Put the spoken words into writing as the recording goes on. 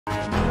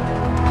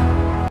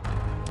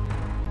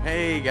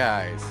Hey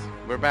guys,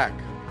 we're back.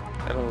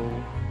 Hello.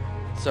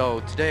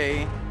 So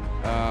today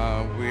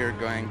we're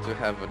going to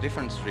have a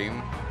different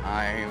stream.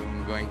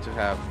 I'm going to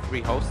have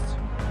 3 hosts.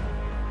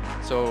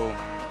 So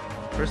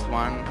first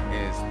one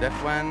is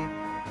Defwan.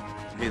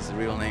 His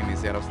real name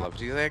is Jaroslav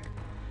Zizek.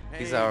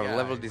 He's our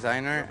level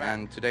designer,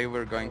 and today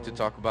we're going to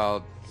talk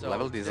about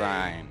level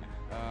design.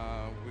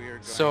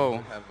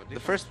 So the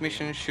first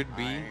mission should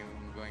be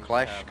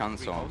Clash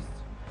Console.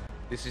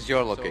 This is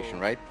your location,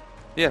 right?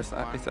 Yes,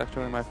 it's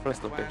actually my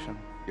first location.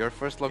 Your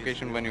first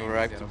location when you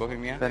arrived to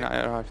Bohemia? When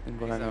I arrived in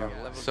Bohemia.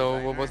 So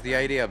what was the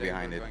idea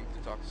behind it?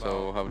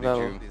 So how did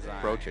you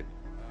approach it?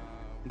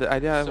 The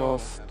idea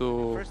was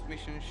to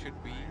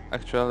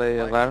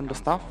actually learn the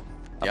stuff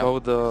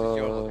about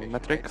the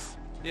metrics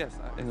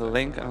in the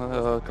Link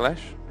and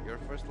Clash,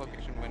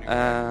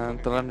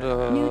 and to learn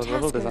the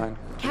level design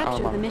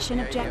Capture the mission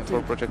for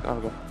objective. Project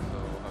Argo.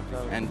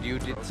 And you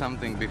did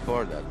something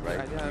before that,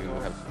 right?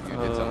 You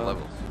did some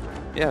levels.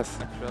 Yes,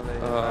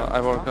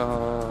 I work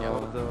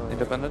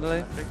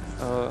independently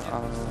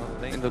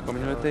in the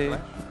community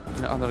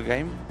in another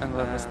game and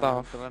learn the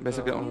stuff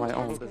basically on my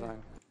own.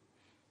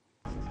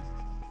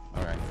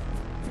 Alright.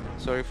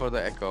 Sorry for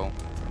the echo.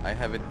 I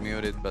have it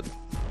muted, but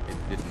it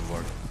didn't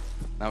work.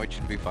 Now it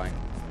should be fine.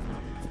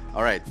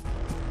 Alright.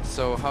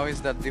 So how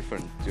is that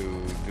different to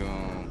do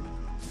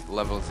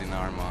levels in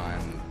Arma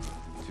and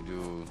to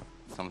do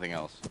something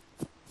else?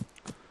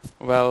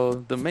 Well,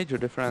 the major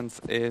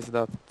difference is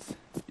that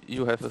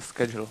you have a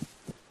schedule.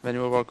 When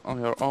you work on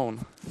your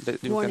own,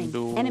 that you Warning, can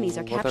do enemies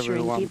are whatever capturing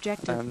you the want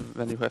objective. and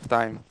when you have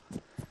time.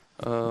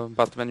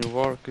 But when you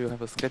work, you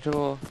have a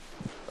schedule,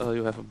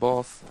 you have a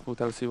boss who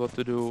tells you what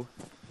to do,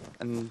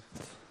 and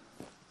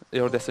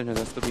your decision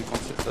has to be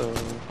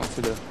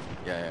considered.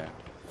 Yeah.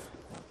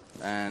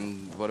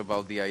 And what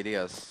about the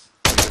ideas?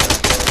 Is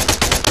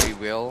that free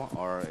will,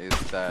 or is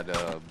that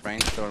a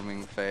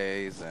brainstorming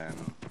phase and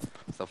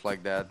stuff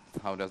like that?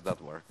 How does that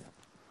work?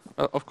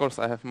 Of course,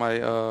 I have my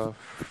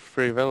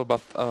free will,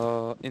 but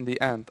in the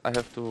end, I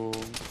have to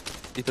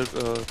either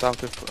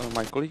talk with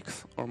my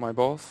colleagues or my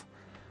boss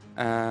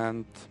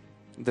and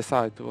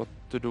decide what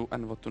to do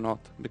and what to not,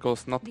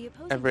 because not The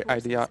opposing every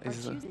forces idea are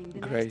is choosing the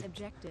great next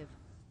objective.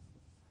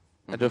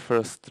 at the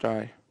first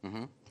try.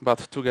 But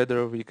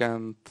together we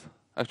can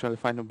actually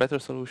find a better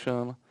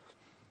solution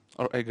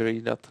or agree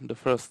that the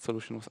first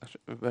solution was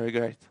actually very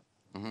great.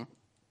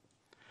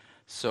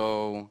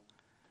 So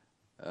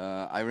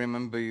I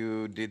remember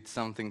you did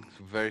something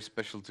very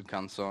special to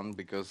Kanson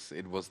because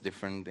it was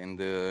different in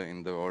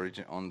the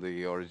origin on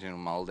the original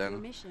Your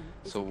Malden. mission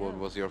is So to what go.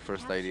 was your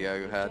first Capture idea the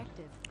you had?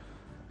 objective.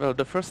 Well,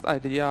 the first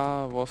idea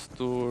was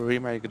to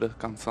remake the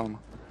console,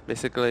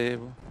 basically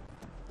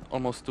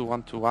almost to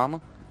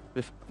one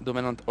with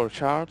dominant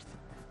orchard,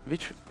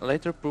 which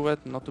later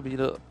proved not to be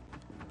the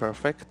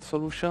perfect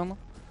solution.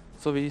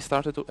 So we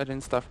started to add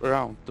in stuff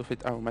around to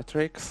fit our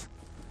metrics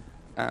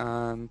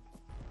and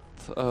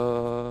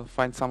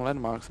find some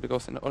landmarks,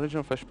 because in the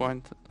original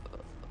Flashpoint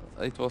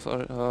it was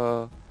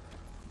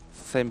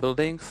same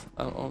buildings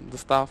on the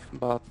stuff,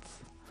 but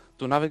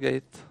to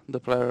navigate the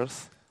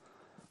players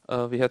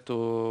we had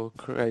to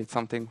create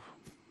something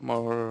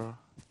more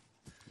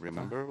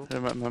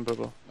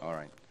memorable. All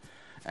right.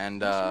 And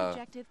Mission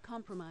objective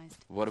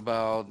compromised. what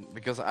about,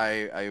 because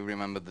I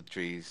remember the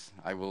trees.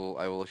 I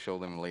will show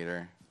them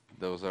later.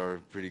 Those are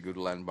pretty good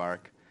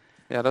landmark.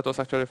 Yeah, that was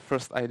actually the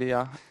first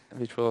idea,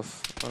 which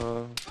was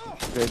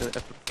greatly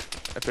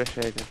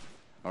appreciated.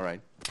 All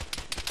right.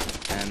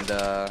 And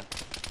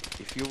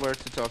if you were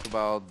to talk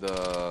about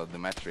the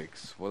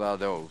metrics, what are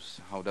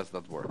those? How does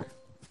that work?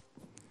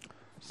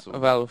 So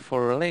Well,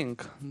 for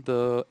Link,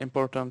 the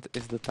important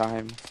is the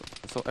time,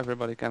 so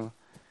everybody can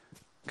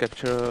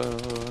capture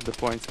the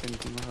points in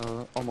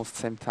almost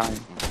same time.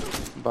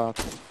 But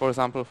for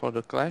example, for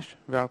the Clash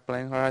we are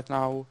playing right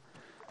now,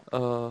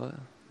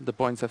 the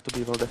points have to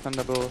be well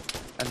defendable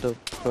and the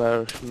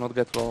player should not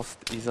get lost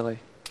easily.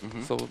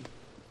 So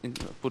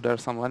put there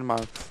some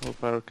landmarks so the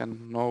player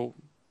can know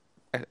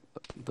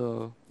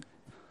the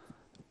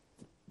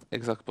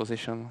exact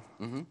position.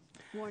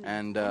 Warning,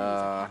 And enemies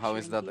are how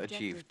is capturing that the objective.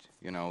 achieved?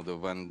 You know, the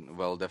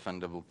well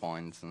defendable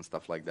points and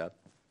stuff like that.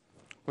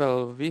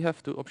 Well, we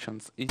have two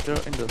options, either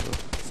in the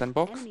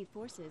sandbox Enemy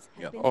forces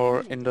have Yep. been or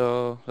eliminated. in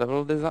the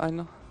level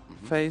design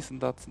phase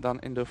that's done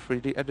in the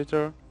 3D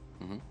editor.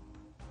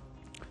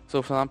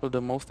 So for example,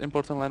 the most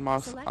important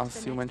landmarks, Select as the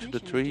you next mentioned, the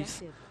mission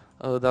trees,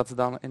 objective. that's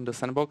done in the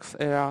sandbox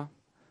area,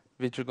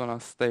 which are gonna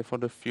stay for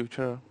the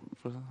future,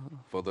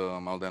 For the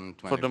Malden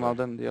 24. for the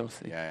modern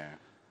DLC. Yeah.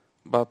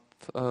 But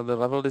the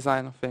level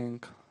design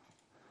thing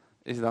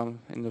is done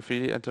in the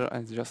 3D editor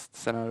and it's just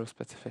scenario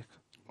specific.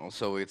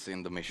 Also, it's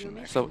in the mission.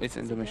 Your Actually. So it's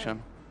in the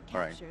mission.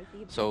 Alright. Capture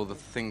the So the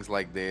objective. things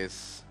like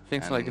this.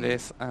 Things like and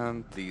this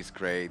and these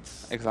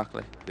crates.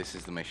 exactly, This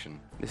is the mission.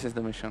 this is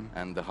the mission.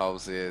 And the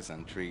houses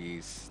and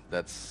trees.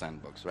 That's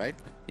sandbox, right?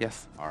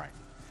 Yes. All right.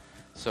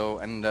 So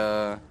and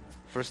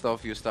first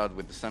off, you start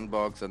with the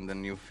sandbox, and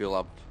then you fill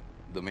up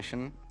the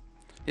mission.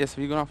 Yes,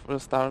 we're gonna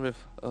first start with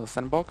a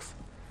sandbox,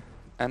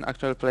 and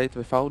actually play it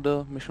without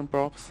the mission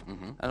props.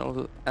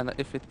 Mhm. And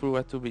if it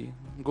proved to be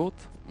good,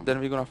 Mhm. then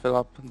we're gonna fill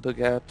up the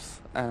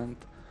gaps and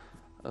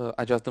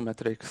adjust the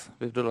metrics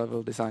with the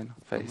level design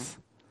phase.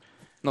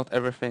 Not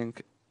everything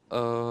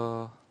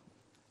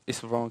is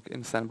wrong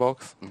in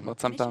sandbox, Mhm. but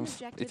sometimes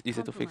objective it's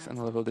easy to fix in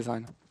compromised. level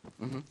design.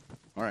 Mhm.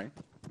 All right.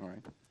 All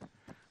right.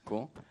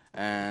 Cool.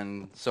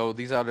 And so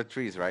these are the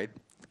trees, right?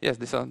 Yes,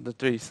 these are the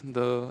trees,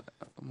 the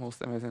most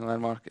amazing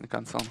landmark in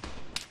Kansan.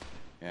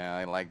 Yeah,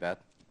 I like that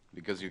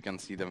because you can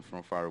see them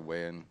from far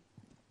away and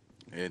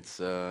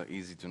it's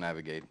easy to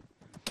navigate.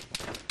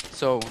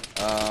 So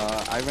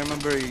I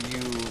remember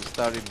you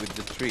started with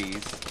the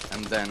trees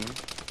and then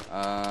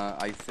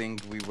I think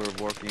we were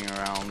working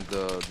around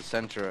the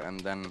center and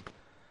then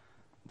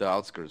the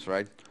outskirts,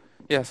 right?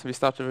 Yes, we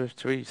started with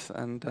trees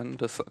and then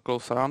the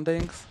close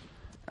surroundings,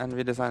 and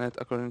we designed it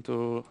according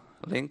to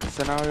link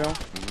scenario.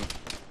 Mhm.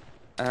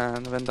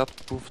 And when that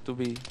proved to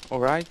be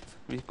alright,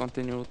 we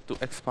continued to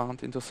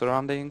expand into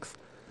surroundings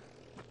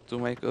to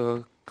make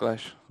a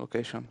clash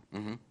location.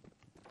 Mhm.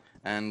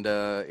 And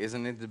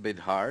isn't it a bit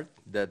hard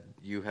that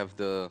you have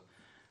the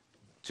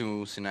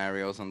two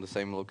scenarios on the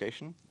same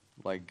location?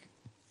 Like,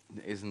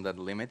 isn't that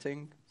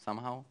limiting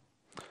somehow?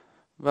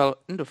 Well,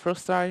 in the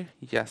first try,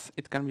 yes,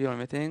 it can be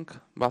limiting,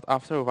 but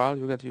after a while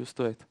you get used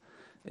to it.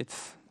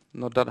 It's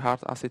not that hard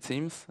as it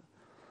seems.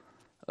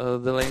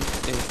 The link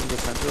is in the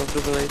center of the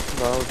village,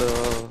 while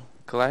the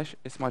clash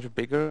is much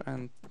bigger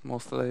and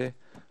mostly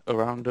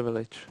around the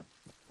village.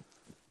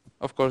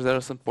 Of course, there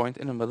is a point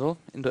in the middle,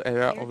 in the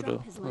area of the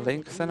Airdrop has landed link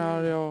in the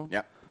scenario,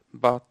 Yeah.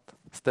 but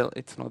still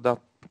it's not that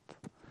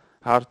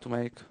hard to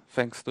make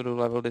thanks to the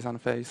level design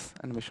phase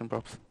and mission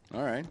props.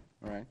 All right.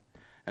 All right.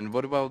 And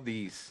what about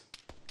these?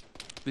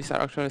 These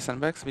are actually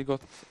sandbags we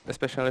got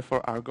especially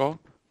for Argo,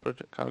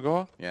 Project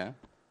Argo, Yeah.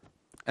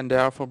 and they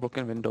are for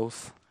blocking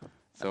windows.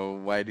 So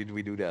why did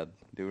we do that?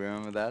 Do you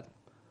remember that?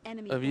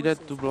 Enemy We had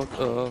forces to block have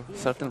entered the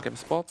certain airdrop. camp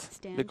spots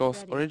Stand because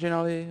ready.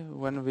 originally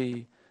when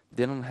we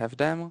didn't have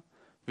them,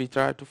 we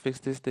tried to fix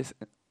this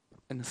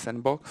in a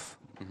sandbox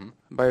Mm-hmm.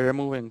 by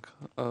removing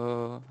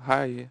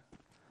high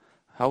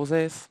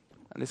houses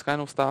and this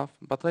kind of stuff,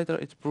 but later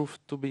it proved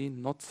to be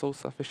not so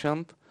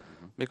sufficient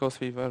because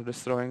we were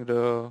destroying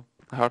the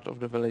heart of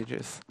the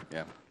villages.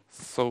 Yeah.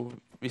 So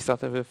we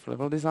started with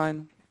level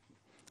design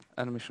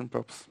and mission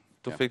props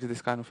to Yeah. fix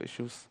this kind of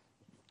issues.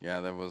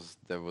 Yeah,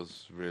 that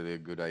was really a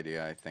good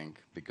idea, I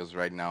think, because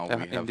right now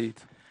Yeah, indeed.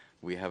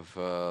 we have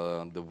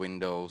the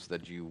windows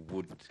that you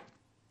would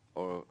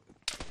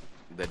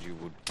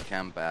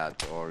camp at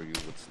or you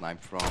would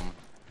snipe from.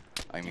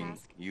 I mean,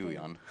 Task you, failed.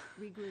 Jan.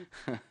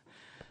 Regroup.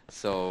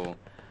 So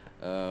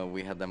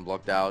we had them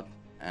blocked out,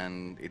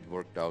 and it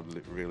worked out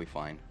really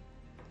fine.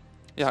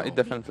 Yeah, So- it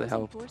definitely The opposing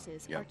helped.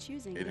 forces Yeah, are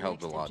choosing it the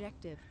helped a next lot.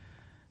 objective.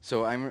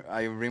 So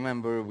I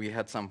remember we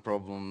had some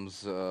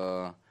problems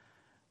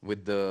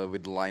with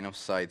the line of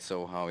sight.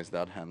 So how is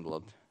that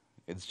handled?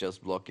 It's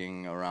just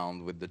blocking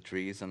around with the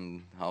trees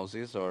and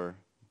houses, or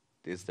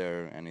is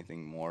there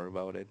anything more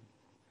about it?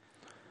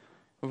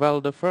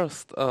 Well, the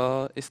first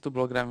is to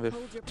block them with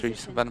Hold your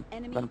trees position.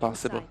 Enemy when in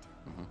possible. sight.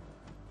 Mhm.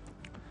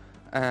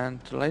 And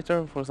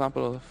later, for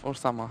example, for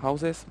some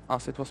houses,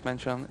 as it was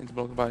mentioned, it's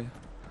blocked by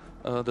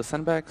the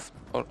sandbags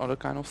or other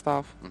kind of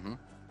stuff. Mhm.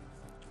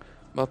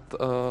 But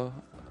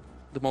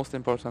the most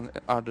important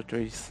are the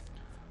trees.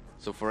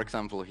 So for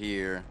example,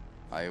 here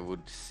I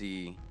would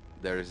see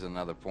there is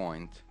another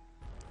point.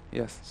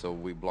 Yes, So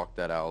we block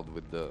that out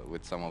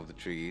with some of the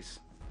trees.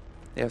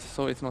 yes.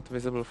 So it's not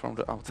visible from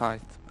the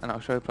outside, and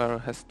actually player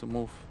has to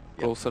move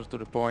Yep. closer to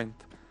the point.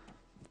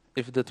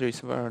 If the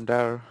trees weren't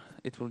there,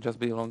 it will just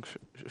be a long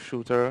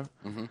shooter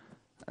Mhm.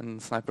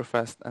 and sniper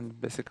fest,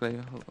 and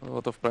basically a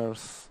lot of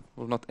players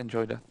will not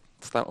enjoy that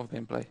style of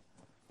gameplay.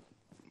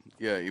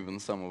 Yeah, even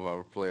some of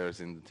our players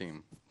in the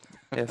team.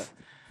 Yes,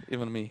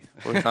 even me,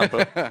 for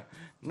example.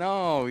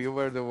 No, you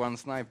were the one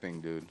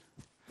sniping, dude.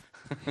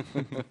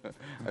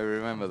 I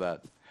remember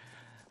that.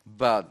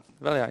 But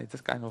Well, yeah,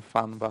 it's kind of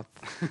fun, but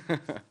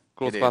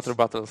close It quarter is.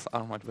 battles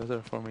are much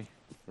better for me.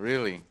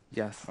 really,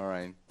 Yes. all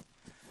right.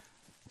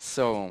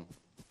 So,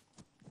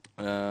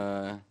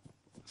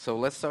 so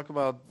let's talk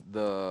about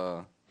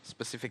the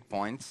specific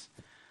points,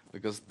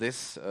 because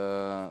this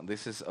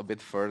is a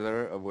bit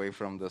further away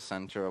from the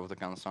center of the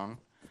canton.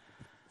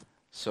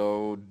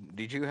 So,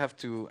 did you have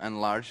to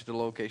enlarge the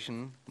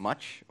location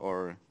much,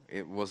 or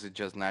was it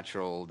just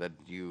natural that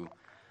you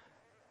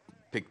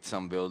picked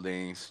some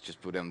buildings,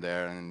 just put them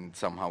there, and it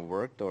somehow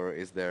worked, or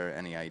is there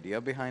any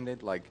idea behind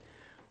it? Like,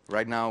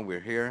 right now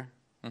we're here,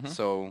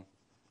 so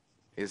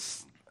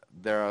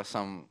there are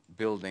some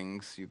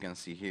buildings you can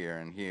see here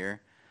and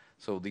here.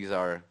 So these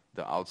are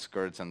the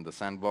outskirts and the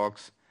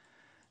sandbox.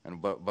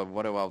 And but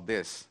what about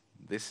this?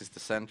 This is the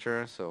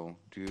center. So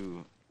do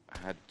you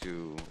had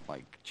to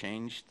like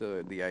change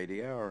the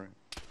idea, or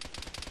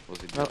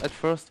was it? Well, just- at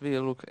first we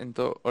look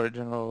into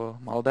original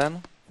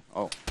Malden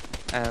oh,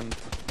 and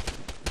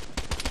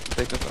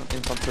take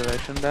in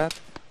consideration that,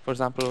 for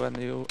example, when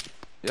you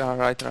are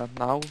right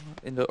now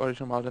in the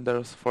original Malden, there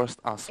is forest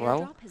as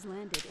well. Airdrop has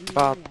landed in the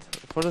But area.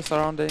 For the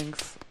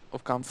surroundings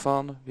of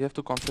Kansan, we have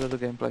to consider the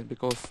gameplay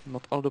because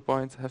not all the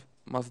points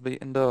must be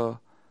in the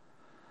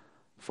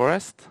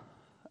forest,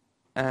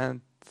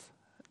 and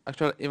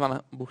actually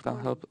Ivan Buchtan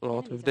Warning, helped a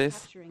lot enemies with are this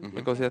capturing Mhm.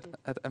 because he objective.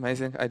 had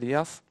amazing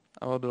ideas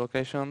about the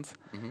locations,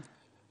 Mhm.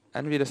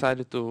 and we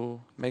decided to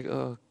make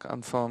a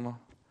Kansan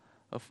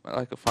of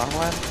like a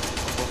farmland,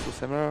 opposed to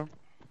similar.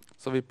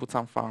 So we put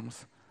some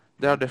farms.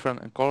 They are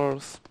different in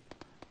colors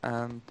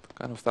and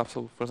kind of stuff.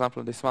 So for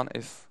example, this one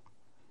is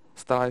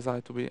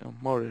stylized to be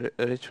more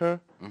richer,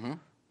 Mhm.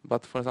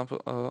 but for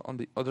example, on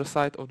the other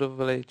side of the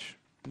village,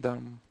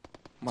 they're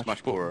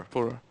Much poorer.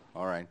 poorer.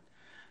 All right.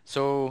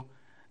 So,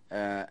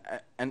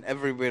 and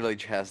every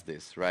village has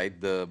this, right?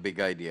 The big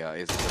idea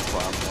is it a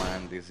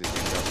farmland, is it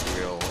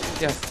industrial,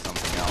 is Yes. it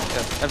something else?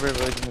 Yes, every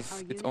village Our has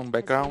its unit own has been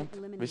background,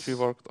 which we eliminated.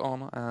 worked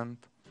on, and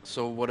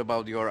So what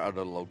about your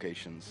other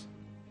locations?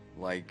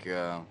 Like,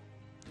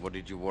 what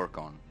did you work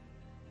on?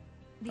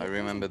 The I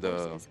remember opposing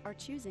the- forces are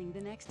choosing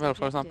the next well,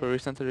 for example, objective.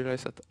 recently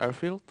released at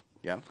Airfield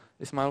Yeah.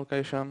 is my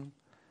location,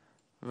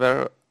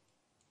 where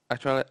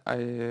actually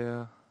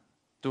I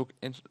took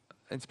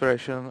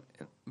inspiration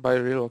by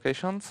real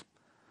locations,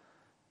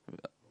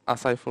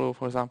 as I follow,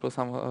 for example,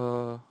 some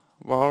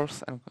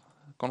wars and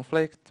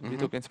conflict. We Mhm.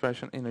 took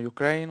inspiration in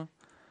Ukraine.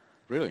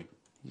 Really?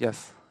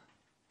 Yes.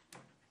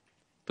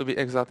 To be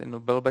exact, in the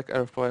Belbek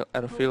Hold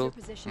airfield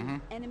your position.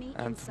 Mhm. Enemy in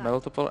and sight.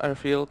 multiple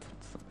airfields,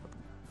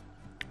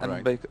 and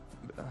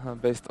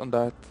Right. based on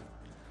that,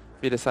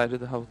 we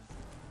decided how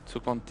to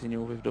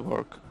continue with the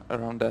work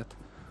around that.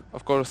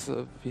 Of course,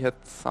 we had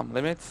some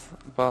limits,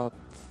 but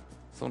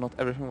so not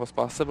everything was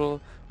possible.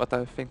 But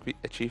I think we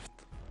achieved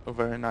a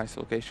very nice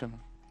location.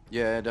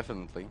 Yeah,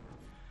 definitely.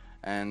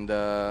 And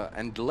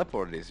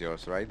Leopard is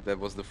yours, right? That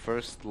was the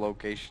first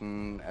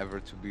location ever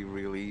to be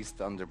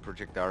released under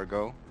Project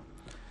Argo.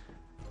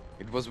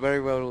 It was very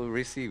well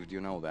received,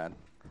 you know that.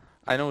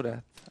 I know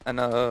that, and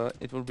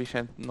it would be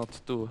shame not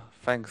to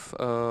thanks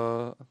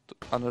to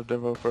another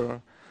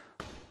developer,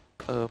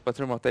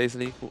 Petr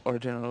Matejsli, who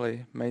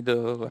originally made the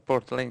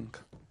Leopard link,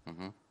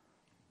 Mm-hmm.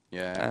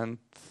 Yeah. and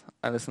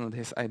I listened to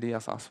his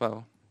ideas as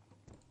well.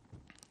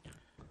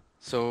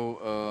 So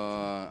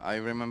I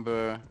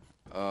remember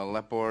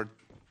Leopard.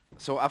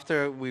 So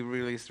after we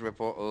released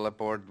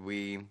Leopard,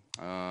 we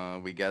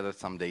gathered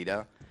some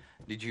data.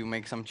 Did you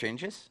make some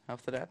changes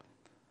after that?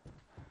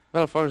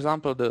 Well, for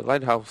example, the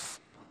lighthouse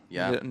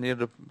Yeah. near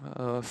the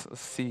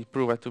sea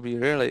proved to be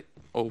really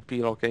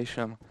OP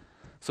location,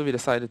 so we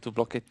decided to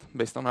block it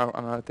based on our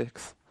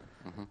analytics.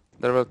 Mm-hmm.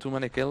 There were too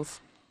many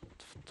kills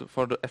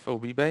for the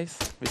FOB base,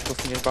 which was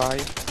nearby.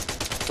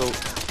 So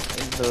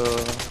in the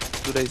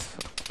today's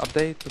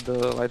update,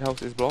 the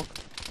lighthouse is blocked,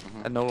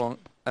 Mm-hmm.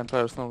 and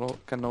players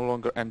can no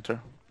longer enter.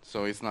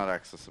 So it's not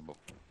accessible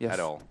Yes, at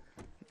all.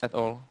 At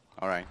all.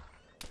 All right.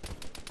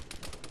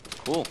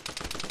 Cool.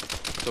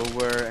 So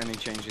were any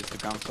changes to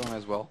Canson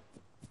as well?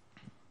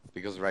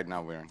 Because right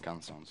now we're in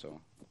Canson, so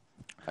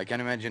I can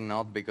imagine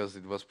not, because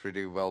it was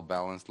pretty well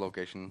balanced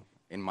location,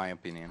 in my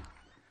opinion.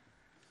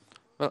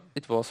 Well,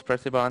 it was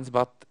pretty balanced,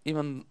 but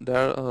even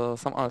there,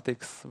 some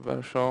analytics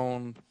were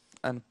shown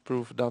and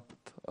proved that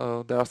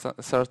there are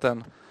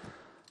certain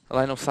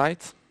line of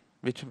sights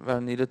which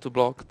were needed to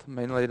block,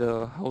 mainly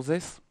the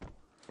houses.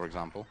 For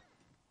example,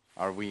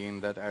 are we in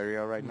that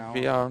area right now?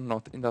 We are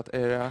not in that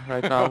area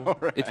right now.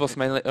 It was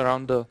mainly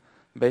around the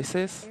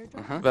bases, Airdrop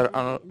Uh-huh. where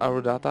available in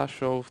our the data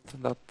showed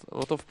that a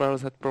lot of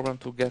players had problem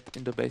to get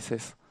in the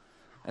bases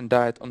and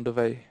died on the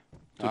way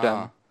to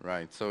them.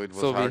 Right. So it was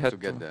So we hard had to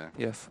get there.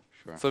 Yes.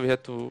 Sure. So we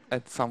had to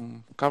add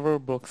some cover,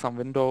 block some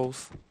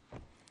windows.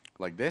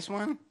 Like this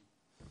one?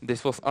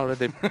 This was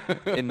already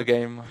in the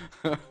game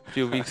a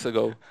few weeks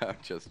ago. I'm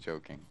just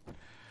joking.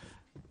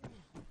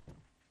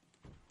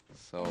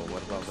 So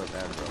what about that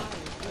airdrop?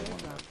 I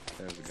wonder.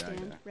 There's a guy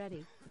Stand there.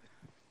 ready.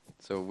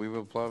 So we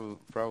will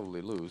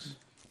probably lose.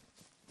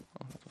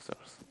 Oh, that was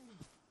theirs.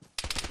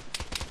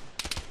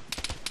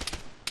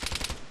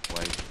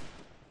 Like,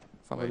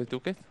 Somebody Wait.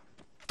 took it?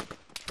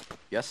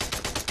 yes.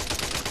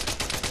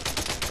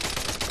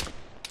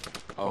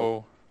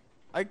 Oh,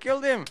 I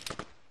killed him!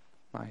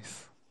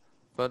 nice.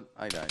 But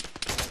I died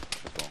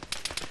as well.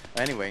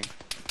 Anyway,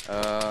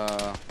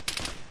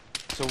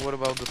 so what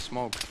about the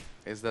smoke?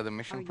 Is that a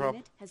mission Our prop?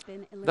 unit has been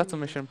eliminated. That's a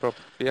mission prop.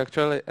 We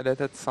actually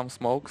added some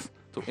smokes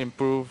to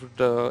improve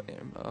the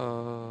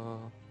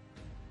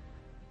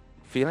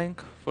feeling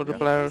for the Yeah.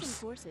 The players,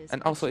 opposing forces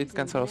and are also it choosing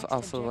can the serve next as a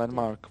objective.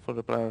 landmark for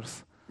the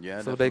players,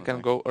 Yeah, so they can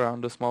definitely. go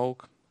around the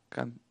smoke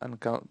and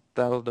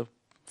tell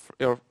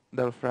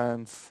their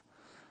friends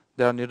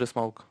they are near the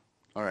smoke.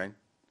 All right.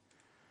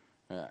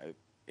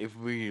 If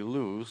we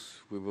lose,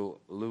 we will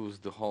lose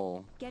the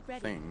whole Get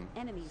ready. thing.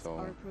 Enemies So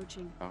are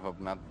approaching. I hope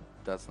not.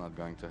 That's not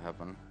going to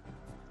happen.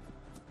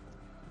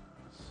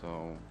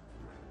 So,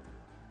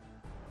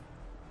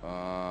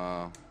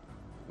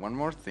 one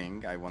more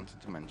thing I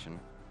wanted to mention,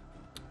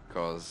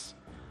 because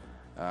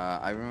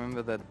I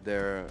remember that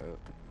there,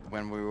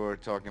 when we were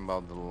talking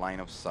about the line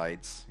of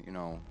sights, you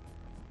know,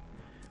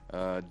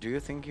 do you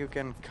think you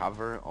can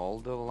cover all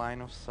the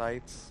line of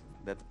sights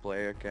that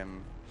player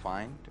can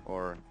find,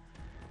 or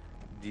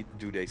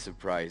do they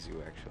surprise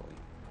you actually?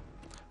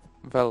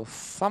 Well,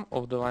 some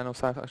of the line of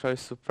sight actually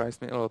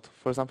surprised me a lot.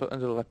 For example, in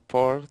the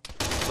Laporte,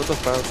 a lot of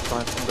players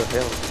climb from the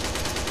hill,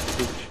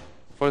 which,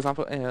 for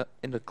example,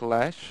 in the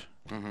Clash,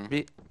 Mm-hmm.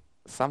 we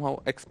somehow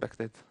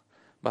expected,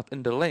 but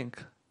in the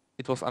Link,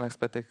 it was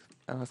unexpected.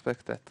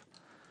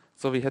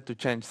 So we had to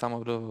change some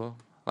of the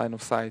line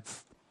of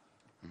sights.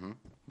 Mm-hmm.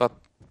 But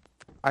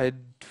I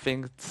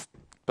think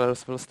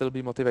players will still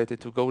be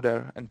motivated to go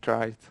there and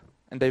try it,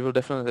 and they will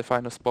definitely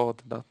find a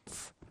spot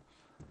that's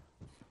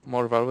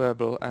more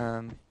valuable,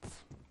 and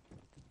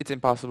it's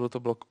impossible to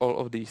block all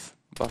of these,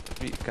 but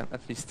we can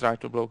at least try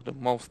to block the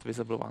most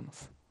visible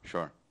ones.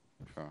 Sure,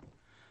 sure.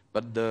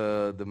 But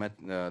the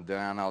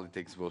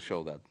analytics will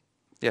show that.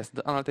 Yes,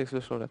 the analytics will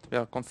show that we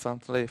are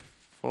constantly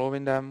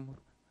following them,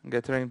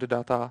 gathering the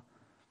data,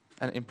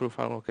 and improve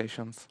our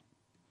locations.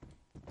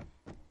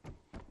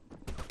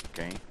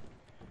 Okay.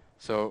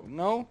 So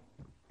no,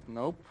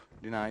 nope,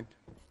 denied.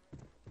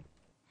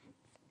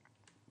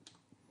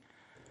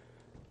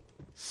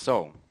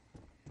 So,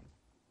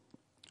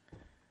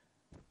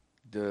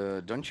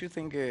 don't you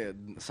think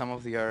some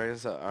of the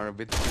areas are a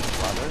bit too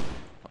cluttered?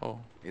 Oh,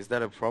 Is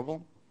that a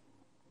problem?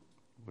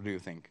 What do you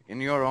think?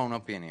 In your own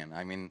opinion,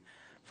 I mean,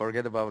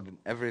 forget about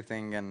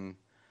everything, and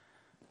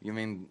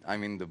I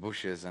mean the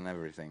bushes and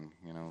everything.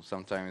 You know,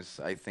 sometimes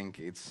I think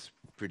it's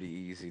pretty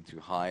easy to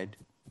hide.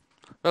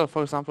 well,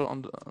 for example,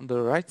 on the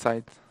right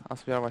side,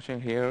 as we are watching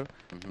here,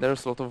 Mhm.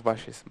 there's a lot of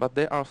bushes, but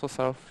they also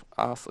serve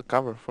as a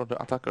cover for the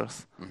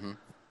attackers. Mhm.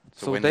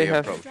 So when they they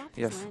have- approach. Drop has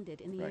yes.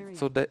 landed in the Right. area.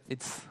 So that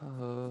it's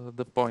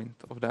the point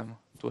of them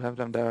to have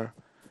them there.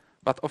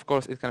 But of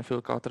course, it can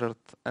feel cluttered,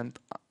 and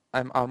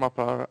I'm armor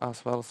player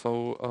as well,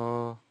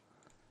 so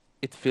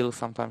it feels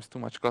sometimes too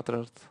much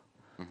cluttered.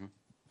 Mhm.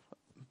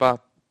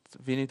 But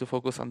we need to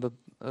focus on the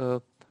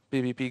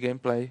PvP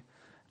gameplay,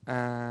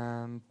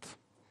 and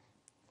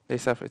they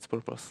serve its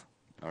purpose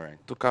All right.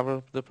 to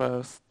cover the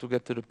players to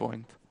get to the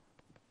point.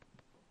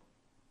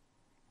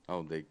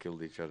 Oh, they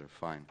killed each other.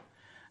 Fine.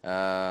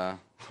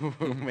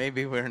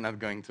 Maybe we're not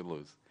going to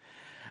lose.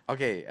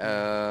 Okay.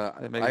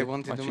 They make I it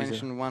wanted much to easier.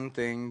 mention one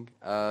thing.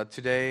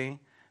 Today,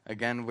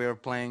 again, we're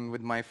playing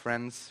with my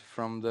friends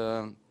from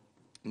the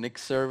Nick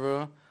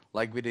server,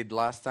 like we did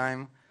last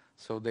time.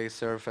 So they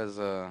serve as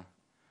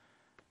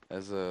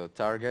a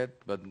target,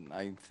 but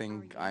I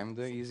think I'm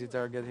the easy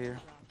target here.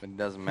 But it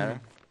doesn't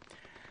matter.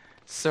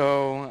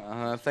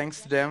 So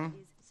thanks to them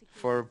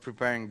for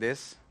preparing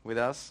this with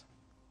us.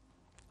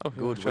 Oh,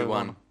 Good, we sure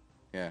won.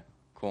 Yeah,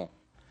 cool.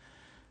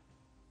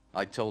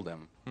 I told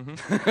them.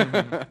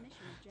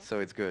 So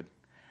it's good.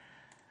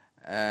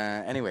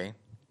 Anyway,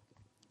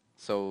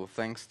 so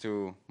thanks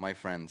to my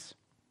friends.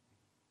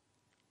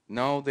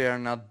 No, they are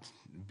not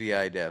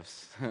BI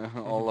devs.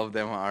 All of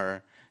them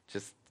are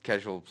just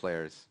casual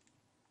players.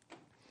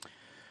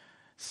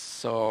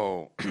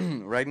 So,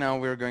 right now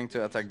we're going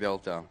to attack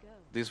Delta.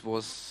 This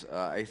was,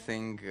 I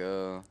think,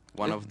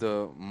 one of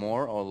the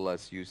more or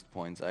less used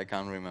points. I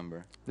can't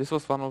remember. This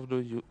was one of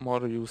the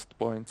more used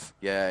points.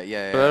 Yeah.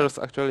 Players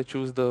actually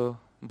choose the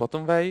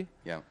bottom way,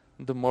 Yeah,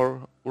 the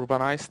more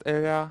urbanized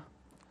area.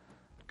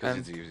 because And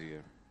it's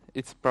easier.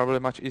 it's probably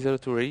much easier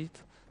to read.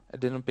 I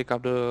didn't pick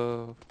up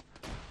the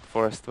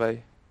forest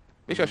way,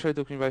 which Mhm. actually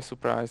took me by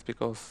surprise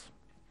because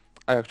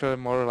I actually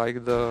more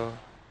like the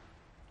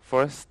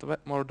forest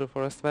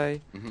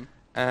way, Mhm.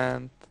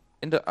 and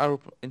in the our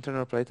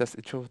internal playtest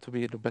it showed to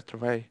be the better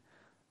way.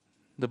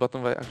 The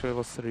bottom way actually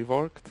was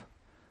reworked.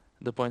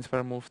 The points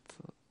were moved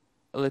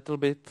a little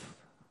bit,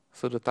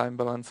 so the time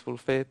balance will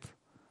fit.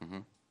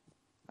 Mhm.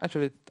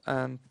 Actually,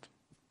 and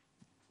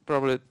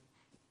probably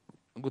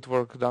good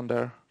work done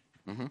there.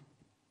 Mhm.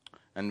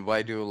 And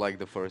why do you like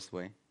the first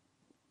way?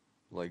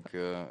 Like,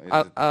 is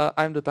it?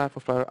 I'm the type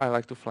of player I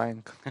like to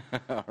flank.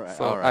 All right.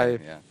 So All right.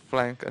 I Yeah.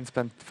 flank and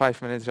spend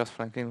 5 minutes just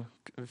flanking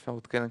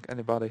without killing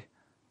anybody.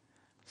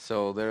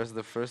 So there's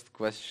the first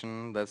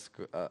question.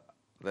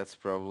 That's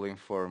probably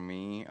for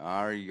me.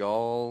 Are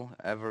y'all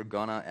ever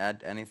gonna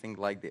add anything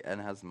like the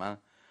enhanced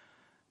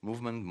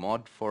movement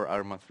mod for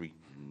Arma 3?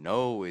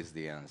 No is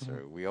the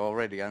answer. We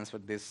already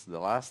answered this the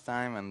last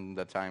time and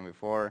the time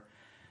before.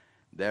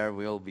 There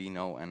will be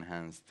no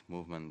enhanced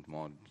movement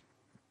mod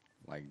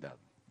like that.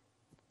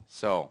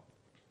 So,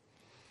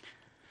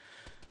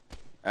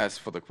 as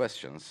for the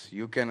questions,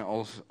 you can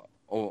also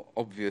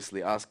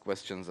obviously ask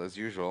questions as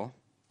usual.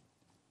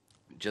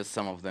 Just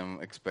some of them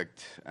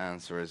expect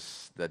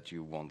answers that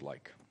you won't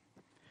like.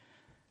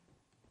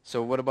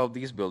 So what about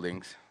these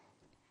buildings?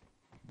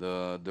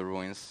 The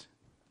ruins?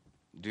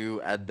 Do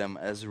you add them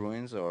as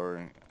ruins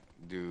or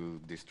do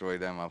you destroy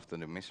them after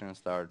the mission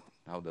start?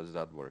 How does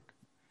that work?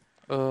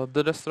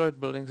 The destroyed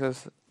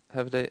buildings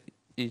have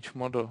each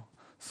model,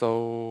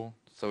 so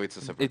So it's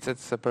a separate it's a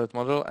separate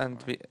model,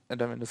 and we add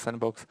them in the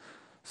sandbox,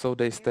 so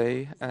they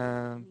stay.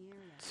 And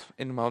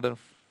in modern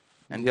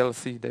And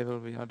DLC, they will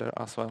be there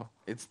as well.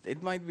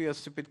 it might be a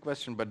stupid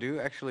question, but do you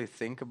actually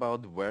think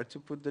about where to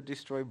put the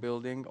destroyed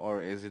building,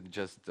 or is it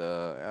just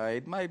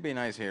it might be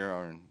nice here,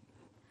 or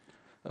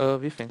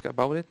We think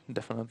about it,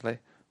 definitely.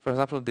 For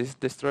example, this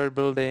destroyer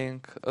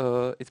building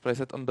is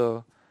placed on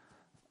the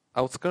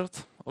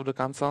outskirts of the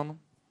canton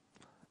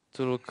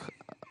to look.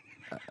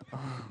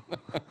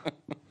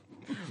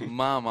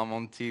 Mom, I'm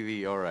on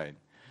TV. All right.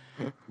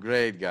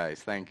 Great,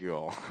 guys. Thank you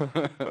all.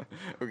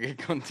 Okay,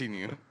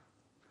 continue.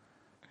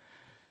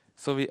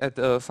 So we add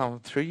some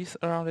trees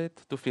around it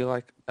to feel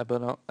like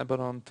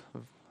abandoned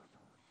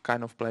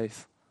kind of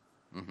place.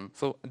 Mm-hmm.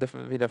 So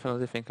we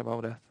definitely think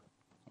about that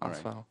All as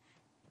right. well.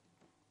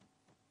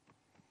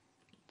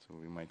 So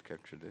we might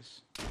capture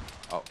this.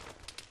 Oh,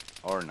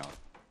 or not.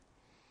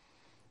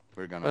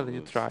 We're gonna Well, lose.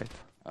 you tried.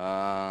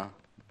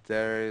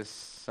 There is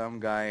some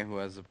guy who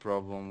has a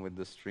problem with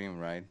the stream,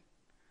 right?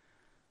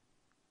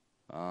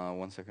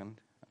 1 second.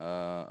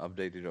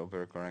 Updated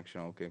opera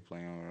connection. Okay,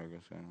 playing on Argo.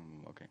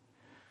 Okay.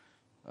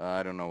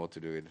 I don't know what to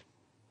do with it.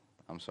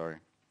 I'm sorry.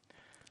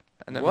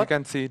 And then we What?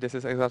 can see this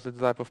is exactly the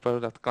type of player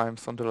that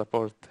climbs on the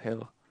Laporte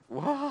hill.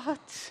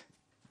 What?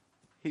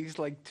 He's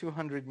like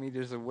 200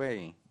 meters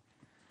away.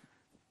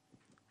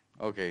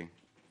 Okay,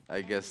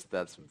 I guess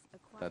that's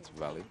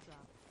valid.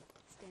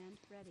 Stand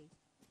ready.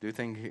 Do you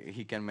think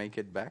he can make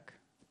it back?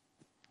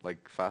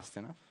 Like fast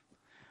enough?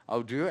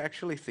 Oh, do you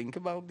actually think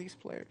about these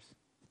players?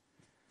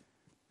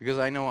 Because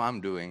I know I'm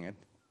doing it.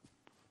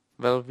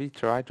 Well, we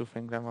try to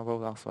think them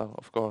about as well,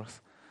 of course,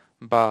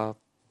 but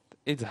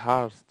it's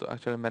hard to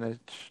actually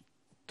manage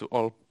to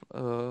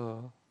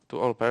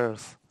all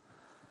pairs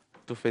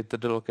to fit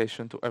the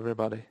location to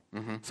everybody.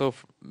 Mm-hmm. So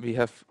we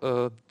have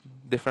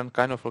different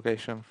kind of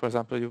location. For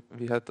example,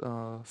 we had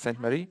Saint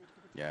Mary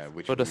Yeah,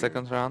 which for the we're-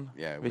 second round,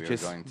 Yeah, which we're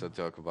is going to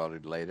talk about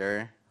it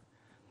later.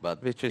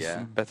 But which is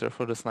yeah. better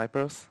for the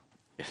snipers.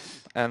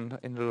 Yes. And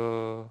in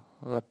the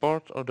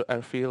Laporte or the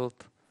airfield,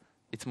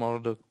 it's more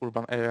the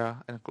urban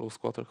area and close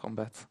quarter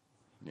combat.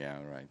 Yeah,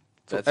 right.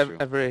 So That's true.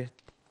 every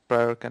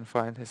player can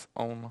find his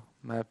own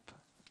map,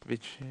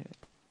 which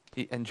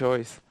he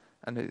enjoys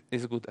and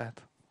is good at.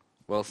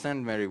 Well,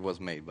 Saint Mary was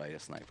made by a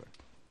sniper.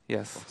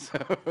 Yes.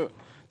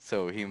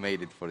 So he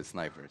made it for the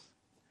snipers.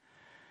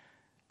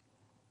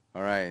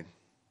 All right.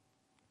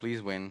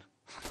 Please win.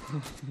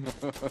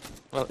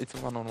 Well, it's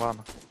 1-on-1.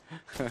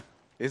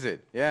 Is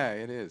it? Yeah,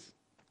 it is.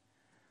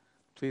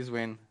 Please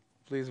win.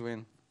 Please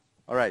win.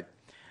 All right.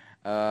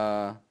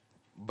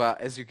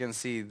 But as you can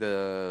see,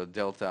 the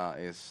delta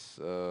is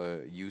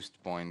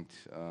used point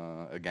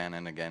again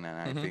and again, and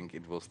I think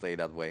it will stay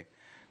that way.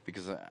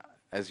 Because,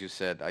 as you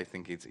said, I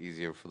think it's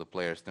easier for the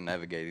players to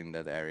navigate in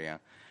that area.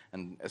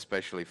 And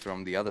especially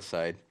from the other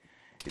side,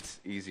 it's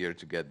easier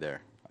to get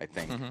there, I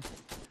think.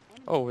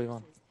 Oh, we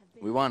won.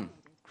 We won.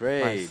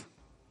 Great. Nice.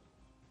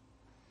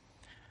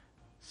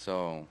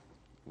 So,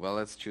 well,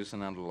 let's choose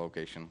another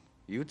location.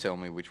 You tell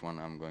me which one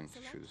I'm going to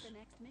Select choose. the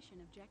next mission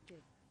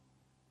objective.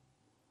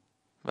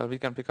 Well, we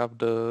can pick up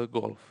the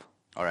golf.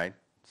 All right.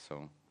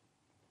 So,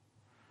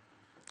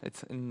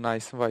 It's a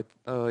nice white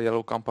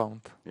yellow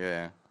compound.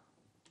 yeah.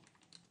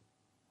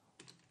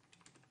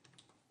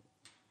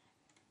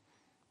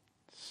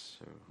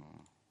 So,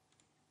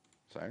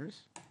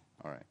 Cyrus?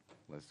 All right.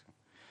 Let's go.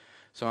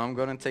 So I'm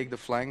gonna take the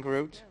flank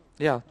route.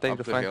 Yeah, take Up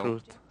the the flank hill.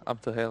 route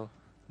up the hill.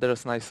 There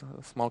is nice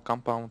small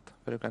compound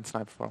where you can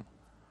snipe from.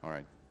 All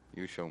right.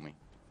 You show me.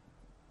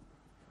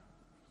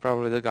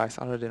 Probably the guys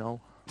already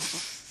know.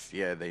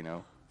 Yeah, they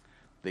know.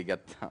 They got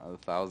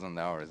 1,000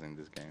 hours in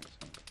this game.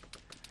 So.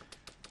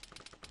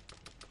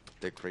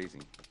 They're crazy.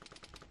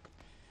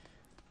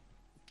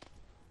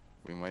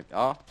 We might.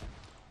 Oh.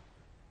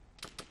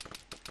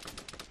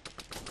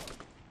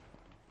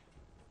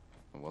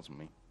 It wasn't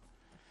me.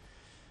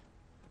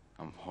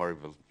 I'm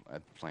horrible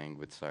at playing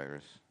with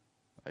Cyrus.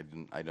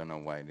 I don't know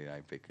why did I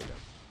pick it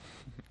up.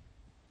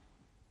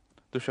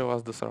 To show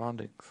us the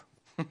surroundings.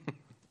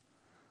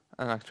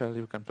 And actually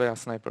you can play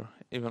as sniper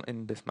even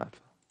in this map.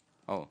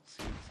 Oh,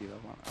 see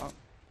that one? Oh.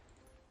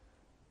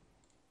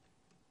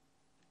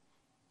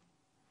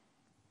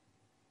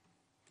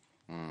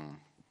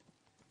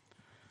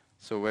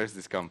 So where's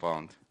this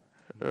compound?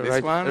 This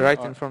right one right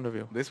or in front of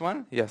you. This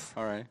one? Yes.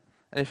 All right.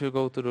 And if you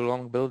go to the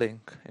long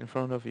building in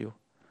front of you.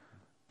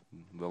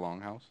 The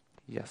longhouse.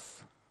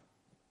 Yes.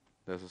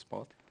 There's a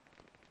spot.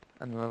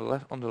 And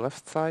on the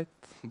left side.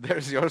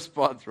 There's your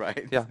spot,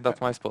 right? Yeah,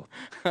 that's my spot.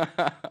 All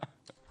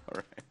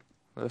right.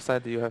 On the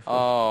side you have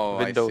Oh,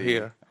 a window I see.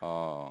 here.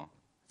 Oh,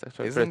 It's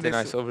actually Isn't pretty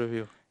this- nice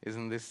overview.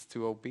 isn't this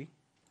too OP?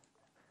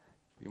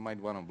 You might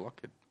want to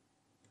block it.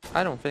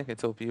 I don't think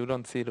it's OP. You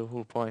don't see the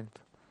whole point.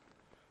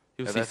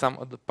 You Yeah, see that's- some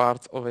of the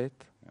parts of it.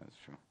 That's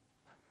true.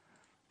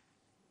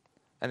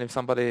 And if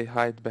somebody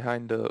hides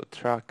behind the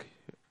truck,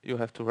 you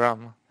have to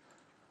run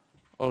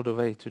all the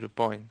way to the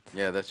point.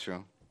 Yeah, that's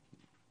true.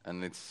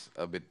 And it's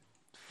a bit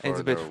further And it's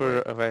a bit away.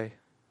 further away,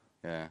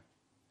 Yeah.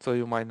 so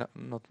you might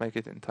not make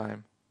it in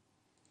time.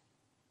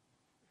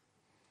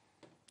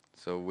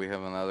 So we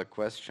have another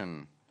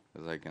question,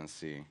 as I can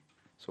see.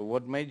 So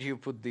what made you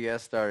put the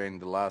S-Star in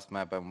the last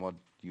map, and what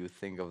do you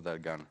think of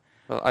that gun?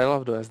 Well, I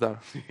love the SDAR.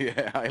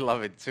 Yeah, I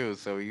love it too.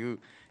 So you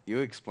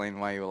explain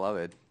why you love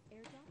it.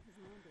 Airdrop has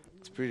landed in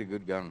It's the a pretty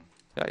good gun.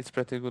 Yeah, it's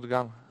pretty good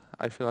gun.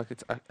 I feel like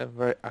it's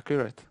very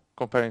accurate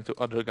comparing to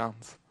other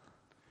guns.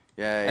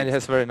 Yeah, And it it's,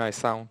 has very nice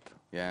sound.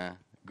 yeah,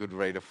 good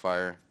rate of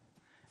fire.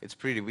 It's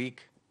pretty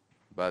weak,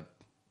 but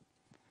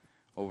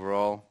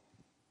overall,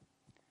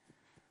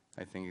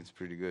 I think it's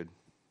pretty good.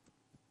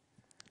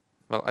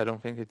 Well, I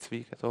don't think it's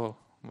weak at all,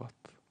 but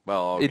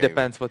Well, it okay,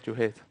 depends what you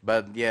hit.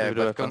 but yeah, with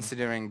the but weapon.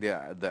 considering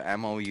the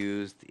ammo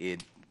used,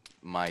 it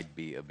might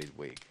be a bit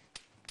weak.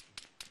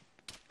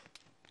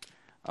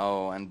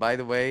 Oh, and by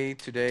the way,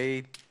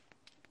 today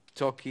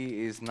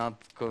Toki is not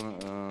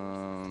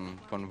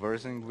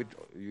conversing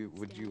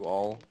with you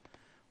all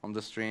on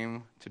the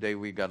stream. Today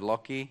we got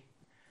Lucky.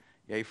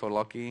 Yay for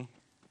Lucky.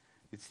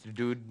 It's the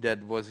dude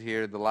that was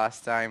here the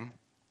last time.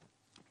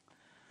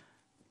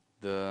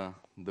 The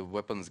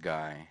weapons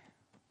guy.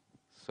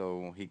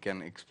 So he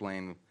can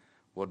explain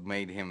what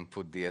made him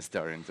put the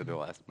S-Star into the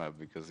last map,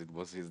 because it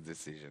was his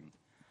decision.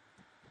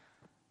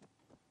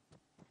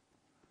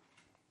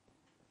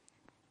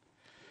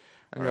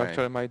 And we Alright.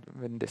 actually might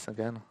win this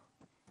again.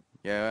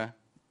 Yeah,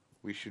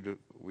 we should.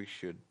 We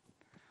should.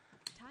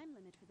 Time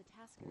limit for the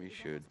tasker We is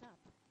should. almost up.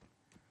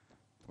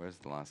 Where's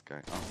the last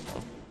guy?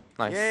 Oh.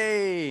 Nice.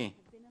 Yay!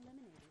 Have been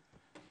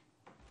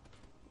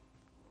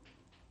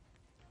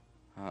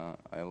eliminated.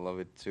 I love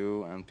it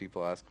too, and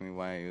people ask me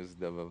why I use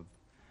double.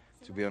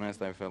 To be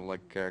honest, I felt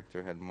like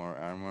character had more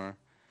armor.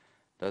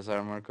 Does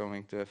armor come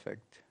into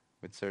effect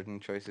with certain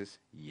choices?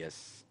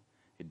 Yes,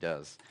 it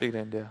does. Big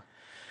India.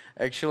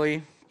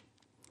 Actually,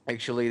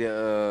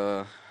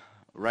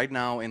 right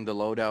now in the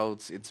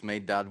loadouts, it's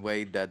made that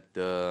way that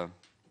the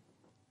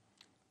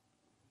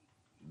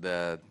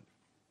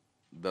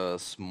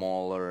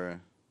smaller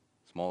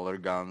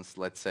guns,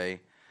 let's say,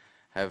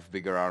 have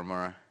bigger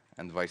armor,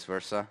 and vice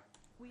versa.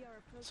 We are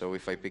approaching So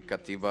if I pick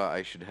enemy base. Katiba,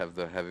 I should have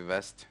the heavy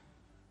vest.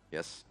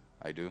 Yes,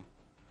 I do.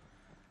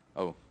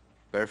 Oh,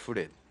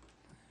 barefooted.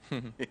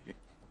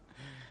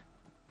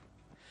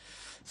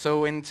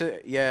 So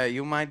yeah,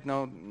 you might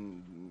not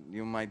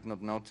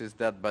notice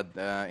that, but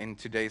in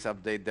today's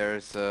update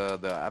there's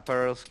the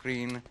apparel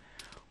screen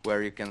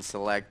where you can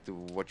select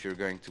what you're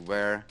going to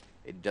wear.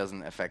 It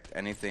doesn't affect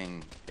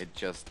anything. It's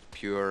just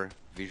pure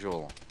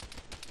visual.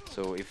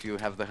 So if you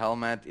have the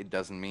helmet, it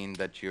doesn't mean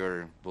that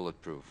you're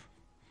bulletproof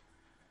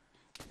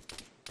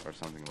or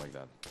something like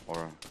that,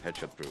 or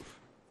headshot proof.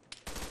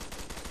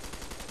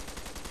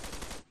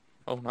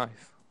 Oh,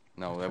 nice.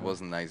 No, that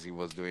wasn't nice. He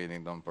was doing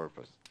it on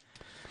purpose.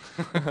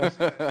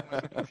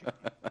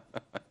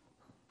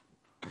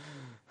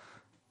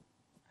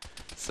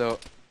 So,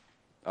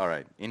 all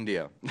right,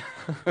 India.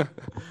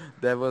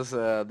 That was.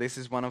 This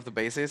is one of the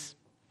bases.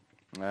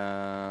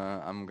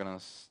 I'm not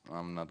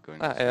going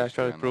to. switch to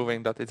Actually another.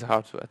 proving that it's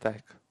hard to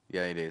attack.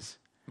 Yeah, it is.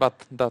 But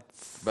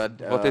that's But,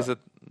 what is it?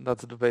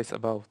 That's the base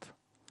about.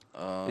 It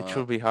Uh,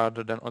 should be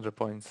harder than other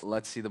points.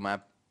 Let's see the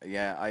map.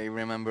 Yeah, I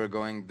remember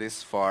going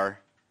this far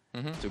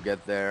to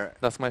get there,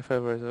 That's my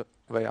favorite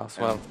way as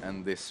well.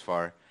 and this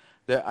far.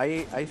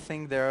 I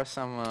think there are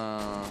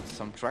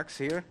some trucks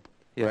here,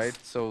 Yes, right?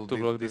 So to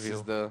block the this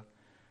is view.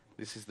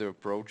 this is the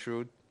approach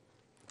route.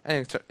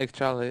 And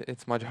actually,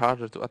 it's much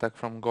harder to attack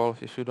from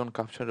golf if you don't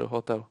capture the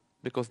hotel,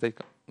 because they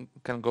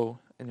can go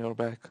in your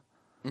back.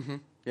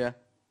 Yeah,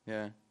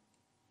 yeah,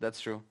 that's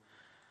true.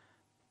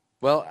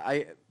 Well,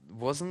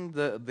 wasn't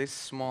this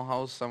small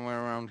house somewhere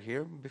around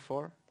here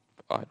before?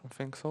 I don't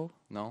think so.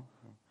 No,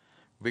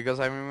 because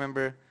I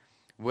remember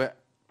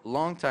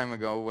long time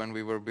ago when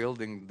we were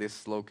building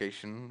this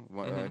location,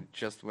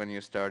 just when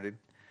you started.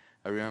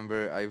 I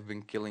remember I've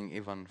been killing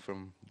Ivan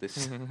from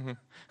this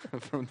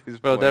from this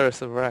Well, point. there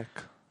is a wreck,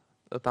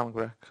 a tank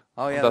wreck,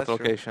 Oh, on yeah, that that's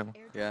true. location.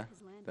 Airdrop Yeah,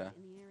 has landed yeah.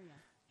 in the area.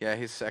 Yeah,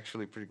 he's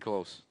actually pretty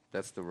close.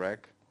 That's the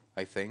wreck,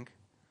 I think.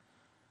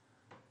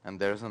 And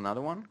there's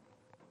another one.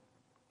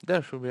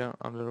 There should be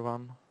another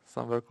one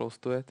somewhere close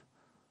to it.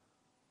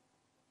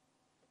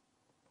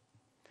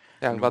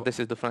 Yeah, And but this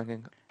is the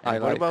flanking I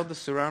And what like. about the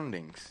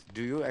surroundings?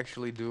 Do you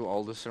actually do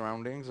all the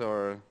surroundings,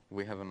 or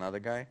we have another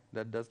guy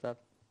that does that?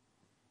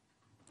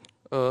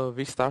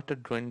 We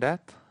started doing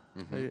that,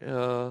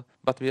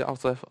 but we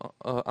also have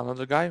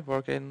another guy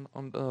working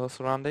on the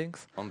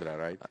surroundings. Ondra,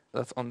 right?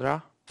 That's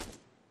Ondra.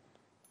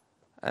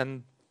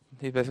 And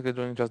he's basically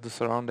doing just the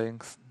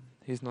surroundings.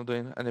 He's not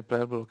doing any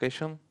playable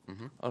location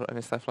or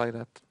any stuff like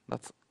that.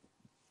 That's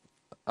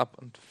up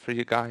and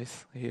 3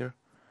 guys here,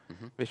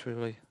 which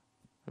will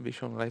be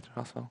shown later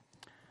as well.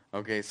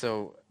 Okay,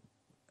 so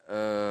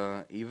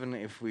even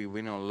if we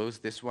win or lose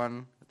this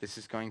one, this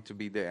is going to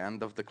be the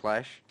end of the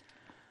clash.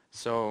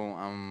 So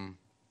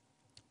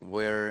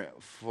we're,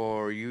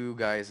 for you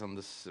guys on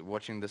this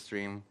watching the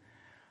stream,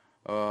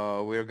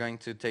 we're going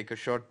to take a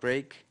short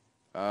break.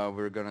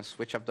 We're gonna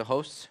switch up the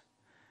hosts,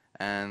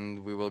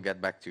 and we will get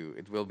back to you.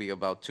 It will be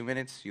about 2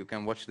 minutes. You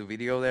can watch the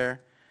video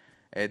there.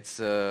 It's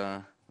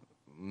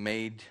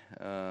made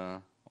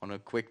on a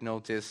quick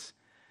notice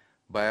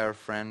by our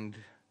friend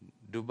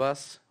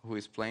Dubas, who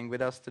is playing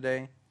with us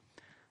today.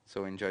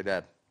 So enjoy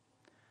that.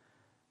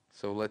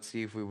 So let's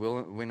see if we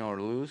will win or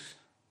lose.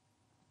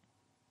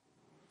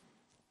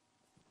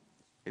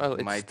 Well, It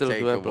it's might still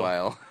take doable. a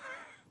while.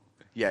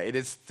 Yeah, it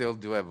is still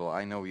doable.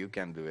 I know you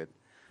can do it.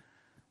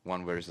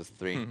 1 versus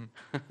 3.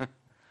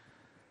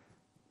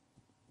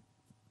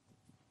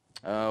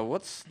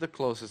 What's the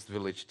closest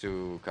village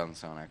to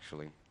Kansan,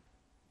 actually?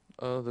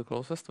 The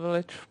closest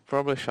village?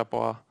 Probably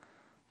Chapois.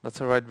 That's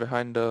right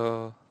behind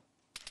the...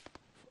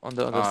 on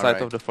the other side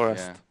Right. of the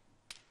forest. Yeah.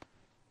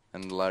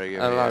 And Larry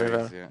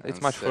Lariver. is here. It's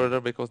And much further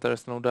because there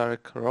is no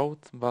direct road,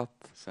 but...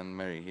 Saint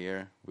Mary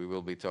here. We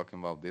will be talking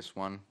about this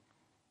one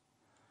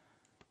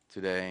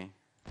today.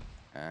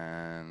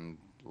 And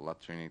La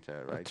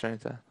Trinita, right?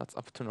 Trinita, that's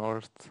up to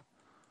north.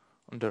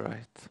 On the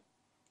right.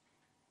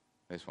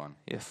 This one.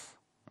 Yes.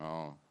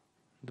 Oh.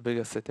 The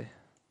biggest city.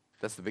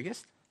 That's the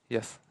biggest?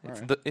 Yes.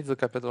 It's Alright. it's the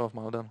capital of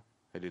Malden.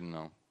 I didn't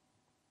know.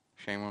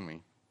 Shame on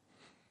me.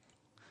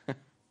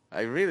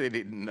 I really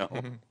didn't know.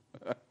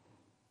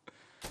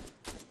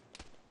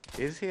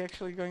 Is he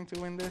actually going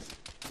to win this?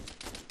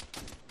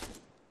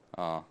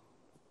 Oh.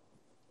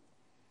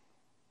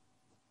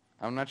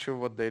 I'm not sure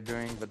what they're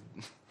doing, but...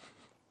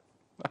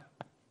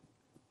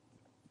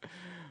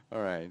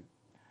 Alright.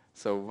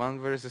 So 1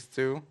 versus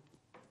 2.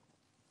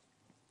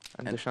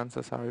 And And- the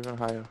chances are even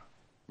higher.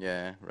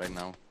 Yeah, right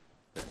now.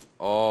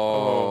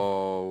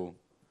 Oh.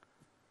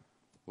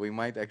 We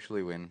might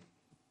actually win.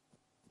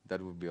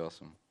 That would be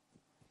awesome.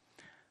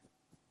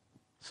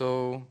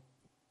 So...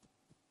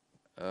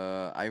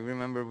 I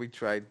remember we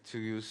tried to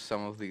use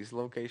some of these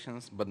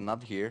locations, but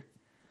not here,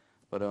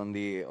 but on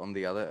the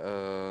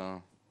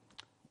other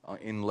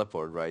in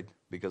Leopard, right?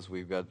 Because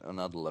we've got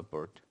another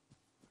Leopard.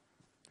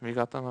 We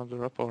got another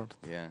report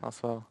Yeah,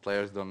 as well.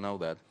 players don't know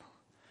that,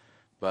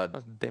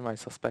 but They might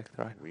suspect,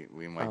 right?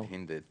 we might Oh.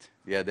 hint it.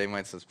 Yeah, they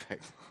might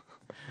suspect.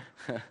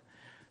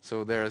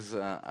 So there's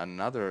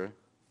another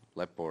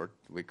Leopard.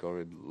 We call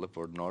it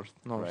Leopard North,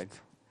 North. right?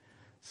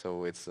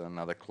 So it's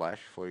another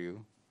clash for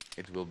you.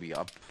 It will be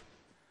up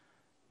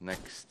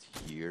next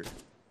year,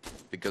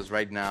 because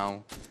right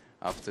now,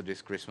 after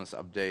this Christmas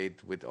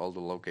update with all the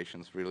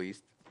locations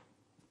released,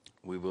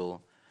 we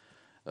will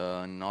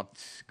not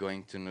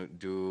going to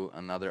do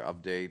another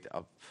update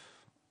up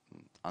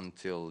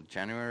until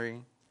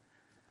January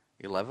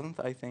 11th,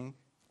 I think.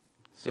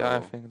 Yeah, I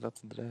So- think that's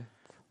the day.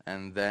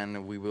 and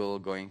then we will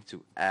going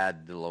to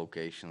add the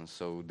locations,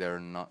 so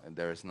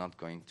there is not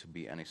going to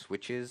be any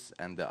switches,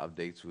 and the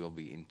updates will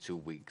be in 2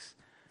 weeks,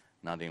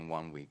 not in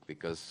 1 week,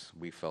 because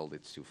we felt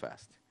it's too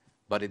fast.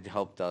 But it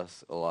helped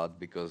us a lot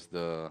because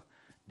the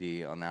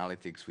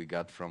analytics we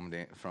got from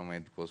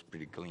it was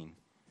pretty clean.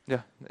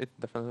 Yeah, it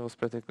definitely was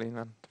pretty clean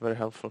and very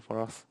helpful for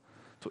us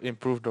to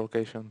improve the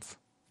locations.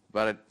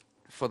 But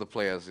for the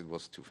players, it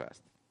was too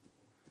fast.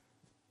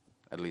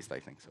 At least I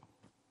think so.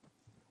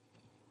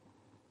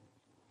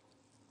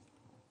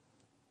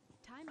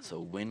 Time So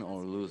limit win for or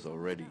task lose is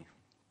already. up.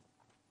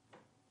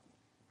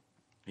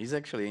 He's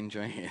actually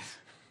enjoying it.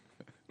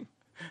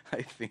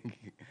 I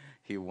think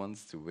he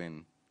wants to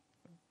win.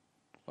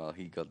 Well,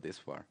 he got this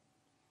far.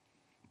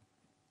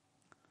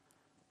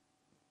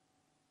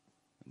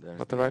 There's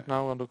But the right guy.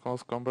 now on the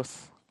close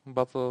combats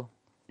battle,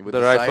 With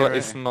the rifle siren,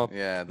 is not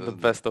yeah, the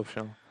best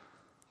option.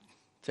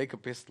 Take a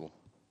pistol.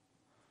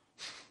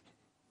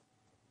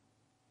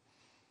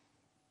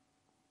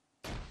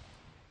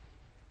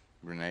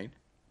 Grenade?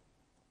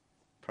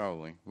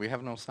 Probably. We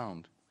have no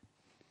sound.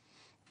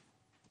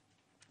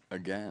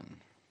 Again.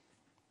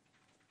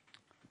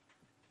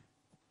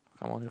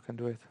 Come on, you can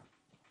do it.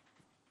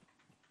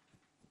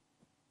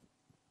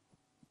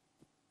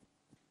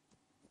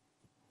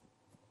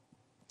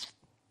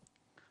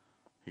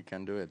 He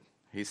can do it.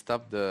 He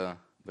stopped the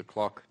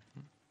clock.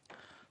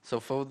 So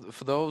for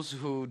those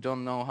who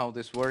don't know how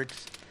this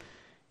works,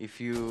 if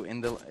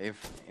in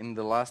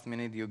the last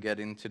minute you get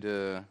into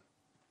the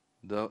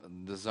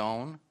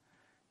zone,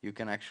 you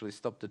can actually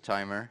stop the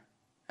timer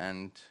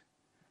and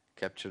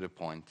capture the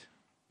point.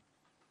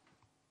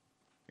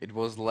 It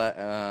was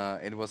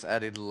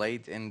added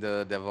late in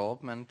the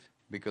development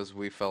because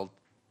we felt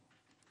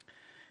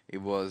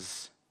it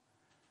was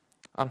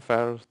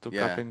Unfair to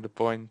Yeah. capping the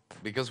point.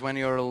 because when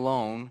you're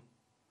alone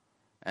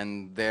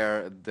and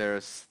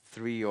there's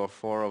 3 or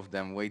 4 of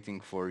them waiting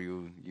for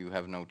you, you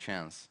have no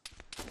chance.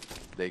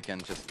 They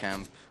can just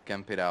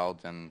camp it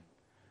out and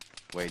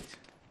wait.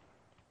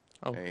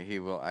 Oh, He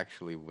will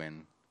actually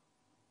win.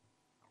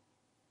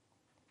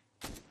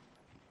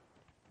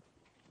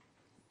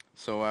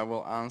 So I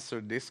will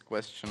answer this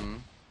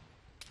question.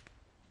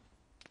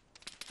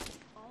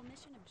 All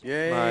mission objectives.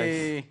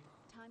 Yay!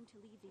 Time to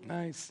leave the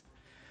area. Nice.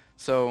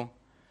 So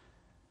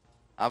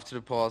after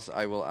the pause,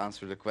 I will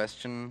answer the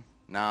question.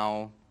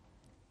 Now,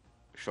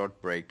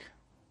 short break.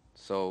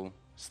 So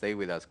stay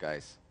with us,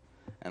 guys.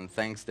 And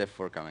thanks, Def,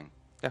 for coming.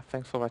 yeah,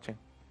 thanks for watching.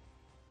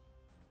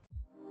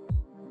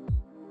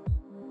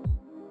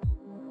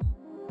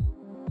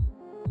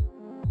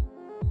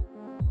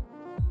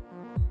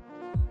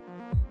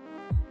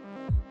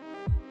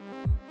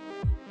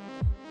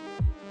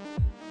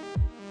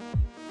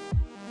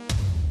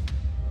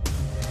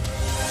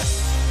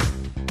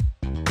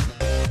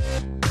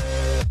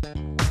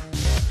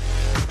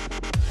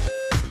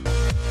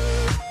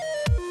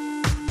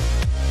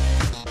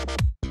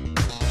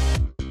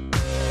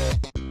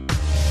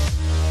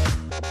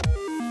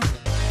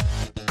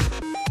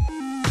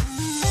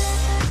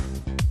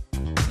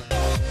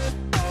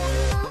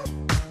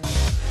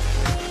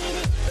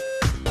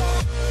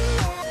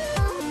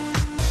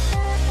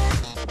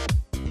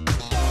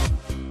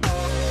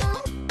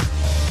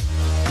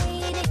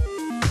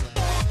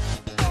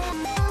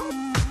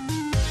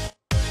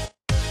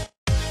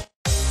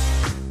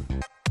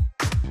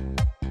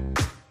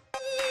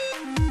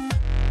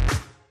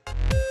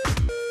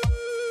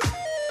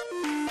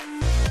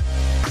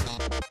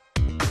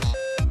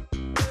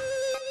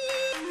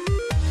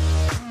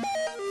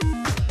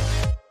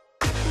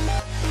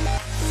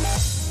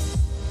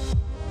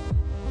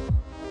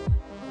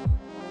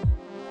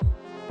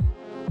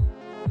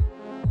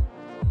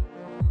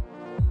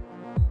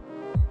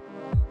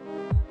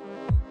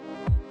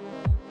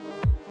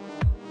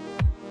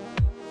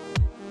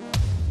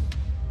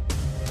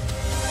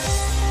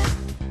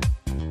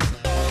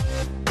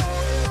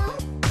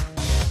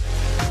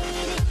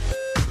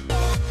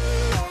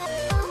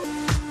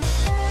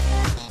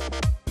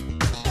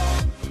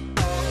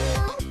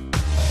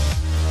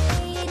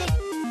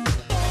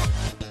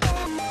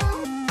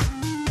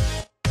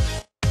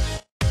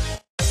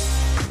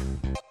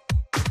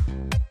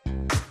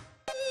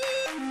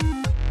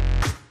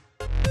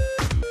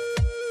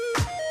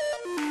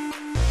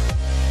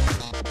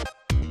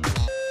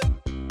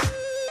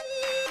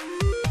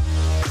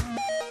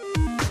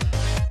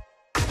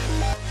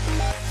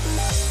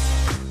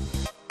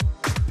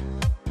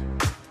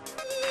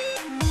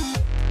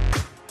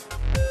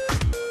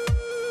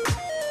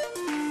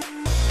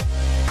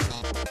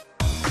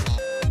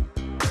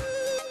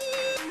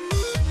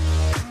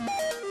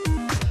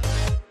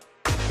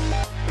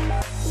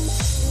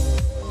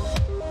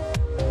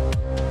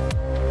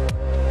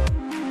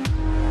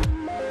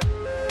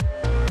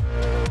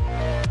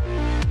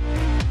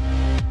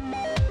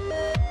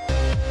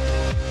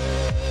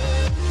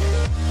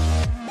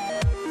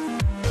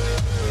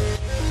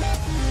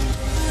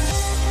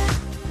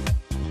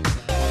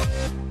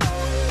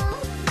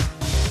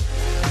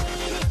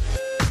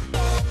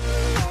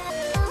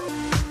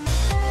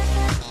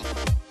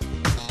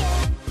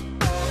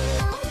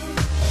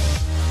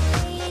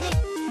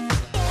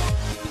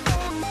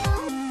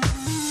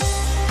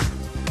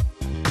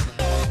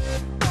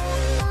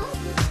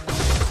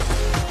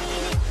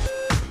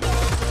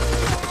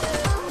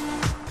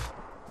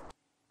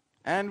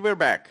 And we're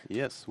back.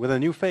 Yes, with a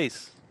new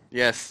face.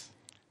 Yes,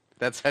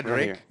 that's Right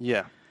Hedrick. here.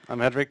 Yeah, I'm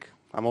Hedrick.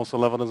 I'm also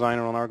level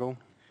designer on Argo.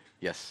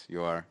 Yes,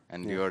 you are,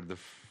 and Yeah. you're the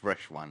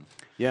fresh one.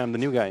 Yeah, I'm the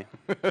new guy.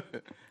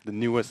 The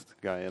newest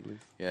guy, at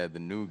least. Yeah, the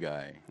new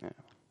guy. Yeah.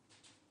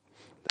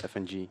 The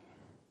FNG.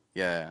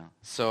 Yeah.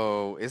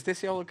 So, is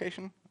this your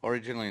location?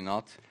 Originally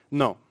not.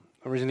 No,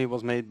 originally it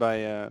was made by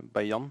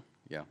Jan,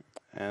 Yeah.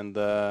 and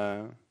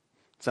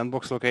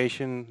sandbox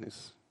location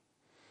is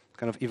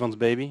kind of Ivan's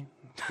baby.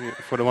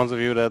 For the ones of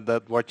you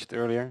that watched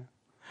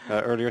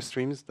earlier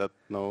streams, that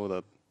know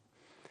that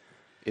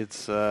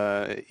it's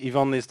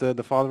Ivan is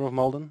the father of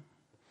Malden,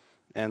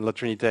 and La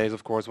Trinité is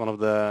of course one of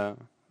the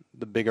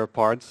bigger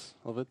parts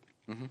of it,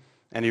 Mm-hmm.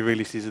 and he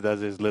really sees it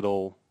as his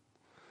little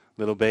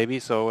baby.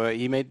 So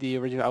he made the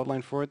original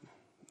outline for it.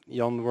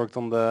 Jan worked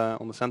on the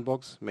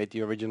sandbox, made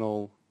the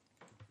original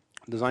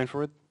design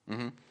for it.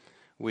 Mm-hmm.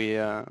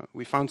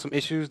 We found some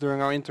issues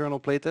during our internal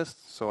playtest,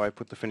 so I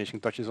put the finishing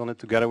touches on it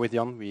together with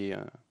Jan.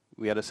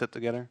 We had a sit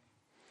together,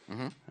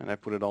 Mm-hmm. and I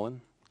put it all in.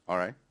 All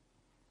right.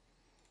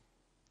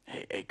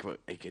 Hey,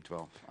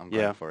 AK-12. I'm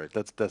Yeah, going for it.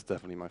 that's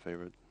definitely my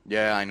favorite.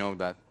 Yeah, I know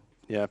that.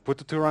 Yeah, put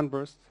the 2-round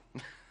burst.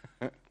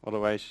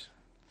 Otherwise,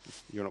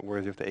 you're not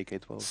worthy of the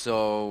AK-12.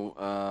 So,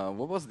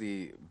 what was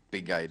the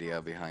big idea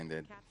behind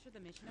it? Capture the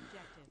mission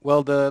objective.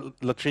 Well, the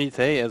La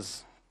Trinité,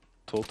 as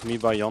told to me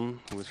by Jan,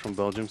 who is from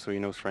Belgium, so he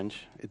knows French,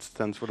 it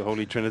stands for the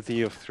Holy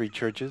Trinity of 3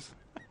 churches.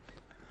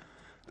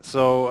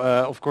 So,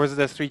 of course, it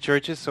has 3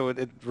 churches, so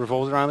it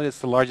revolves around it. It's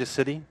the largest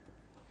city.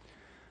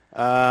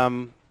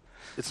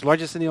 It's the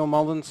largest city on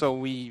Malden, so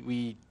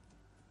we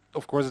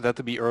of course, it had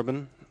to be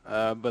urban.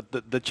 But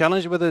the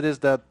challenge with it is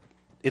that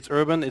it's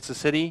urban, it's a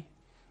city.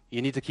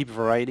 You need to keep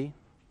variety.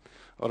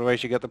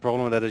 Otherwise, you get the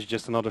problem that it's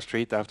just another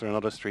street after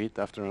another street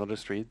after another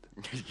street.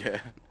 Yeah.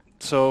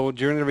 So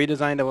during the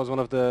redesign, that was one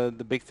of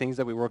the big things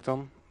that we worked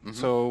on. Mhm.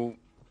 So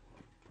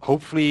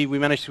hopefully we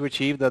managed to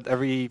achieve that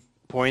every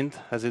point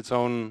has its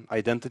own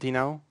identity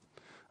now.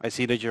 I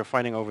see that you're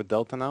fighting over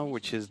Delta now,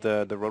 which is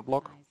the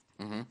roadblock.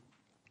 Mm-hmm.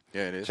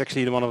 Yeah, it is. It's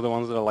actually one of the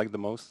ones that I like the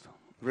most.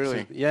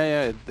 Really? So,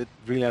 yeah, it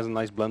really has a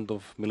nice blend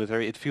of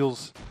military. It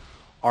feels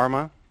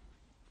Arma,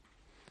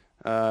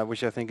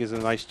 which I think is a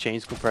nice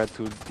change compared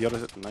to the other.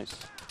 Nice.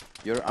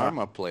 You're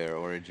Arma player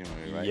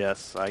originally, right?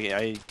 Yes,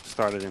 I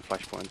started in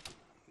Flashpoint.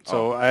 So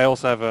Oh. I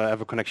also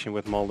have a connection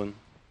with Malden.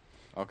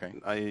 Okay.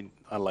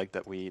 I like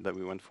that we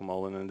went for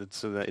Malden, and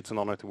it's an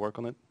honor to work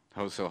on it.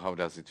 How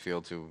does it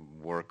feel to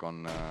work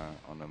on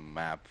a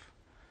map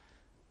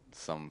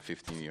some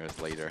 15 years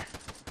later?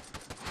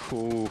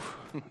 Ooh.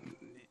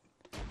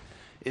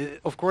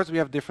 Of course, we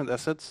have different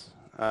assets,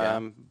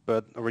 Yeah.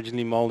 but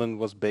originally Malden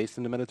was based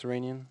in the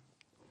Mediterranean,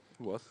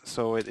 What?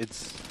 so it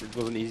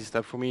was an easy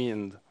step for me,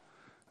 and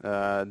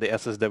the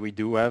assets that we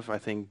do have, I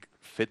think,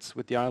 fits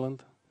with the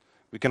island.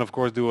 We can, of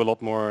course, do a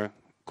lot more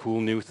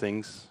cool new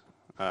things.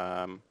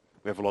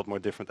 We have a lot more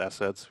different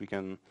assets. We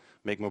can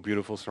make more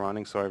beautiful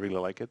surroundings, so I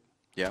really like it.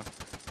 Yeah,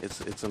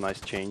 It's a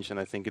nice change, and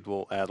I think it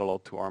will add a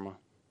lot to Arma.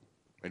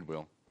 it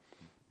will.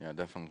 Yeah,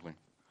 definitely.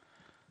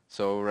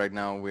 So right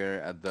now we're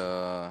at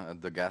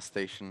the gas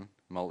station,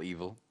 Mal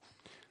Evil.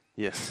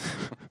 Yes.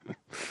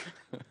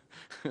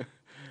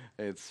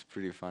 It's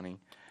pretty funny.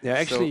 Yeah,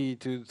 So- actually,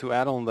 to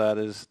add on that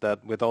is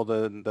that with all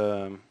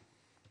the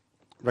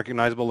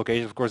recognizable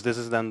locations, of course, this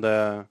is then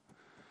the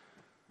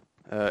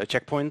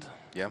checkpoint,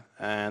 Yeah.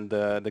 and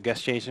the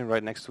gas station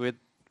right next to it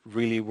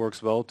really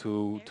works well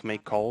to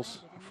make calls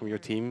from your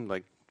team.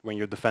 Like when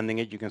you're defending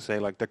it, you can say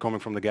like they're coming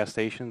from the gas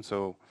station,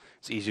 so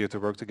it's easier to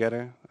work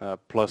together.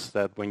 Plus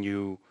that when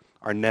you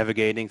are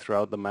navigating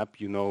throughout the map,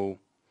 you know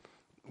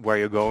where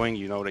you're going.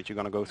 You know that you're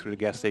going to go through the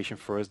gas station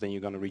first, then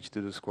you're going to reach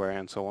to the square,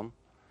 and so on.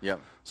 Yeah.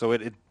 So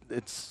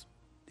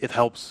it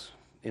helps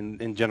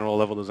in general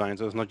level design.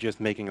 So it's not just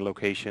making a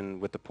location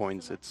with the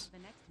points. It's The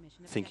next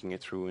mission thinking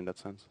it through in that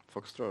sense.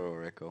 Foxtrot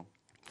or Echo?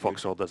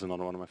 Foxtrot, that's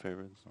another one of my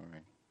favorites. All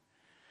right.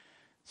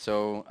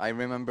 So I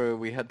remember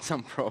we had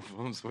some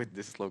problems with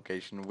this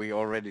location. We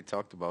already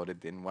talked about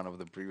it in one of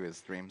the previous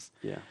streams.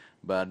 Yeah.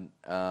 But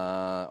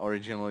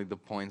originally the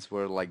points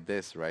were like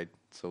this, right?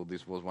 So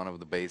this was one of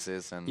the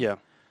bases, and Yeah.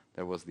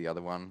 there was the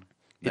other one.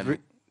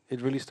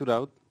 It really stood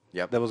out.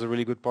 Yep. That was a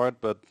really good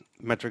part, but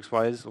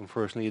metrics-wise,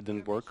 unfortunately, it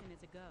didn't work. mission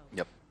is a go.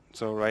 Yep.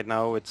 So right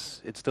now, it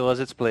still has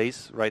its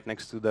place right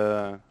next to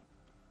the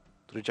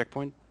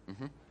checkpoint,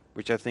 Mm-hmm.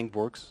 which I think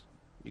works.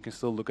 You can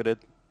still look at it.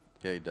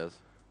 Yeah, it does.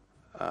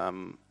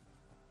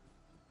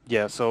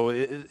 Yeah, so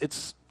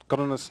it's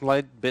gotten a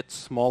slight bit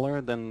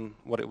smaller than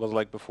what it was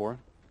like before.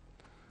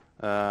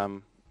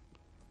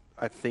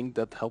 I think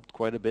that helped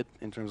quite a bit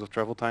in terms of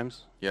travel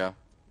times. Yeah.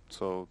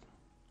 So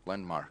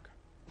Landmark.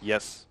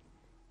 yes,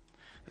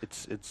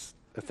 it's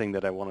a thing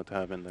that I wanted to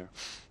have in there.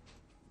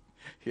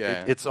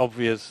 Yeah. It's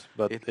obvious,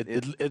 but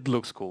It- it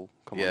looks cool.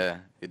 Come on. Yeah,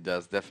 it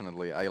does,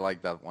 definitely. I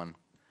like that one.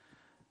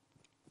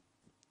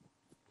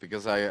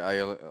 Because I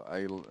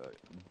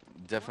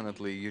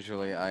definitely,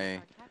 usually I,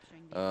 Start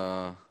capturing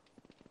the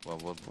well,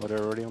 what, Well,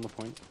 they're already on the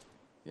point.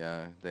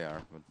 yeah, they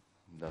are, but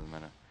it doesn't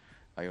matter.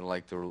 I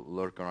like to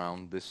lurk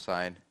around this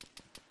side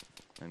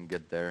and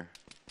get there.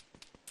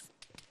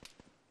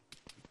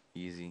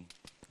 Easy,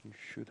 You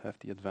should have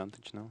the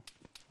advantage now.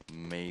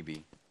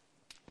 maybe.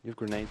 You have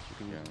grenades. You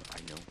can. Yeah, I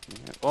know.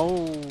 Yeah.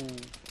 Oh.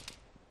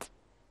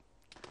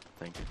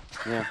 Thank you.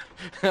 Yeah.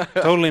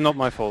 Totally not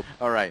my fault.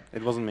 All right.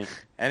 It wasn't me.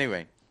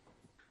 Anyway,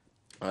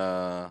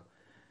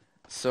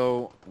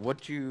 so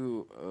what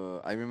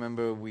I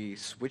remember we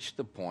switched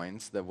the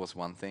points. That was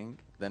one thing.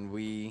 Then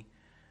we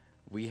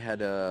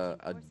had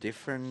a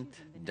different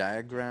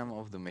diagram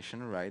of the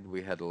mission, right?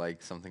 We had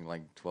like something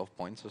like 12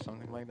 points or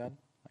something like that,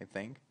 I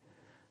think.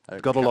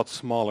 It got a lot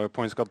smaller.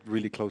 Points got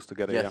really close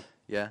together. Yes,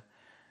 Yeah. yeah.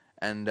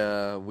 And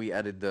we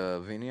added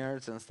the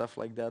vineyards and stuff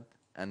like that.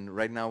 And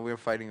right now we're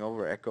fighting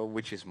over Echo,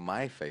 which is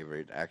my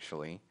favorite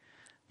actually,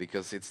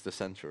 because it's the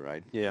center,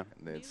 right? Yeah.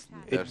 It's,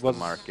 It there's the was-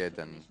 market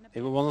and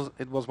It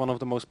was one of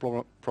the most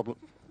one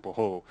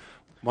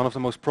of the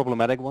most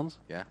problematic ones.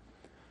 yeah.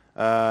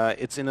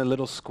 It's in a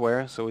little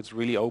square, so it's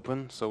really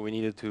open. So we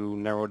needed to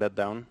narrow that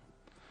down.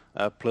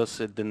 Plus,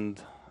 it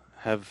didn't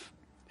have,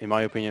 in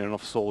my opinion,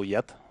 enough soul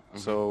yet.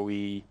 So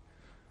we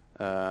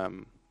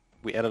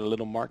added a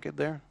little market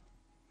there.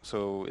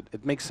 So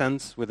it makes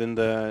sense within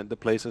the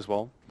place as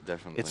well.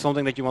 Definitely. It's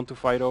something that you want to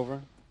fight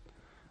over.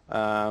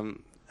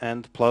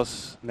 And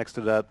plus, next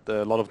to that,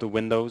 a lot of the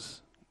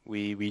windows,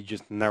 we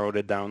just narrowed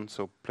it down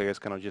so players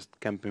cannot just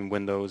camp in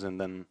windows and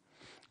then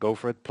go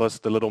for it. Plus,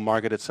 the little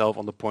market itself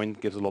on the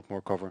point gives a lot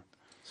more cover.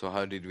 So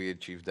how did we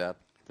achieve that,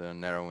 the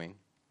narrowing?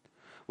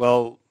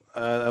 Well,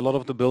 a lot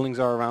of the buildings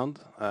are around.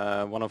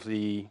 One of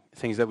the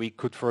things that we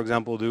could, for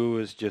example, do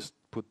is just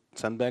put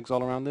sandbags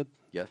all around it.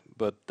 Yes.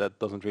 But that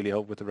doesn't really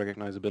help with the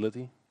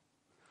recognizability.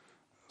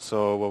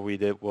 So what we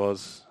did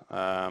was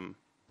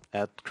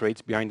add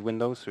crates behind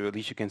windows, so at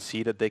least you can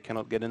see that they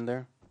cannot get in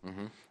there.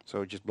 Mm-hmm.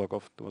 So just block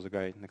off. There was a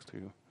guy next to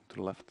you, to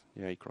the left.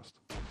 Yeah, he crossed.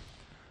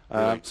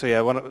 Really? So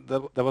yeah,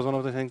 that was one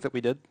of the things that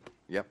we did.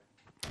 Yep.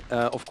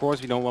 Of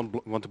course, we don't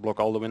want to block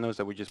all the windows.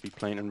 That would just be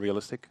plain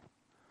unrealistic.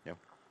 Yep.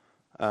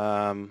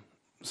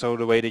 So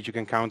the way that you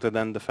can counter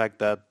then the fact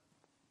that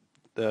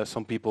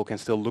some people can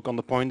still look on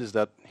the point is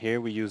that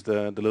here we use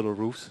the little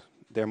roofs.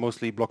 They're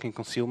mostly blocking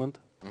concealment.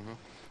 Mm-hmm.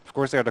 Of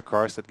course, there are the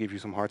cars that give you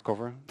some hard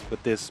cover,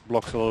 but this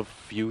blocks a lot of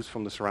views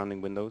from the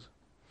surrounding windows.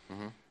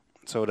 Mm-hmm.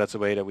 So that's a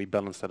way that we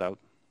balance that out.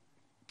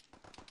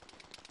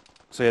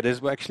 So yeah,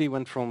 this actually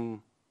went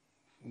from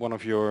one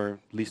of your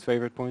least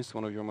favorite points to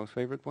one of your most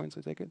favorite points,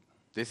 I take it?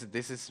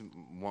 This is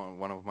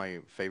one of my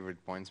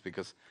favorite points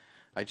because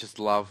I just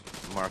love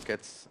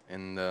markets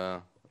in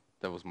the...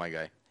 That was my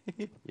guy.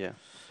 Yeah.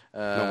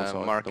 No one saw it,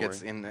 don't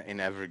Markets worry. in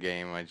every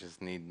game. I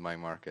just need my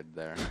market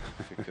there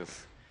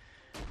because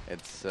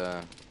it's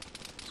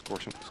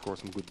Score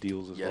some good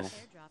deals as well.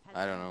 yes.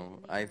 I don't know.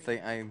 I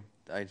think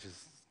I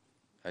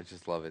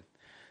just love it.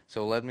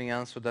 So let me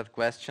answer that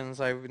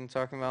questions I've been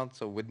talking about.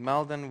 So with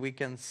Malden, we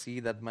can see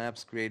that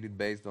maps created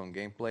based on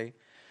gameplay,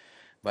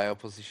 by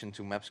opposition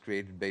to maps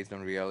created based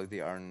on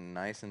reality, are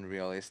nice and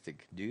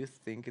realistic. Do you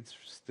think it's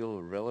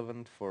still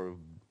relevant for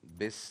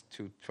BIS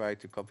to try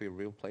to copy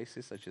real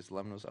places such as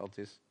Lemnos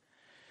Altis?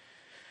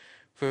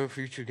 For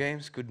future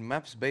games, could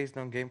maps based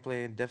on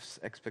gameplay and devs'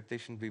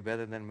 expectation be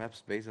better than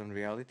maps based on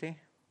reality?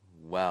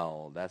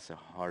 Well, that's a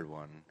hard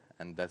one.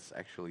 And that's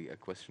actually a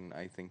question,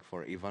 I think,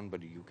 for Ivan,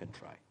 but you can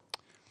try.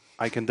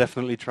 I can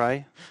definitely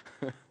try.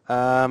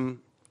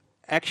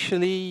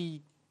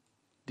 Actually,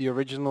 the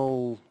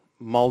original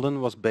Malden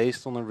was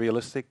based on a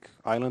realistic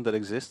island that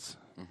exists.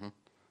 Mm-hmm.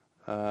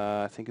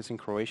 I think it's in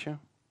Croatia.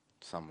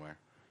 Somewhere.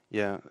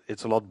 Yeah,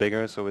 it's a lot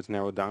bigger, so it's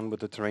narrowed down, but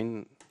the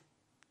terrain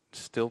is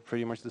still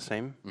pretty much the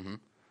same.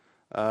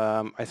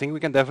 Mm-hmm. I think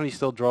we can definitely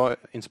still draw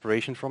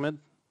inspiration from it.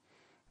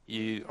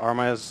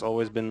 Arma has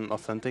always been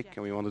authentic,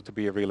 and we want it to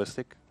be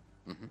realistic.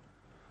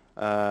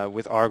 Mm-hmm.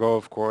 With Argo,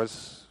 of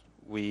course,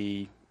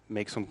 we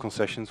make some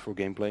concessions for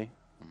gameplay,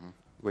 Mm-hmm.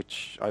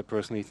 which I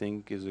personally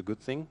think is a good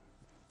thing.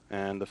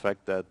 And the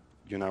fact that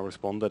you now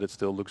respond that it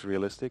still looks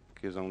realistic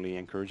is only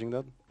encouraging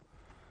that.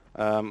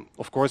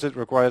 Of course, it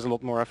requires a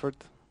lot more effort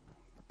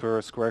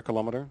per square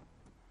kilometer.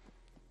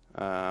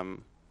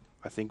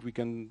 I think we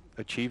can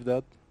achieve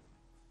that.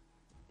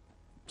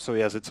 So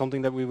yes, it's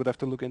something that we would have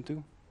to look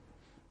into.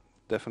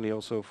 Definitely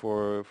also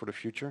for the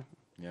future.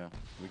 Yeah,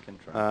 we can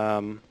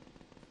try.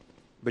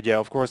 But yeah,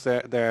 of course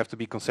there have to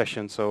be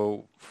concessions.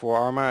 So for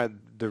Arma,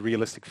 the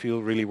realistic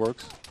feel really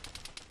works.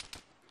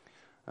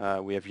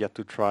 We have yet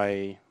to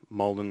try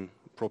Malden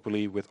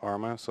properly with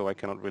Arma, so I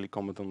cannot really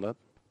comment on that.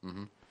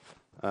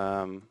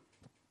 Mm-hmm.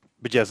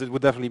 But yes, it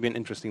would definitely be an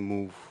interesting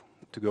move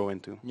to go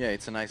into. Yeah,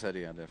 it's a nice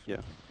idea, definitely.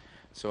 Yeah.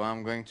 So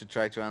I'm going to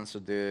try to answer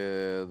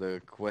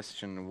the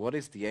question, what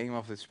is the aim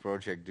of this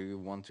project? Do you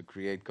want to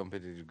create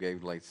competitive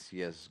games like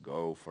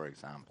CSGO, for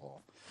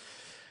example?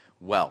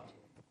 Well,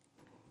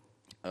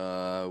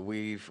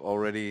 we've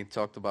already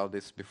talked about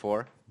this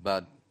before,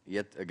 but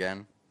yet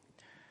again,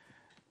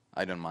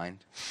 I don't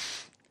mind.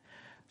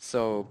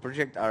 So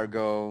Project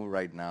Argo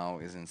right now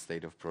is in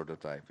state of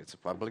prototype. It's a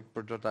public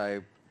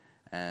prototype,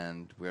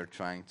 and we're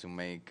trying to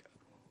make,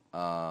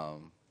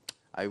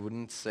 I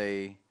wouldn't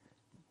say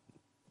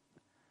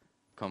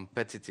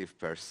competitive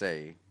per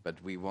se, but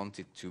we want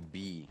it to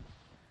be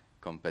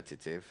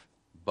competitive,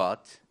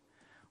 but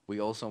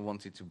we also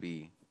want it to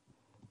be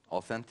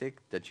authentic,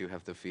 that you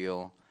have to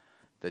feel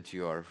that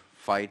you are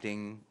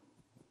fighting,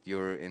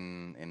 you're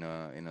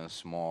in a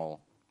small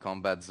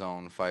combat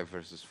zone, 5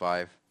 versus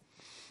 5,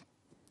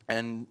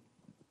 and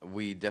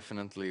we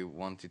definitely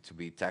want it to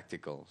be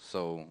tactical.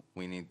 So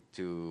we need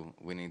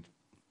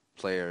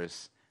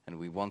players, and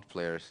we want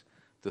players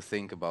to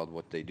think about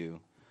what they do.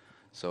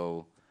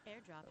 So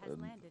Airdrop has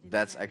landed in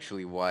that's the area.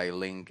 actually why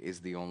Link is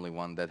the only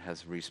one that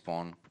has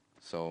respawn.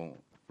 So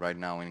right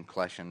now in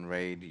Clash and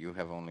Raid you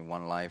have only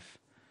one life,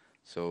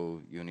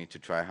 so you need to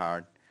try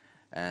hard.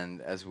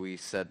 And as we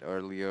said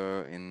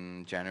earlier,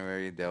 in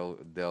January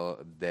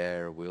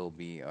there will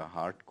be a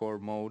hardcore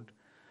mode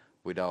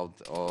without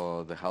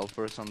all the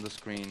helpers on the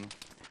screen.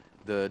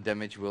 The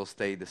damage will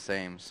stay the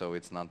same, so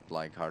it's not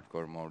like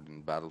hardcore mode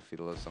in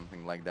Battlefield or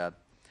something like that.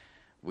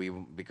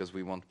 Because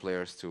we want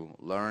players to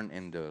learn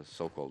in the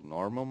so-called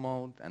normal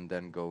mode and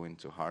then go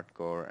into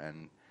hardcore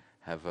and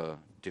have a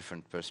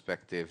different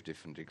perspective,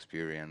 different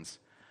experience,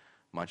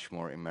 much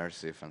more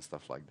immersive and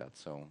stuff like that.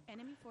 So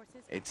Enemy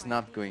forces it's acquired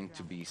not the going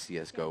to airdrop. be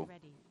Stand CS:GO,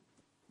 ready.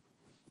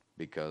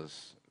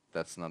 because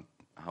that's not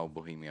how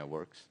Bohemia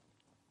works,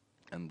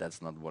 and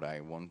that's not what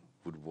I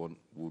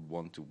would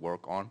want to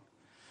work on.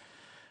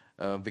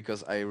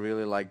 Because I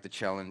really like the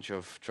challenge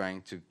of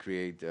trying to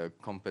create a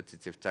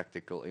competitive,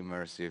 tactical,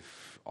 immersive,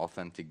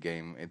 authentic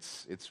game.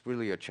 It's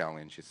really a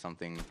challenge. It's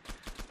something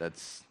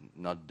that's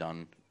not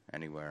done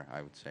anywhere,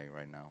 I would say,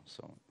 right now.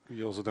 So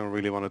You also don't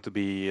really want it to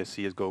be a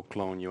CS:GO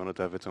clone. You want it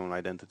to have its own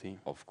identity.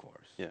 of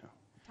course. Yeah.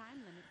 Time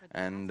limit for the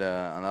And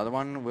last another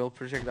one, will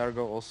Project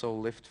Argo also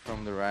lift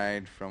from the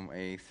ride from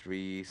a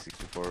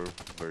 364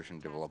 version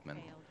task development?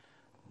 failed.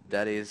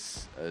 That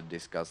is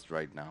discussed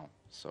right now,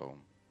 so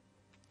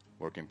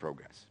work in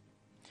progress.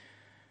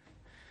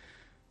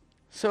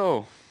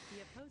 So,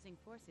 The opposing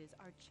forces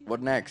are choosing what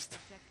the next?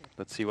 objective.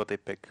 Let's see what they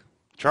pick.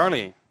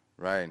 Charlie.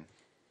 Right,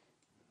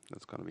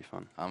 That's gonna be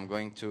fun. I'm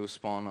going to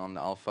spawn on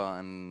the alpha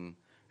and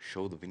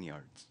show the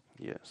vineyards,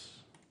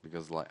 Yes.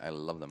 because I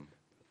love them.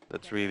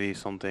 That's really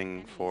something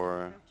Enemies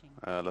for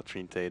approaching. La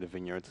Trinité, the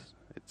vineyard.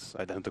 It's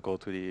identical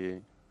to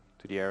the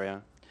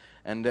area.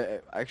 And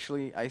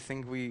actually, I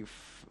think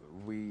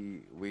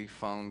we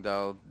found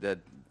out that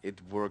it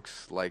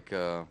works like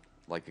a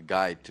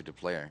guide to the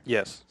player.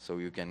 Yes. So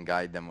you can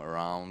guide them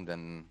around,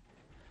 and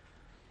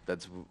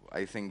that's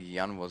I think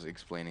Jan was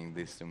explaining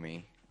this to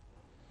me,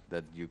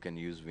 that you can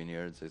use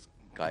vineyards as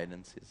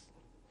guidances.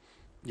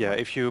 Yeah,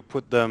 if you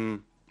put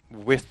them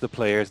with the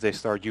players, they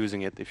start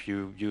using it. If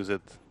you use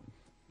it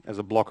as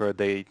a blocker,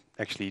 they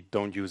actually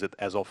don't use it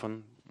as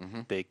often.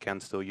 Mhm. They can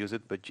still use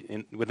it, but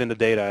within the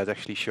data, it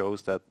actually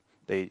shows that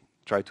they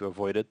try to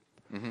avoid it.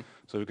 Mhm.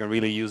 So you can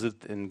really use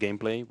it in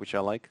gameplay, which I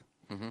like.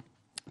 Mhm.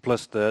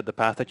 Plus the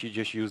path that you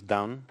just used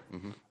down,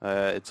 Mhm.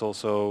 it's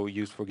also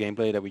used for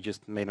gameplay, that we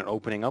just made an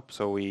opening up.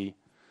 So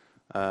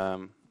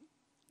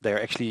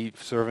they're actually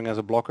serving as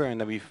a blocker, and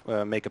then we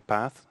make a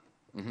path.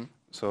 Mhm.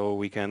 So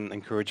we can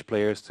encourage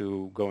players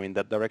to go in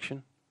that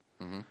direction,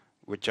 Mhm.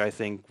 which I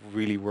think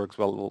really works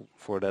well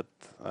for that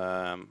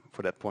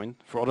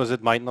point. For others,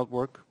 it might not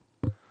work.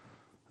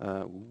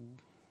 Ooh,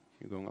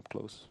 you're going up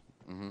close.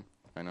 Mhm.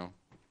 I know.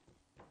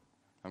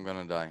 I'm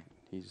gonna die.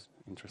 He's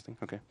interesting.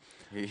 Okay.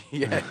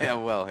 Yeah.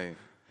 Well,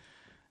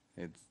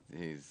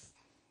 he's.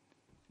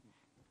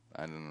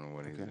 I don't know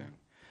what he's Okay. doing.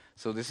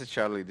 So this is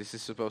Charlie. This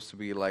is supposed to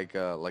be like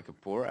a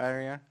poor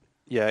area.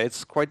 Yeah,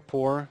 it's quite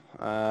poor.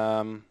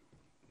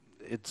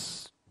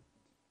 It's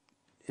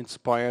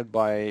inspired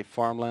by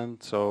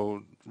farmland.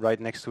 So right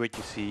next to it,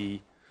 you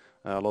see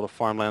a lot of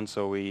farmland.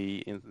 So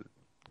we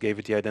gave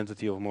it the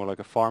identity of more like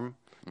a farm.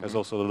 There's Mhm.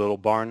 also a little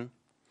barn.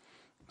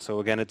 So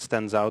again, it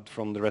stands out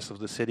from the rest of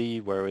the city,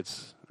 where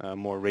it's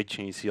more rich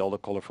and you see all the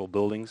colorful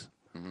buildings.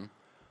 Mhm.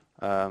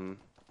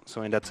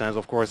 So in that sense,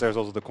 of course, there's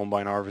also the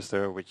combine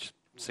harvester, which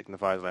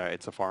signifies that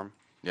it's a farm.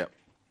 Yep.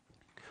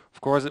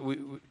 Of course,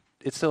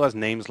 it still has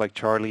names like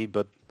Charlie,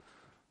 but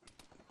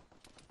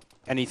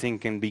anything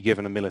can be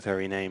given a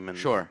military name and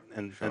Sure,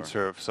 and sure.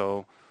 serve.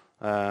 So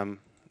ooh,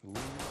 In the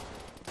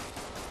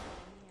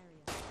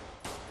area.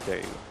 there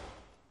you go.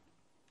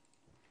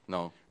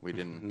 No, we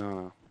didn't.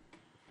 No,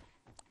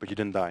 but you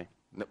didn't die.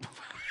 No.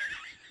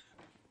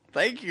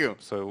 Thank you.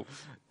 So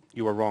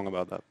you were wrong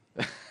about that.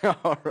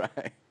 All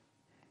right.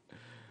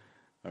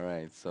 All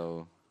right.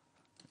 So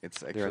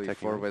it's actually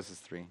attacking 4 me. versus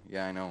 3.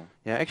 Yeah, I know.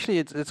 Yeah, actually,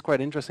 it's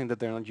quite interesting that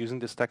they're not using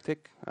this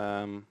tactic.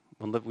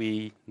 One that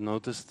we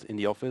noticed in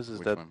the office is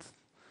Which that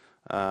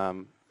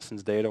one?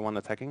 since they're the one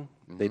attacking,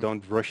 they Mhm.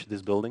 don't rush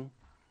this building.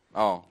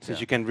 Oh. Since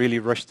yeah. you can really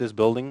rush this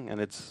building and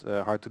it's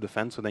hard to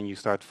defend, so then you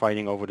start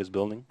fighting over this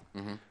building,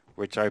 Mhm.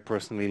 which I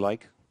personally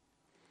like.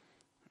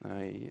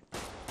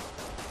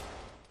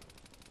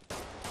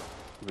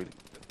 Really,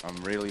 I'm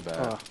really bad.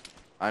 ah,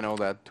 I know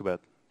that. too bad,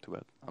 too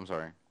bad. I'm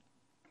sorry.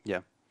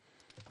 Yeah.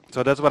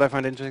 So that's what I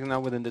find interesting now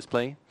within this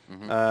play.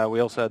 Mhm. We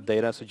also had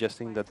data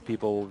suggesting that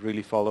people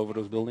really fall over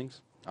those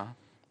buildings. Uh-huh.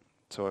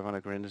 So I find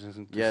it very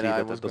interesting to Yeah, see I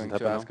that was that doesn't going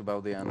to happen ask now.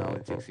 about the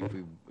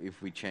analytics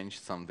if we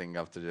changed something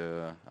after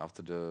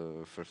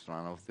the first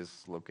run of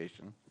this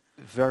location.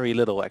 Very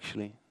little,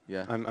 actually.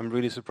 Yeah. I'm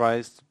really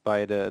surprised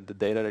by the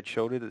data that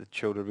showed it. It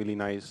showed a really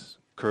nice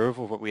curve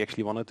of what we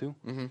actually wanted to.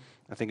 Mm-hmm.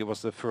 I think it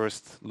was the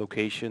first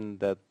location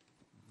that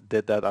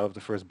did that out of the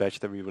first batch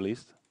that we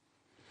released.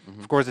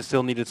 Mm-hmm. Of course, it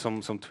still needed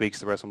some tweaks.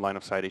 There were some line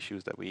of sight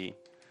issues that we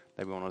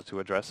wanted to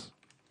address,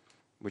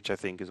 which I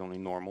think is only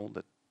normal.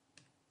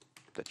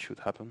 That should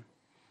happen.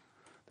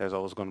 There's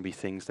always going to be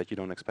things that you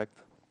don't expect.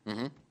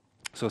 Mm-hmm.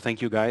 So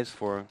thank you guys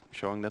for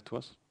showing that to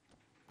us.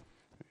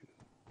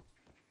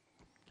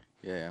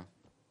 Yeah, yeah.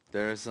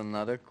 There's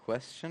another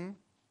question.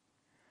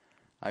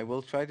 I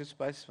will try to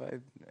specify.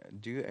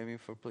 Do you aim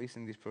for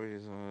placing these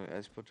projects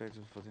as portraits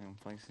of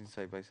placing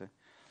side by side?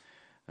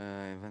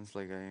 Events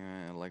like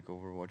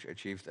Overwatch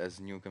achieved as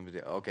new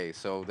computer. Okay,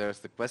 so there's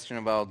the question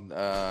about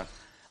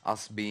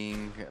us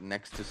being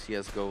next to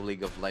CS:GO,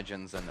 League of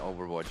Legends, and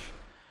Overwatch.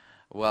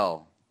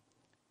 Well,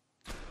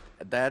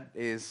 that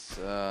is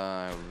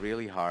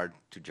really hard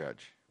to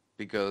judge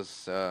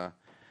because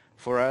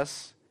for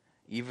us,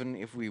 even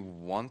if we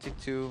wanted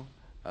to,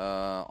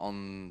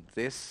 on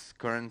this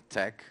current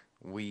tech,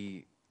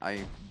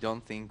 I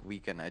don't think we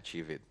can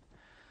achieve it.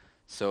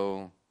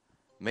 So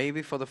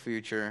maybe for the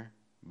future,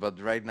 but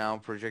right now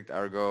Project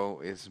Argo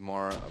is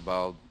more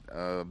about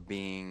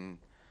being,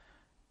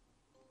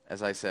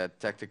 as I said,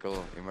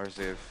 tactical,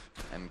 immersive,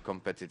 and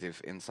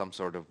competitive in some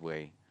sort of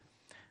way.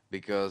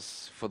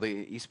 Because for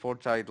the esport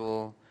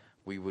title,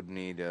 we would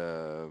need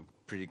a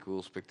pretty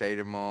cool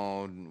spectator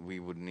mode. We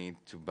would need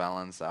to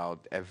balance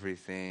out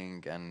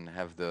everything and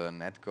have the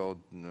netcode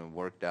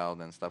worked out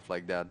and stuff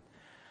like that.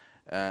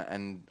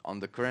 And on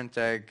the current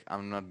tech,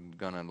 I'm not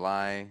gonna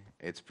lie,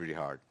 it's pretty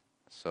hard.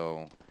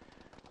 So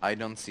I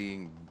don't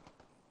see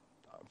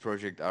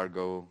Project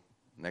Argo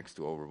next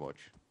to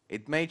Overwatch.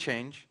 It may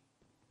change,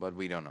 but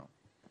we don't know.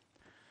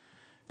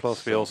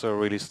 Plus, we So- also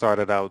really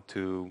started out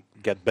to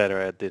get better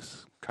at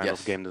this kind Yes.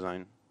 of game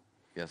design.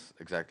 Yes,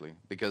 exactly.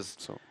 Because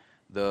So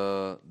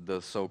the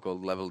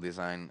so-called level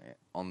design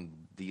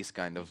on these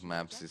kind of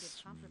maps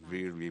is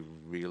really,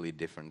 really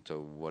different to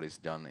what is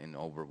done in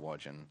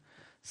Overwatch and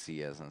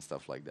CS and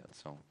stuff like that.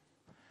 So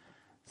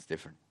it's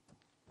different.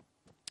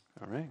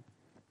 all right.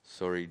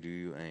 Sorry, do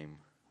you aim?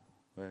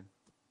 What?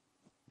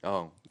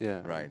 Oh,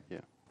 Yeah. Right.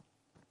 Yeah.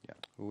 Yeah.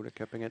 Oh, they're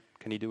capping it.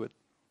 Can he do it?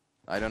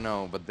 I don't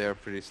know, but they're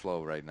pretty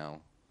slow right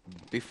now.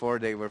 Before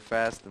they were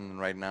fast, and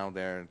right now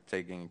they're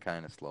taking it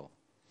kind of slow.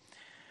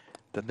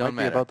 That Don't might be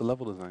matter. about the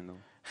level design,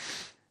 though.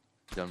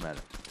 Don't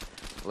matter.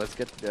 Let's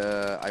get.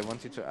 I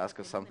wanted to ask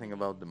us something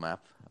about the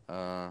map,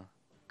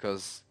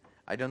 because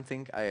I don't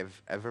think I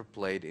have ever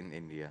played in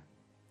India.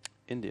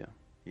 India.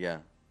 Yeah,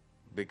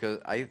 because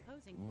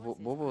Opposing what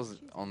forces was are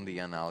choosing on the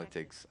to protect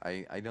analytics?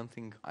 I don't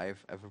think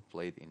I've ever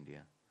played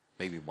India.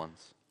 Maybe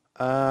once.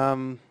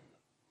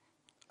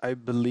 I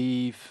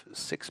believe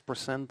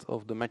 6%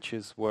 of the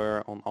matches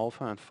were on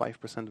Alpha and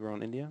 5% were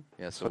on India.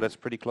 Yeah, So that's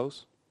pretty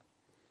close.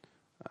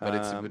 But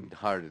it's a bit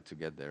harder to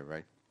get there,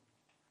 right?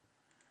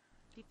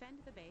 Defend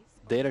the base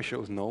or Data defend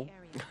shows the no.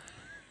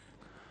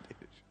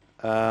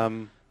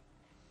 area.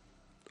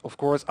 Of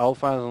course,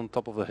 Alpha is on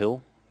top of the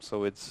hill,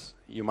 so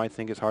you might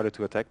think it's harder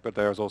to attack, but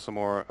there's also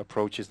more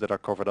approaches that are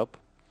covered up.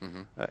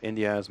 Mm-hmm.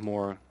 India is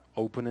more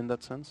open in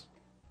that sense.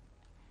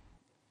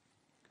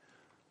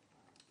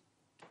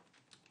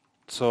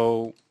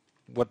 So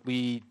what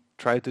we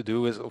try to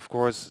do is, of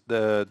course,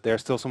 there are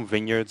still some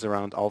vineyards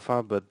around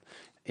Alpha, but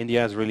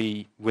India is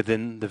really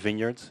within the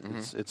vineyards.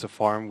 Mhm. It's a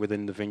farm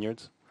within the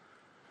vineyards.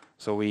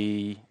 So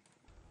we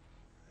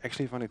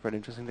actually find it quite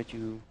interesting that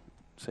you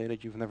say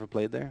that you've never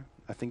played there.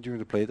 I think during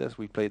the playtest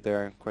we played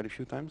there quite a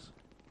few times.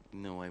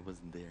 No, I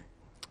wasn't there.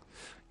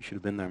 You should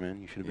have been there,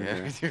 man. You should have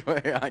been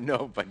there. Yeah, I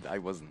know, but I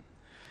wasn't.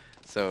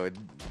 So it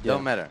Yeah.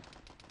 don't matter.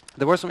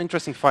 There were some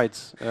interesting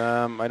fights.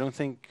 I don't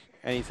think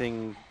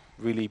anything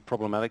really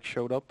problematic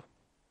showed up.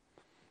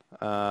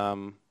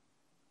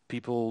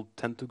 People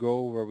tend to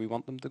go where we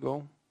want them to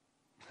go.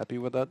 Happy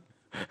with that?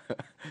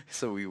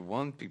 So we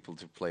want people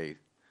to play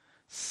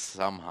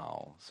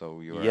somehow.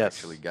 So you are Yes.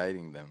 actually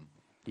guiding them.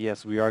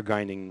 Yes, we are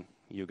guiding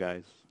you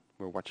guys.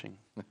 We're watching.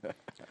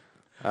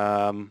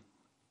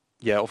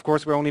 Yeah, of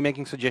course, we're only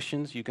making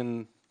suggestions. You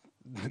can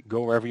go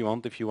wherever you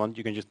want. If you want,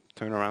 you can just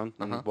turn around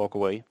and walk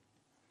away.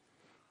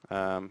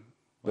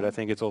 But I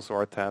think it's also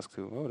our task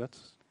to... Oh,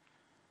 that's...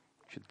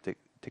 Should take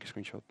a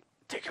screenshot.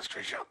 Take a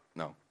screenshot.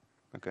 No,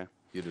 Okay.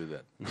 you do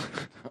that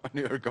on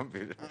your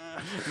computer.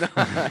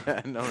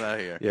 No, not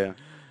here. Yeah.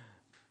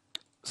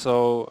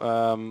 So,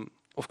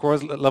 of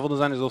course, level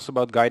design is also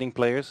about guiding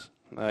players.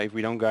 If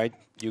we don't guide,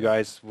 you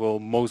guys will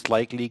most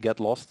likely get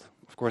lost.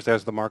 Of course,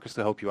 there's the markers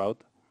to help you out.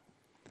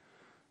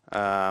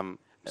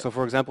 So,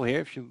 for example, here,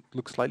 if you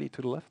look slightly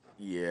to the left,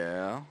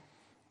 Yeah.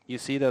 you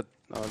see that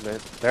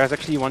there's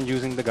actually one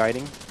using the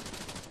guiding.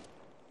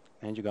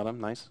 And you got him,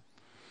 nice.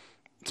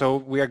 So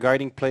we are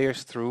guiding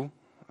players through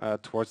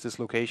towards this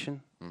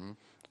location. Mm-hmm.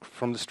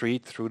 From the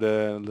street through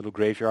the little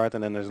graveyard,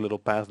 and then there's a little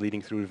path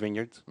leading through the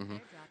vineyards. Mm-hmm.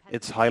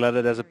 It's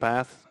highlighted as a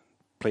path.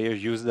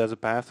 Players use it as a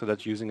path, so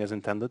that's using as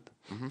intended.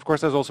 Mhm. Of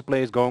course, there's also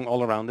players going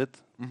all around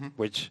it, Mhm.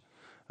 which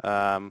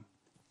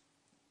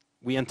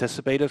we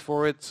anticipated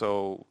for it,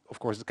 so of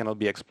course it cannot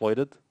be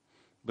exploited,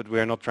 but we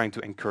are not trying to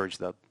encourage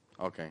that.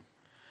 Okay.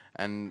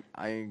 And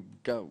I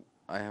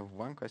have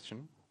one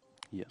question.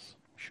 Yes,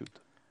 shoot.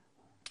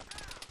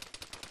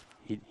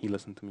 He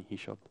listened to me, he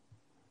shot.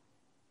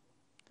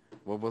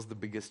 What was the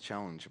biggest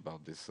challenge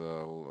about this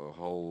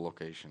whole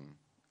location?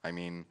 I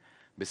mean,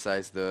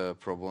 besides the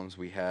problems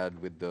we had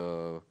with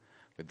the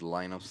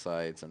line of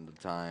sights and the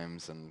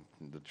times and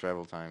the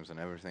travel times and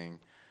everything.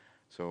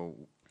 So,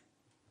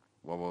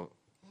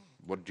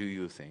 what do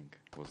you think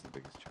was the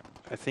biggest challenge?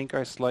 I think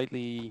I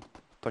slightly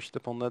touched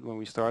upon that when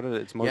we started.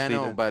 It's mostly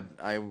Yeah, no, but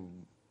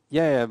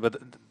yeah, but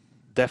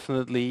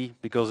definitely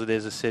because it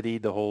is a city,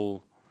 the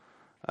whole.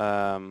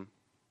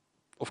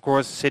 Of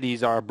course,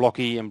 cities are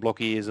blocky, and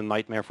blocky is a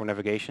nightmare for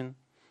navigation.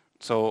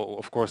 So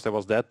of course there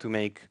was that to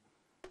make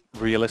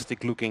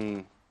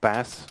realistic-looking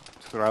paths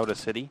throughout a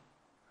city.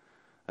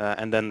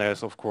 And then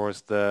there's of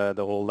course the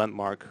whole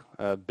landmark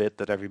bit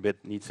that every bit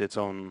needs its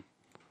own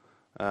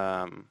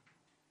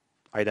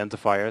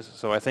identifiers.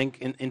 So I think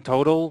in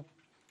total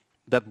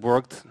that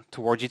worked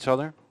towards each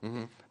other,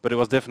 but it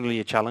was definitely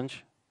a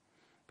challenge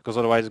because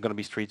otherwise it's going to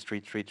be street,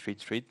 street, street, street,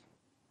 street.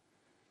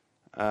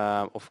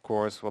 Of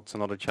course, what's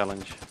another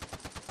challenge?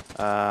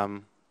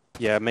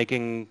 Yeah,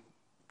 making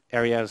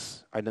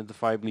areas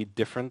identifiably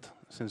different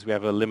since we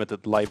have a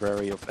limited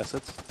library of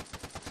assets.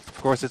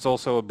 Of course, it's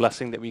also a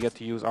blessing that we get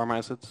to use ARMA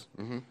assets.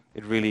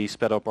 It really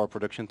sped up our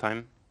production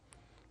time,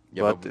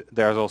 yeah, but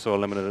there's also a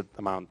limited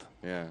amount.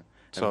 yeah,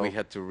 So and we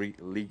had to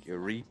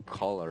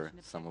recolor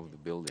some of the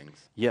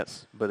buildings.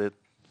 Yes, but it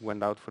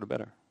went out for the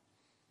better.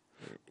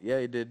 Yeah,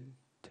 it did.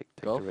 Take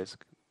Golf? the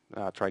risk.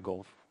 Try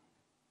golf.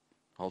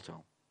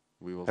 Hotel.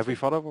 We will. Have we see.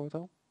 thought of a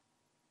hotel?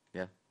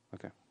 Yeah.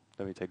 Okay,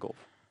 then we take golf.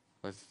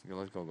 Let's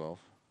go golf.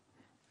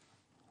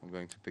 I'm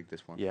going to pick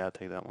this one. Yeah,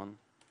 take that one.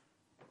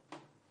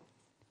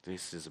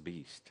 This is a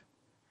beast.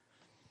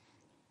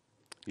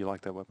 You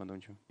like that weapon,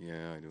 don't you?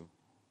 Yeah, I do.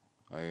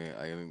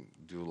 I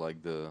do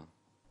like the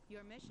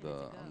Your mission is the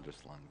to go.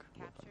 underslung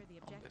weapon Capture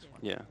the on this objective. one.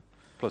 Yeah.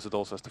 Plus it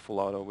also has the full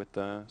auto with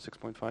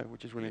 6.5,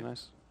 which is really Yeah.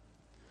 nice.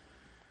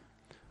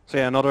 So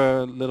yeah,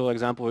 another little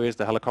example here is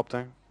the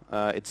helicopter.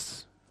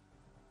 It's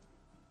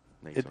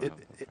NATO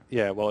helicopter.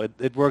 yeah, well,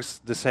 it works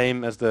the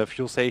same as the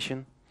fuel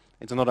station.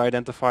 It's another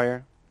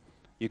identifier.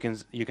 You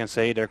can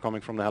say they're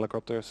coming from the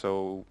helicopter.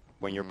 So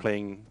when you're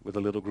playing with a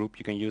little group,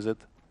 you can use it.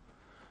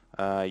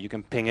 You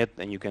can ping it,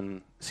 and you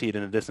can see it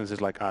in the distance.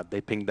 It's like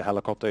they pinged the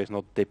helicopter. It's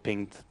not they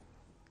pinged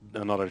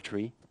another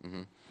tree.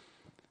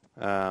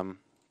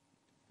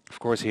 Of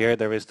course, here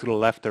there is to the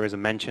left there is a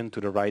mention. To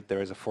the right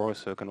there is a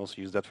forest. So you can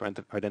also use that for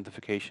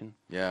identification.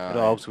 Yeah, It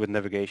helps with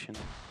navigation.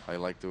 I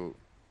like to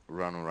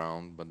run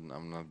around, but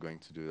I'm not going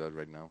to do that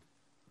right now.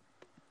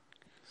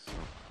 So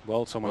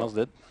Well, someone else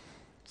did.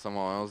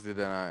 someone else did,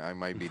 and I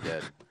might be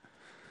dead.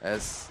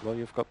 As Well,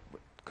 you've got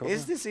cover.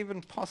 is this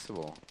even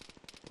possible?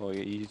 Well,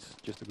 he's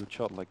just a good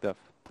shot like that.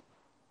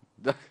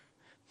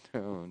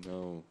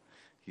 No,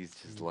 he's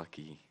just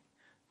lucky.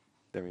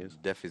 There he is.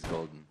 Death is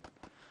golden.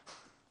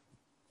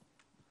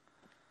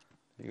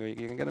 You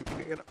can get him. You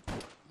can get him.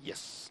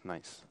 Yes,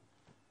 nice.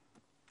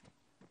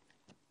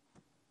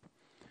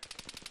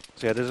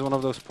 So yeah, this is one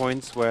of those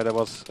points where there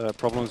was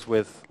problems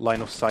with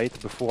line of sight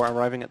before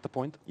arriving at the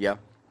point. Yeah.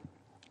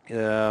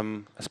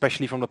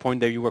 Especially from the point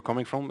that you were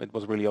coming from, it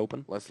was really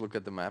open. Let's look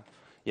at the map.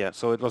 Yeah,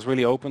 so it was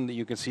really open.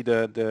 You can see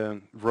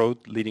the road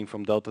leading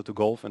from Delta to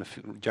Golf and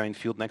a giant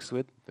field next to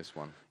it. This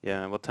one.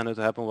 Yeah, what tended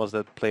to happen was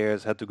that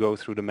players had to go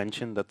through the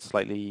mansion that's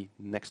slightly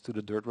next to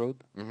the dirt road.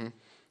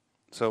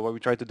 So what we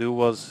tried to do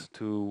was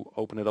to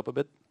open it up a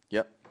bit.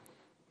 Yep.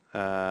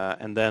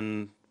 And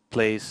then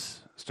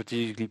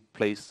strategically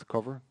place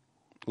cover,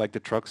 like the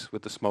trucks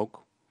with the smoke.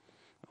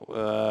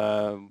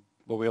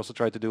 What we also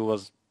tried to do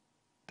was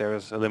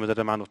there's a limited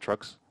amount of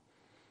trucks,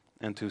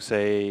 and to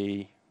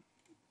say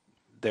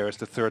there's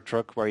the third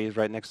truck where he's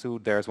right next to,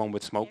 there's one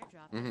with smoke.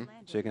 Airdrop has landed.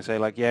 So you can say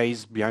like, yeah,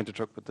 he's behind the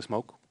truck with the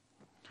smoke.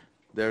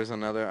 There's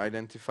another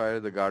identifier,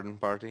 the garden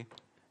party,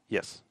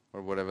 Yes.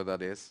 or whatever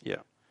that is. Yeah.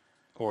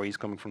 Or he's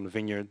coming from the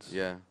vineyards.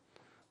 Yeah.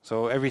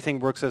 So everything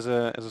works as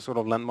a sort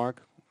of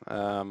landmark.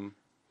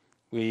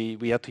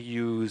 We had to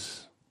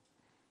use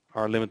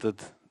our limited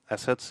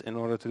assets in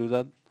order to do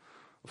that.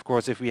 Of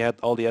course, if we had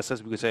all the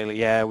assets, we could say, like,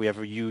 yeah, we have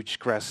a huge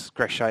crash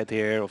site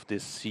here of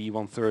this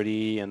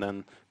C-130, and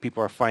then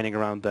people are fighting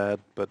around that.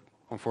 But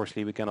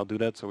unfortunately, we cannot do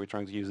that, so we're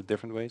trying to use it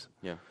different ways.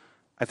 Yeah.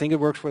 I think it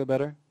works for the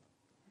better.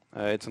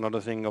 It's another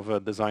thing of a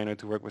designer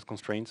to work with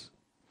constraints.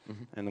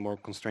 And the more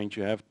constraints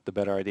you have, the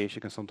better ideas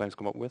you can sometimes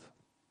come up with.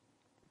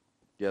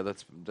 Yeah,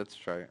 that's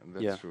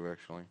Yeah. true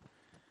actually.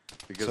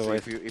 Because So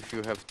if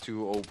you have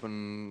two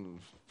open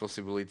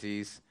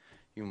possibilities,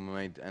 you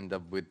might end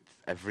up with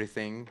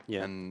everything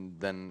and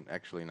then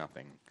actually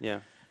nothing. Yeah.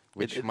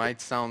 Which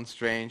might sound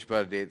strange,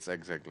 but it's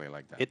exactly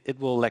like that. It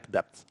will lack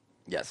depth,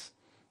 Yes.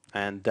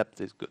 and depth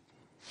is good.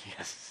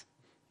 Yes.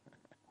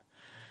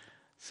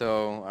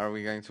 So, are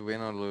we going to win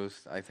or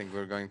lose? I think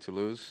we're going to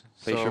lose.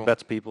 Place your So,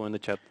 bets, people, in the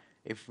chat.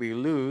 if we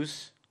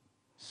lose,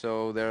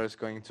 so there's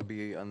going to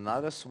be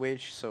another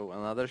switch, so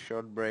another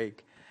short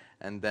break,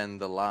 and then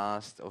the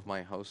last of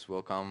my hosts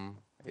will come.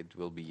 It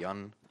will be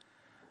Jan,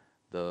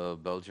 the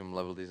Belgium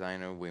level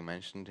designer. We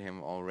mentioned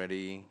him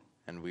already,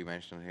 and we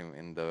mentioned him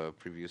in the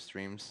previous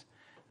streams,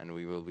 and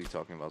we will be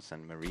talking about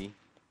Saint Marie.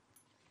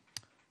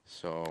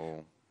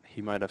 So,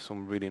 He might have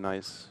some really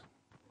nice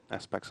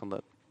aspects on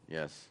that.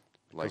 yes.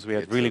 Because we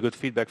had it's really a- good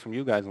feedback from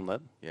you guys on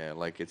that. Yeah,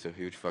 like it's a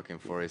huge fucking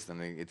forest,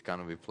 and it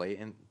can't be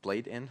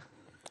played in.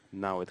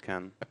 Now it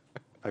can.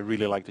 I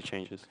really like the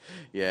changes.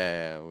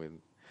 Yeah,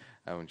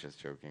 I'm just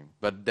joking.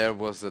 But there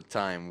was a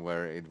time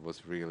where it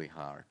was really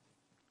hard.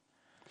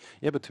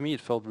 Yeah, but to me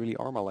it felt really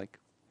Arma-like.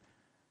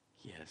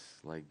 Yes,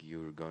 like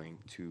you're going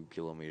 2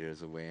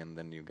 kilometers away and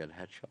then you get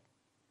headshot.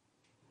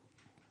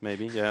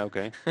 Maybe, yeah,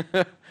 okay.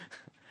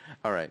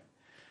 All right.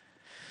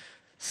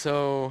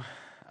 So,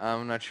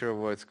 I'm not sure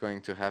what's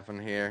going to happen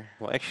here.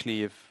 Well,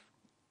 actually, if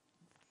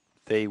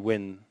they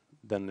win,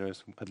 then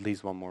there's at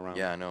least one more round.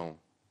 Yeah, I know,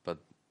 but...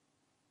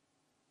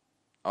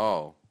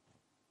 Oh,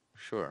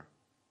 sure.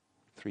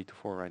 3 to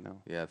 4 right now.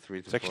 Yeah,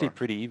 3 to It's actually 4.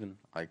 pretty even.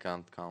 I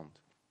can't count,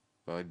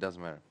 but it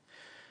doesn't matter.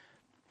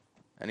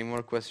 Any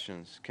more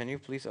questions? Can you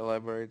please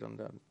elaborate on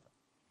that?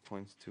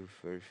 Points to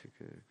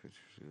verification.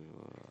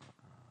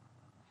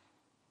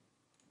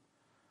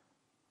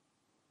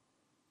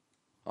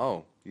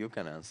 Oh, you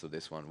can answer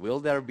this one. Will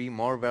there be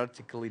more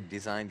vertically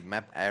designed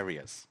map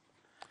areas?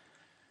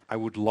 I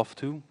would love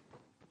to.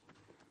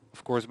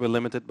 Of course, we're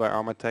limited by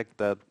Armatech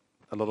that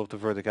a lot of the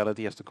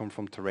verticality has to come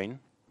from terrain.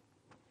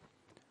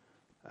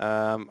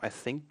 I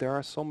think there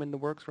are some in the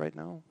works right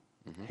now.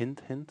 Mhm. Hint,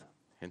 hint.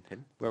 Hint,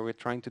 hint. Where we're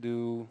trying to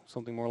do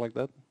something more like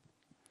that.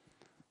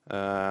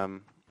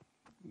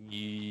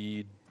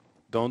 You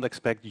don't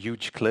expect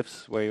huge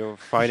cliffs where you're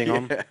fighting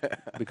on,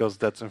 because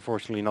that's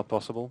unfortunately not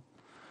possible.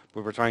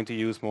 But we're trying to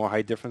use more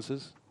height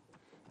differences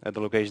at the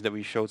location that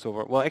we showed so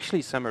far. Well,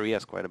 actually, Saint Marie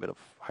has quite a bit of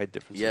height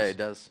differences. Yeah, it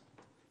does.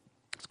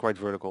 It's quite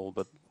vertical,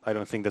 but I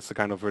don't think that's the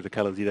kind of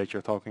verticality that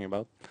you're talking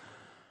about.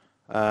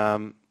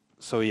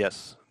 So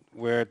yes,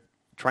 we're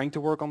trying to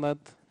work on that.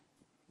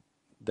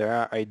 There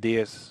are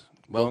ideas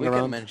Well, going we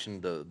around. can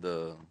mention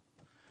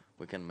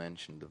we can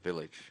mention the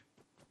village,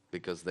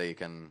 because they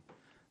can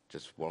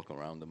just walk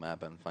around the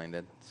map and find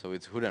it. So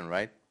it's Houdan,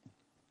 right?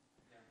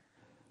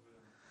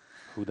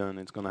 Houdan,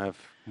 it's going to have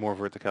more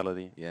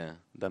verticality Yeah.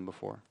 than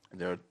before.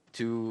 There are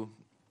 2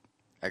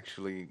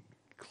 actually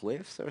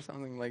cliffs or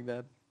something like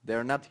that.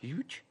 They're not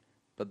huge,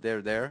 but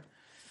they're there,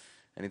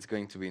 and it's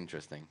going to be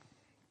interesting.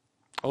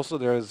 Also,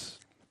 there's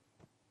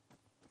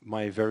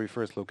my very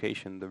first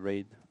location, the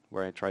raid,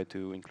 where I tried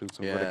to include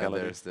some Yeah,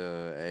 verticality. there's the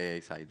AA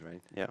side,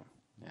 right? Yeah.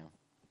 Yeah.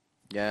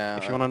 Yeah.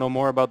 If you want to know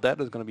more about that,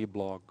 there's going to be a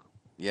blog.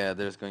 Yeah,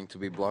 there's going to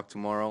be blog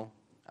tomorrow.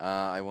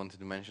 I wanted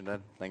to mention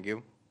that. Thank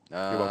you.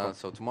 You're welcome.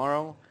 So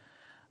tomorrow,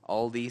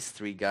 all these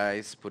 3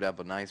 guys put up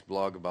a nice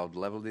blog about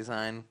level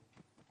design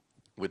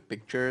with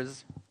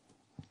pictures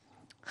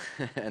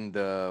and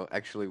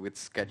actually with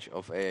sketch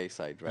of AA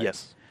side, right?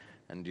 Yes.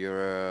 And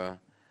you're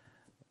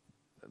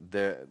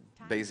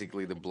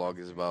basically the blog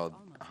is about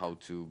how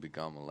to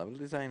become a level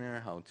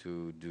designer, how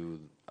to do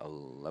a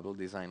level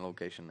design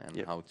location, and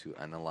Yep. how to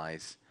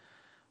analyze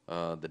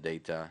the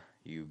data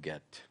you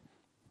get.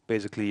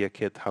 Basically a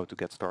kit how to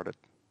get started.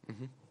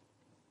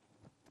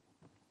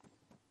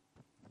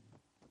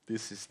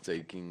 This is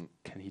taking...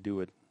 Can he do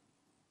it?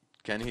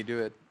 Can he do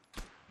it?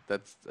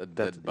 That's a That-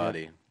 dead yeah.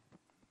 body.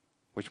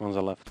 Which ones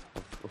are left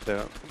of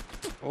their...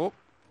 Oh.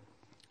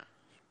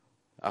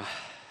 Ah.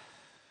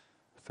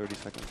 30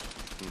 seconds.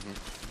 Mhm.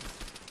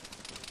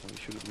 Oh, we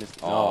should have missed.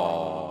 Oh.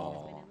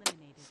 Has been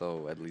eliminated.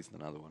 So at least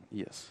another one.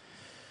 Yes.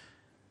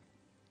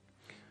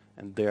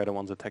 And they are the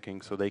ones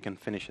attacking, so they can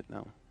finish it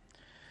now.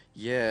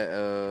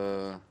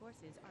 Yeah,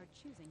 Forces are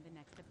choosing the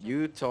next objective.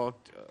 you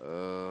talked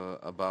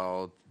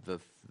about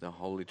the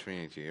Holy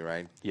Trinity,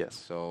 right? Yes.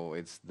 So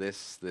it's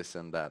this,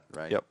 and that,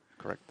 right? Yep,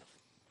 correct.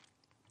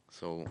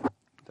 So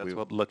That's we-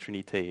 what La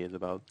Trinité is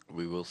about.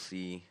 we will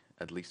see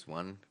at least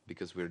one,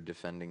 because we're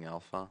defending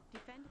Alpha.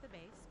 Defend the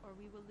base, or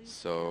we will lose.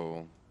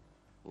 So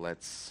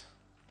let's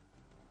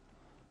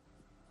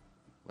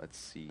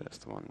see. That's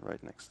the one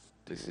right next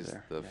to This you is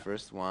there. the Yeah.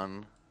 first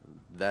one.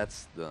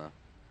 That's the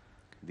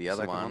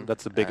other Second one.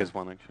 That's the biggest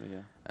one, actually,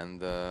 yeah.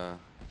 And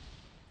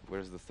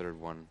where's the third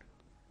one?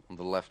 On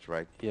the left,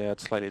 right? Yeah,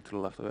 it's slightly to the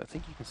left of it. I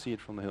think you can see it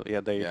from the hill.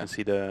 Yeah, there you Yeah. can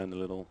see the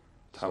little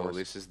So towers.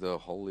 this is the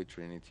Holy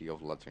Trinity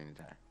of La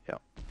Trinidad. Yeah.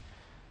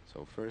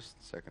 So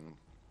first, second,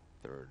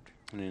 third.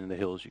 And in the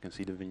hills you can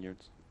see the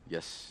vineyards.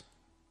 Yes.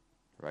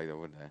 Right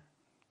over there.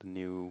 The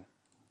new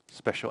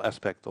special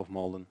aspect of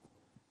Malden.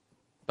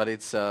 But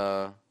it's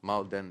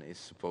Malden is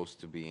supposed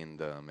to be in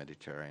the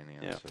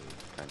Mediterranean, Yeah. so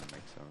it kind of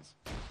makes sense.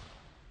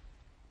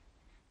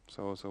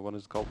 So what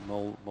is it called?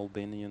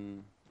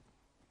 Maldanian...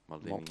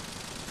 Maldini.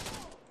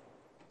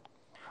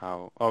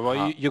 How? Oh, well,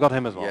 Ha- you got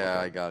him as well. Yeah,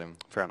 okay. I got him.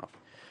 Fair enough.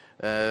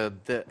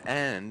 The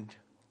end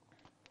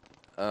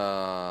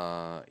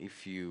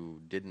if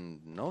you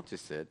didn't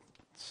notice it,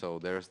 so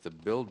there's the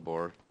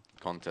billboard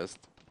contest.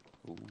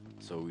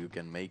 So you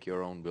can make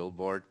your own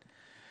billboard,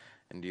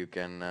 and you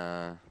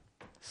can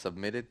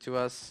submit it to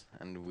us,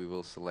 and we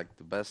will select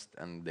the best,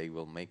 and they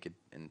will make it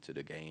into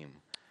the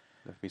game.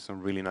 There've been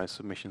some really nice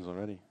submissions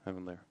already,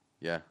 haven't there?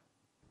 Yeah.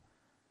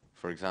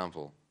 For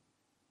example,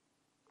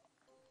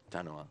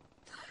 Tanua.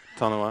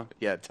 Tanoa.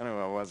 Yeah,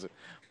 Tanua was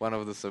one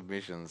of the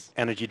submissions.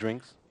 Energy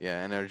drinks.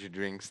 Yeah, energy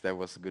drinks, that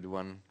was a good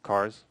one.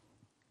 Cars.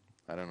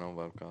 I don't know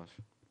about cars.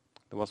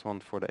 There was one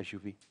for the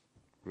SUV.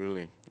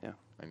 Really? Yeah.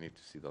 I need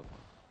to see that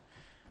one.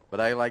 But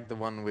I like the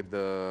one with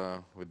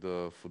the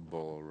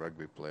football or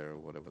rugby player or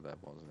whatever that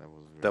was.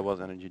 That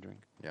was energy drink.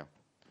 Yeah.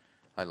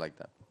 I like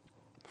that.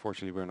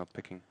 Fortunately, we're not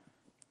picking.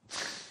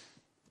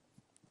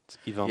 It's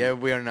Ivan. Yeah,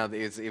 we are not.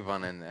 It's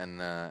Ivan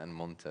and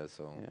Monte.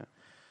 So. Yeah.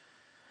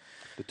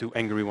 The two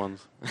angry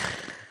ones.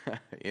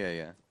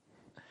 Yeah.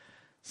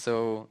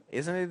 So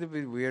isn't it a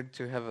bit weird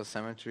to have a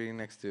cemetery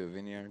next to a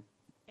vineyard?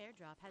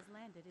 Airdrop has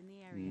landed in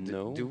the area.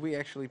 No. Do we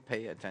actually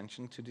pay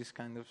attention to these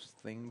kind of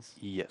things?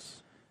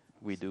 Yes,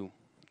 we do.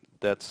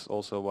 That's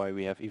also why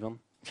we have Ivan.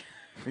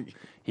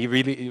 He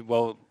really,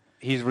 well,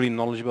 he's really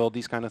knowledgeable about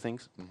these kind of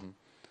things. Mhm.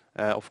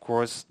 Of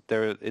course,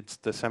 it's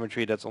the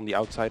cemetery that's on the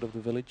outside of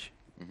the village.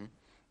 Mhm.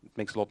 It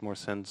makes a lot more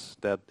sense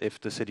that if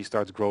the city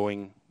starts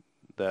growing,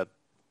 that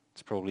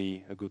it's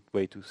probably a good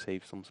way to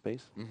save some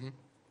space. Mhm.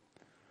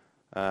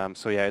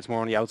 So yeah, it's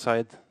more on the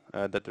outside,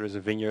 that there is a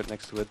vineyard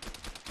next to it.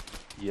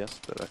 Yes,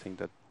 I think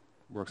that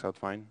works out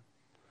fine.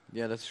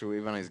 Yeah, that's true.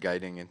 Ivan is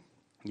guiding it.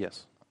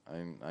 Yes.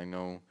 I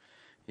know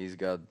he's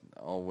got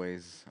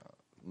always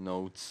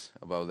notes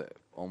about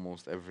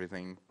almost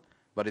everything,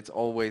 but it's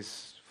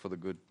always for the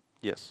good.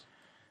 Yes.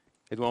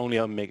 It will only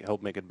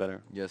help make it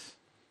better. Yes.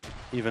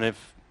 Even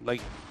if,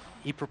 like,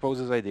 he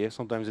proposes ideas,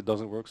 sometimes it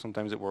doesn't work,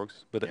 sometimes it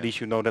works, but Yeah. at least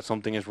you know that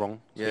something is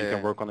wrong, so you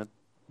can work on it.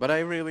 But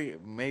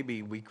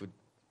maybe we could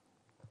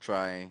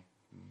try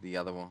the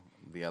other one,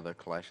 the other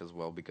clash as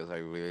well, because I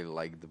really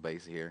like the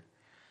base here,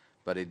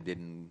 but it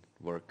didn't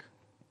work,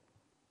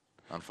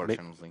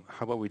 unfortunately.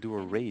 How about we do a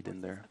Enemy raid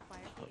in forces there?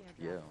 acquired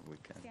the airdrop. Yeah, we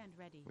can. Stand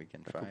ready. We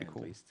can That try would be at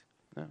cool. least,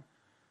 Yeah.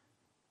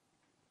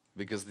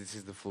 because this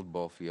is the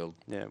football field.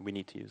 Yeah, we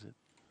need to use it.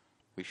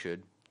 We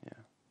should.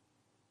 Yeah.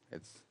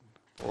 It's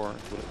Or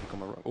will it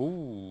become a...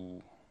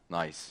 Ooh,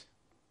 nice.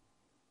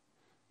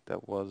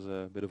 that was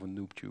a bit of a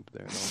noob tube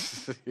there.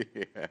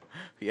 though.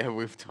 Yeah,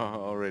 we've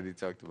already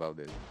talked about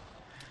it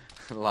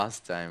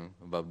last time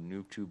about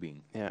noob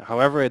tubing. Yeah.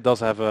 However, it does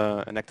have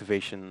an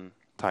activation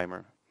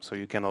timer, so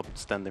you cannot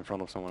stand in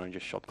front of someone and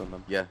just shotgun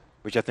them, Yeah.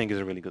 which I think is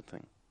a really good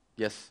thing.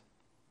 Yes.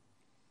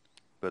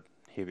 But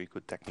here we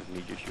could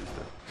technically just use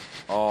that.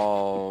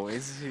 Oh,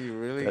 is he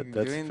really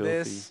That's doing filthy.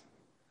 this?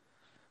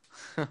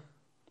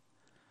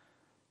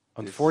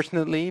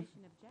 Unfortunately,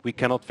 we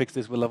cannot fix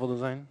this with level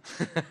design.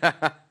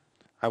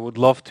 I would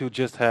love to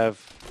just have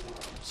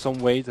some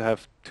way to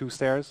have 2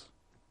 stairs.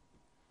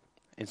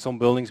 In some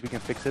buildings we can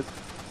fix it.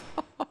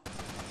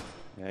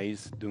 Yeah,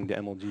 he's doing the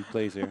MLG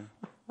plays here.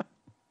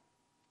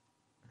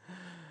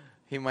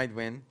 He might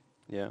win.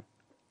 Yeah.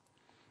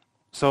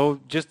 So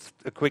just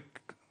a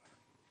quick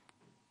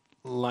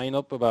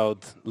lineup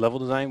about level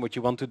design. What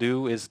you want to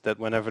do is that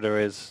whenever there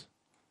is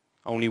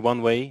only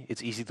one way,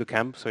 it's easy to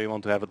camp, so you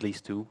want to have at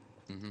least 2.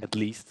 Mhm. At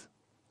least.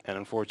 And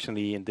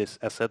unfortunately in this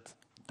asset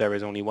there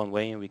is only one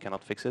way and we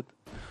cannot fix it.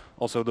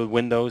 Also the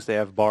windows, they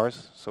have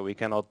bars, so we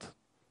cannot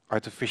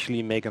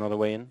artificially make another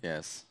way in.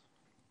 Yes.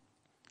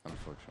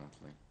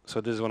 Unfortunately.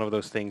 So this is one of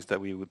those things that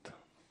we would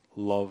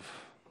love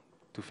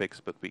to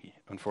fix, but we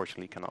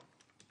unfortunately cannot.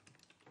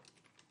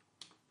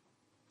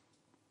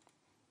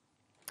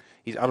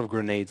 He's out of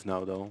grenades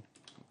now though.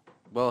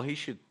 Well, he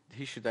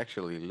should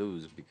actually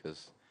lose,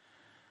 because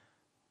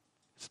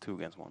It's 2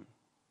 against 1.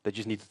 They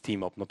just need to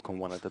team up, not come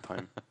one at a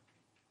time.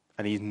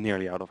 And he's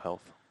nearly out of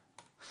health.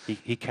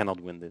 He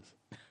cannot win this.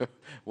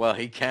 well,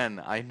 he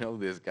can. I know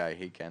this guy.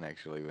 He can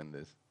actually win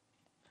this.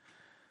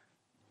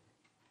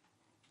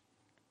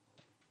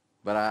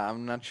 But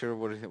I'm not sure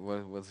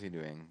what's he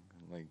doing.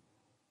 Like,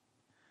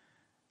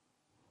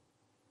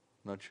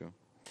 not sure.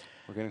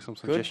 We're getting some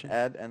Could suggestions.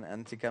 add an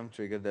anti-camp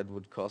trigger that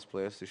would cause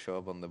players to show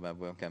up on the map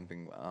while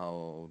camping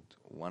out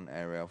one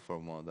area for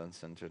more than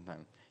center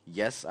time.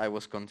 Yes, I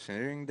was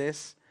considering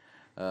this.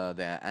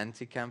 The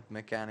anti-camp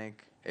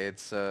mechanic,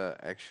 it's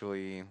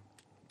actually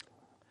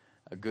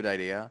a good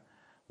idea.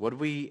 What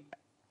we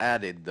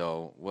added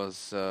though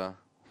was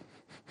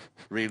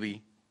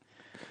really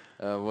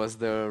was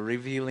the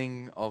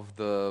revealing of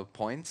the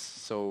points.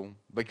 So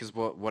because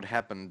what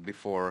happened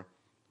before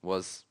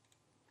was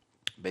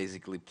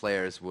basically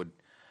players would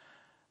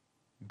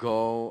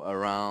go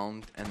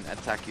around and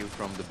attack you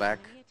from the back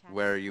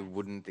where you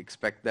wouldn't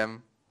expect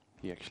them.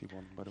 He actually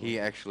won, by the way. He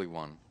actually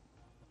won.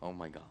 Oh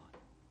my god.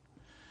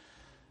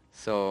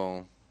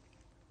 So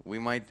we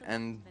might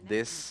end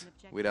this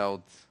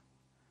without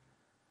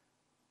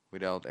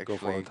actually Go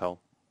for hotel.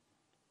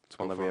 It's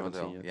one go that we for haven't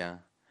hotel, seen yet. yeah.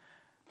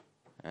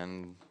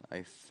 And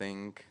I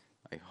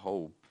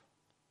hope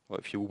Well,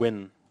 if you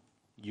win,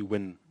 you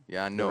win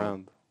Yeah, the no.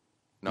 round.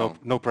 No.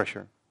 No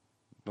pressure.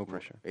 No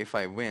pressure. If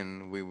I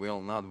win, we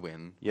will not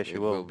win. Yes, it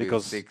you will, be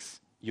because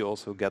 6. you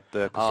also get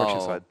the construction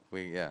Oh, side.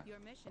 yeah. Your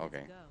mission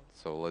Okay. is go.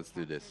 So let's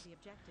do Capture this. the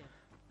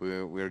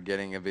objective. We're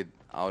getting a bit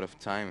out of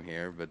time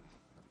here, but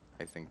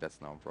I think that's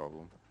no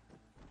problem.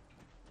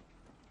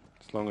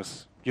 As long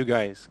as you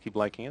guys keep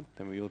liking it,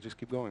 then we will just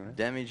keep going, right?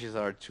 Damages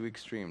are too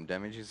extreme.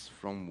 Damages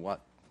from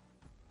what?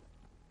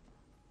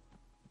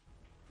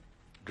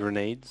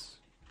 Grenades,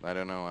 I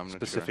don't know. I'm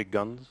specific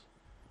guns, not sure.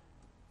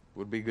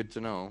 Would be good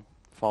to know.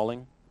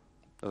 falling.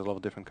 There's a lot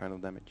of different kind of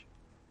damage.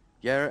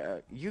 Yeah,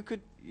 you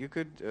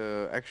could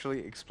actually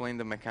explain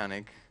the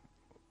mechanic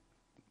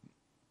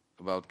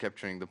about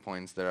capturing the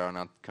points that are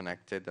not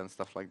connected and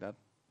stuff like that.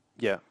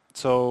 Yeah.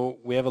 So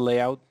we have a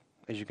layout,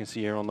 as you can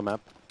see here on the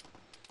map.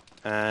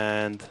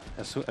 And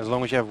as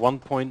long as you have 1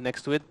 point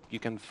next to it, you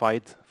can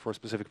fight for a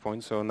specific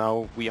point. So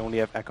now we only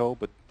have Echo,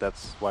 but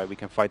that's why we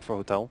can fight for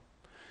Hotel.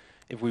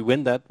 If we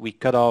win that, we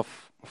cut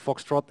off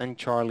Foxtrot and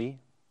Charlie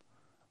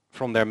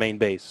from their main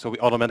base. So we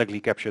automatically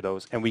capture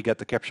those, and we get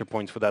the capture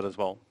points for that as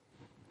well.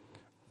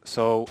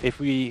 So if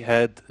we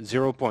had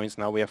 0 points,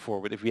 now we have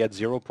 4, but if we had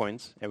 0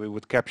 points and we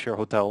would capture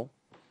Hotel,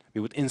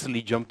 we would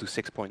instantly jump to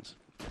 6 points.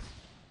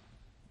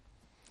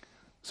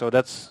 So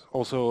that's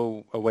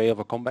also a way of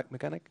a comeback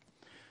mechanic.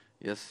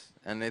 Yes,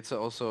 and it's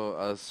also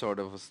a sort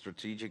of a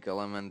strategic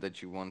element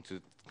that you want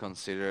to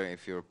consider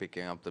if you're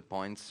picking up the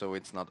points. So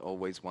it's not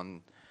always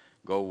one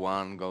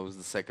goes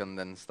the second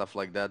and stuff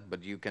like that,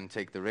 but you can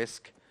take the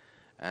risk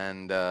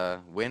and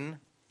win.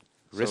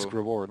 Risk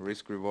reward.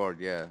 Risk reward,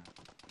 yeah.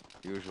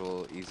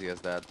 Usual, easy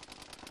as that.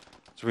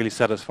 It's really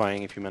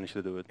satisfying if you manage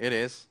to do it. It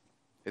is.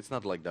 It's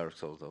not like Dark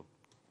Souls though.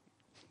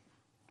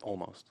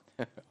 Almost.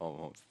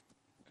 Almost.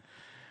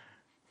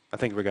 I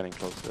think we're getting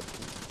close to it.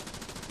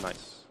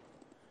 Nice.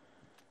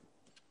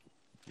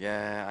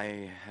 Yeah,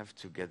 I have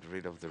to get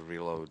rid of the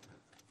reload.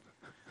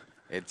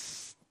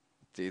 It's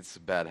a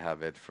bad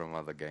habit from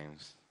other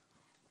games.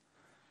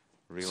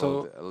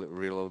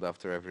 Reload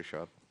after every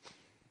shot.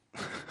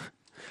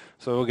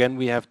 So again,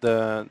 we have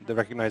the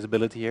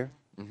recognizability here.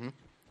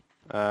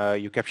 Mm-hmm.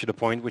 You capture the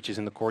point, which is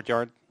in the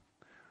courtyard.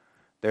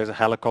 There's a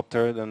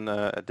helicopter, then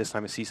at this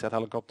time a CSAT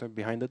helicopter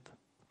behind it.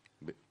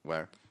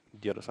 Where?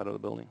 The other side of the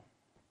building.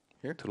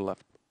 Here? To the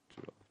left.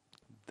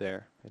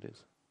 There it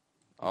is.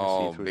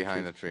 Oh, through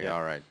behind the tree. Yeah.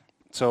 All right.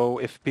 So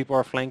if people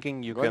are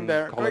flanking, you can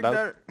call it out.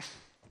 There.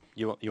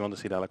 You want to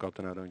see the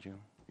helicopter now, don't you?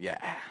 Yeah,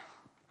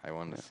 I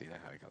want to see the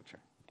helicopter.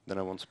 Then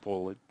I won't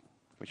spoil it,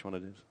 which one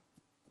it is.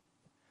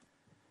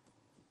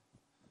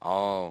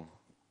 Oh,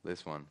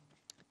 this one.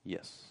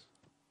 Yes.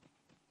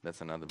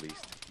 That's another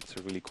beast. It's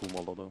a really cool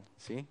model though.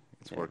 See?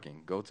 It's Yeah.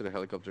 working. Go to the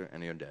helicopter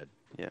and you're dead.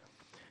 Yeah.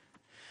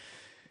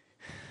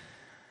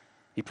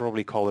 He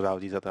probably called it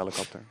out. He's at the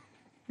helicopter.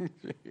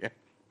 Yeah.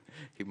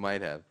 He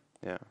might have.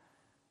 Yeah.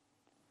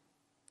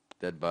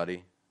 Dead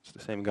body. It's the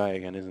same guy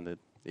again, isn't it?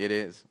 It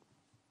is.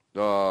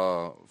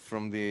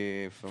 From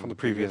the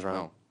previous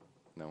round.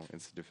 No,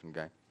 it's a different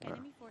guy.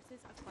 Enemy forces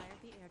acquired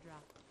the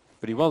airdrop.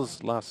 But he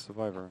was last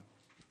survivor.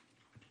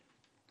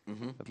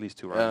 Mm-hmm. At least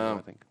 2 rounds ago,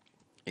 I think.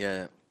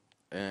 Yeah.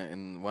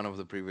 In one of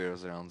the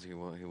previous rounds, he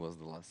was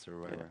the last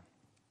survivor.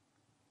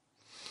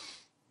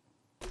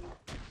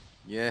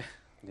 Yeah.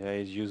 Yeah,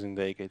 he's using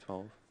the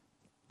AK-12.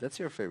 That's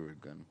your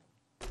favorite gun.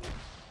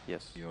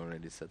 Yes. You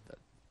already said that.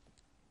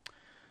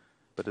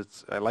 But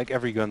I like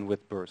every gun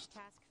with burst.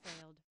 Task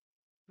failed.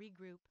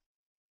 Regroup.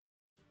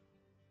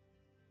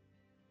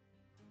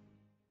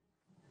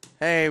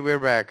 Hey, we're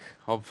back,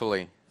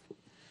 hopefully.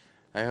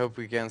 I hope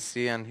we can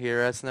see and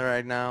hear Esner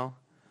right now.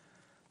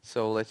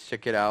 So let's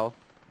check it out.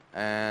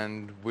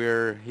 And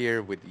we're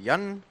here with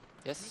Jan.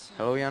 Yes.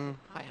 Hello, Jan.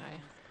 Hi, hi.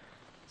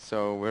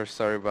 So we're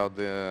sorry about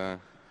the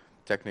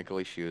technical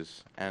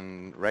issues.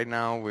 And right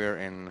now we're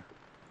in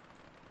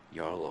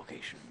your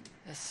location.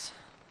 Yes.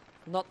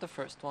 Not the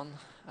first one.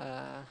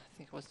 I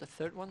think it was the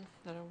third one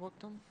that I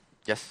worked on.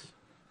 Yes.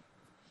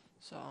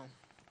 So,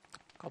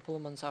 a couple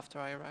of months after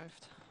I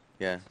arrived.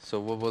 Yeah. So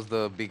what was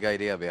the big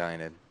idea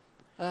behind it?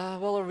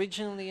 Well,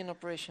 originally in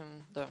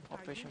Operation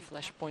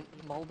Flashpoint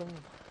Malden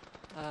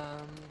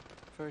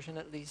version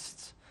at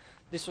least,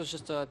 this was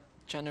just a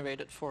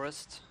generated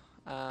forest.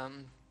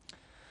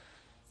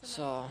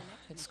 So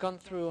it's gone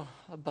through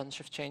a bunch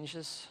of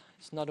changes.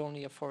 It's not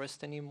only a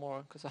forest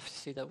anymore, because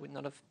obviously that would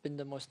not have been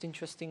the most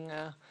interesting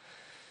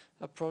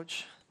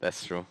approach.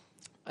 That's true.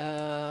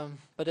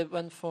 But it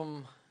went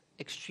from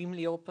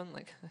extremely open,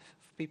 like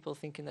people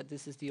thinking that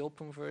this is the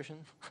open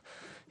version.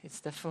 It's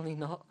definitely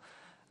not.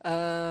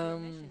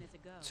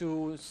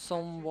 To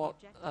somewhat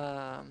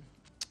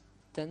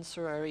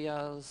denser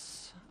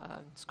areas.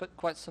 It's got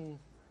quite some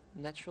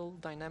natural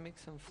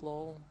dynamics and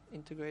flow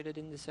integrated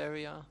in this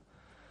area.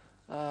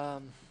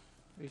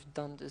 We've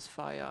done this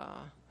via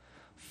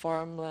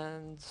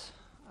farmland,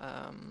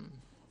 and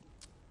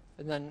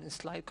then in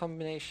slight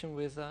combination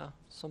with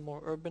some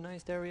more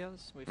urbanized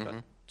areas. We've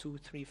got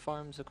 2-3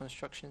 farms, a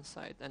construction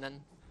site, and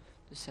then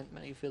the St.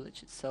 Mary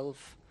village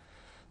itself.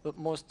 But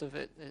most of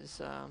it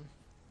is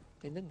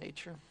in the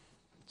nature.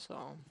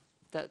 So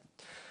that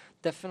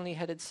definitely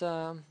had its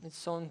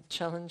own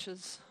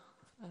challenges,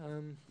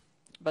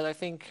 but I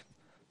think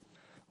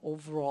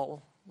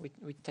overall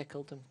we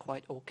tackled them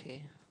quite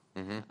okay.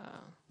 Mm-hmm.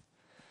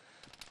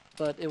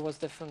 But it was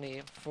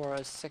definitely for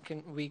a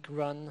second week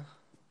run,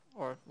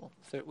 or well,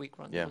 third week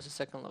run. Yeah. It was a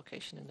second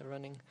location in the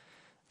running.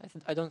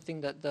 I don't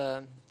think that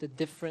the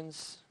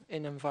difference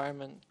in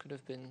environment could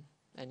have been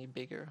any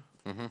bigger.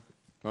 Mm-hmm.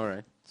 All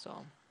right.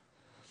 So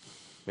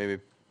Maybe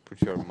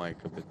put your mic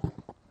a bit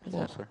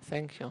yeah, closer.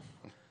 thank you.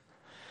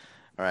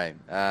 All right.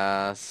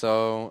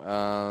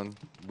 So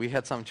we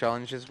had some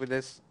challenges with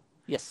this.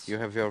 Yes. You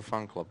have your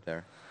fan club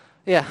there.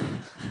 Yeah,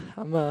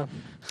 I'm have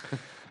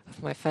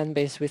my fan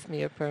base with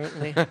me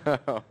apparently.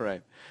 All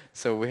right.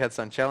 So we had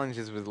some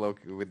challenges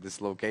with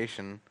this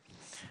location,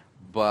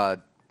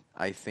 but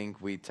I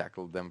think we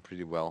tackled them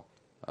pretty well.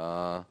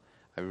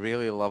 I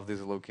really love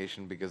this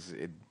location because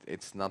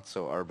it's not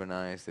so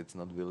urbanized. It's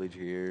not village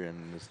here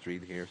and the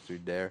street here,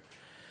 street there.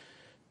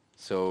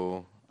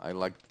 So I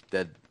like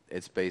that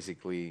it's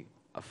basically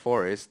a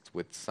forest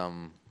with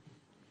some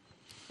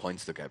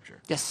points to capture.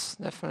 Yes,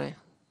 definitely.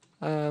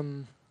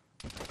 Oh.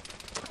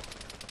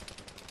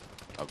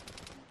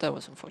 That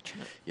was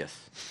unfortunate.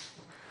 Yes.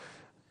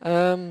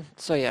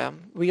 So yeah,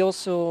 we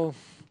also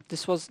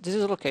this is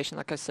a location,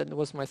 like I said, it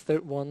was my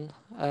third one.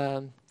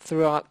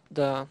 Throughout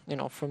the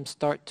from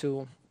start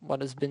to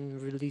what has been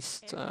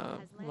released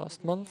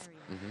last month,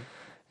 Mm-hmm.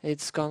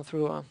 it's gone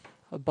through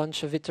a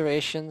bunch of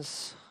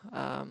iterations.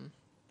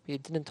 We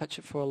didn't touch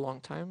it for a long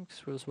time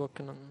because we was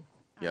working on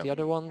Yeah. the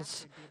other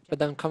ones, but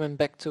then coming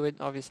back to it,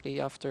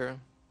 obviously after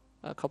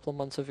a couple of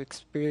months of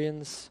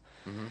experience,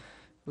 Mm-hmm.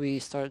 we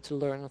started to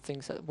learn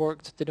things that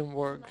worked, didn't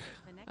work,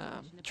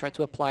 try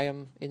to apply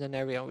them in an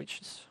area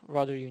which is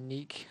rather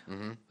unique,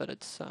 Mm-hmm. but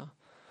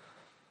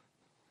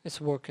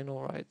it's working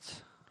all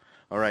right.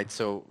 All right.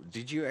 So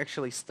did you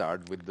actually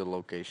start with the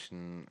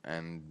location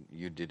and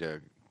you did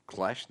a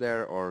clash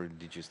there, or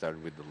did you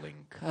start with the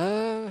link?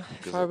 If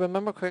Because I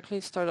remember correctly,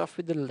 it started off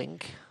with the link.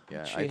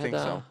 Yeah, which I think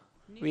so.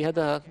 We had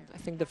I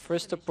think the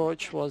first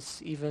approach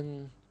was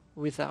even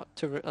without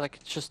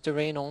just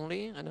terrain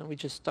only, and then we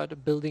just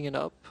started building it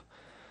up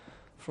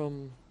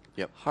from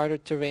Yep. harder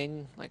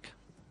terrain, like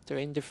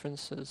terrain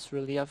differences,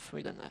 relief.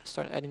 We then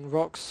started adding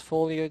rocks,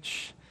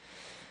 foliage,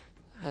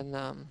 and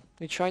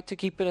we tried to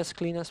keep it as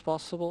clean as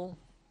possible,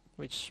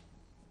 which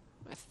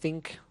I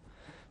think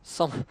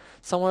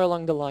somewhere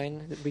along the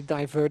line that we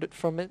diverted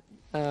from it,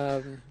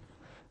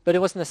 but it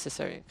was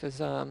necessary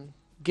because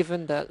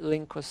given that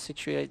Link was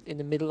situated in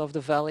the middle of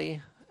the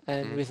valley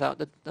and Mhm. without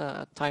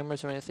the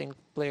timers or anything,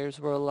 players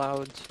were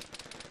allowed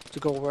to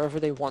go wherever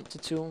they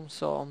wanted to.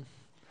 So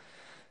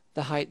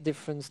the height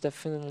difference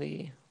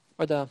definitely,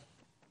 or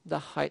the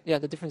height, yeah,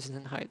 the differences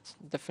in height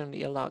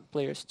definitely allowed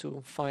players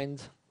to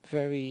find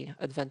very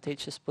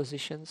advantageous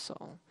positions. So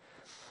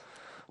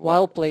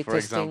while For playtesting,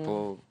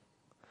 example,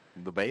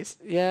 the base.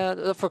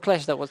 yeah, for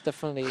Clash that was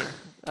definitely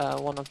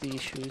one of the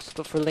issues.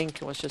 But for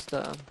Link, it was just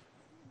the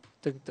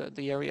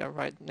area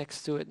right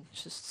next to it,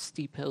 just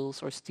steep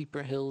hills or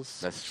steeper hills.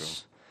 That's true.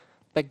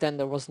 Back then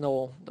there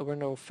were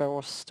no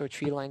forest or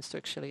tree lines to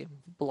actually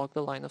block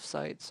the line of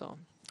sight, so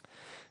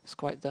it's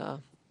quite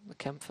the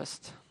camp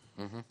fest.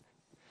 Mm-hmm.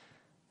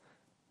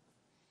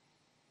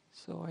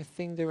 So I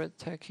think they're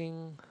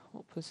attacking.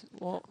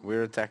 What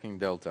We're attacking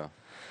Delta.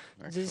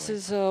 This actually.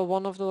 is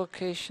one of the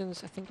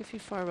locations, I think if you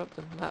fire up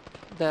the map,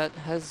 that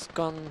has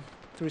gone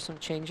through some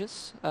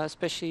changes,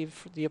 especially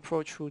for the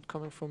approach route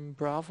coming from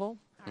Bravo.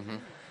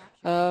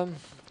 Mhm.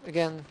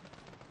 Again,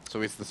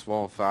 So it's the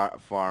small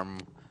farm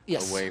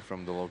yes. away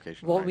from the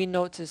location. What right? we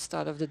noticed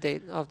out of the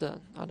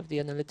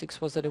analytics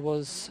was that it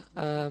was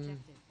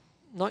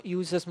not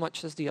used as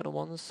much as the other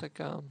ones. Like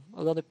a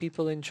lot of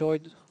people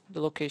enjoyed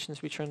the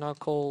locations which are now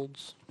called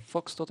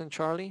Foxtrot and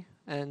Charlie,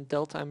 and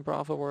Delta and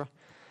Bravo were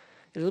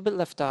a little bit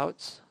left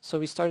out. So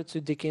we started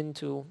to dig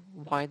into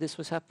why this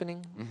was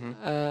happening.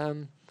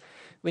 Mhm.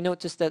 We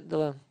noticed that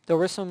there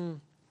were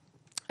some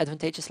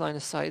advantageous line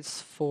of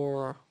sights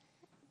for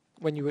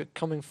when you were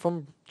coming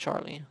from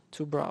Charlie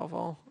to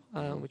Bravo,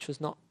 which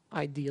was not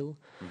ideal.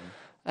 Mhm.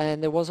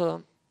 And there was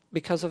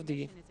because of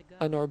the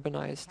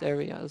unurbanized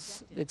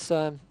areas, it's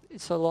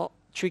a lot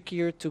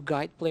trickier to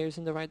guide players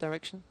in the right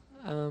direction.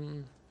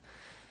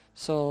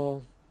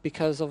 So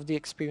because of the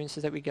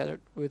experiences that we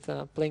gathered with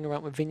playing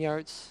around with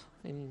vineyards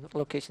in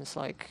locations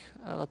like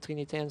La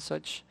Trinité and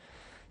such,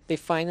 they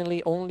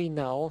finally only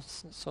now,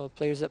 so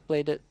players that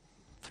played it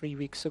 3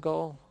 weeks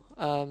ago,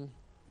 and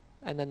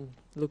then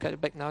look at it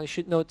back now, you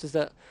should notice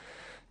that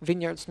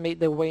vineyards made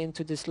their way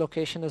into this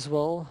location as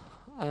well,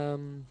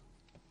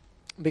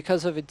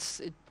 because of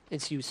its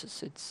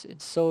uses.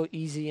 It's so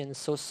easy and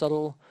so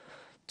subtle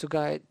to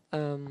guide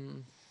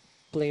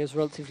players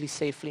relatively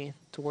safely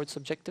towards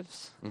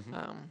objectives.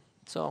 Mhm.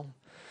 So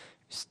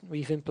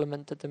we've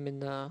implemented them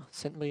in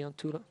Saint Million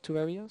two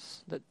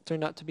areas that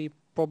turned out to be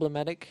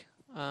problematic.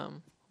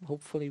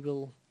 Hopefully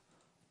we'll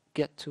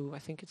get to, I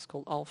think it's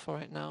called Alpha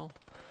right now,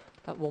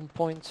 at one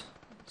point.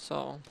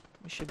 So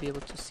we should be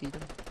able to see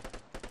them.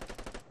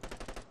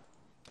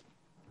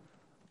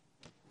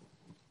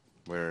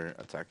 We're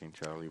attacking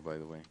Charlie, by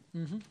the way.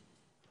 Mm-hmm.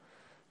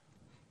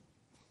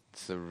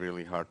 It's a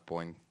really hard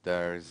point.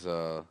 There's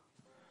the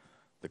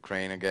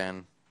crane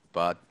again,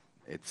 but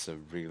it's a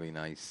really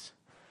nice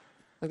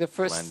Like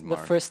the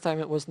landmark. first time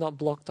it was not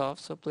blocked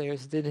off, so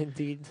players did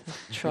indeed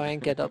try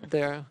and get up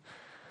there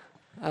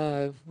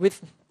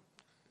with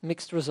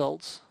mixed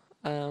results.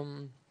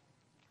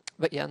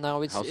 But yeah,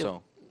 now it's How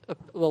so?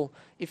 well,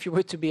 if you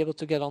were to be able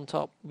to get on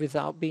top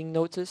without being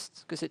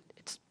noticed, because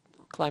it's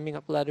climbing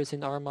up ladders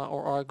in Arma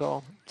or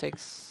Argo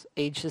takes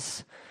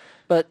ages.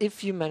 But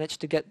if you managed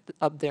to get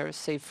up there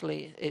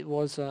safely, it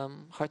was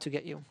hard to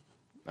get you,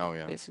 Oh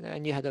yeah. basically,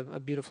 and you had a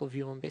beautiful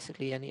view on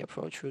basically any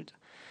approach route.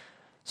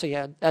 So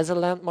yeah, as a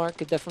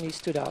landmark, it definitely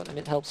stood out, and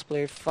it helps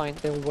players find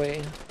their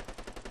way.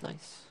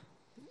 Nice.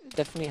 It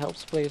definitely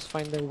helps players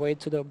find their way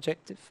to the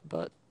objective,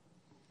 but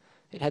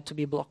it had to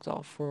be blocked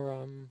off for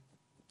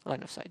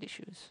line of sight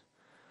issues.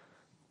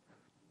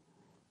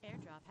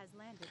 Airdrop has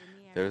landed in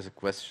the air. There's a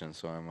question,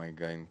 so am I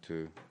going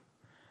to...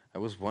 I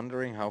was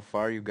wondering how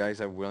far you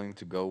guys are willing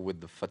to go with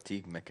the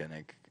fatigue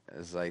mechanic,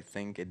 as I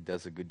think it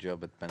does a good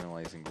job at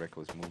penalizing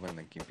reckless movement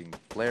and keeping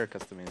player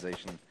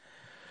customization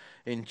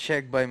in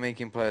check by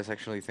making players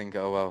actually think,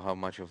 oh well, how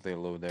much of their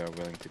load they are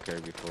willing to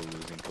carry before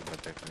losing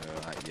competitive.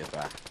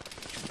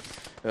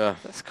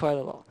 That's quite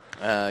a lot.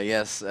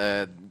 Yes,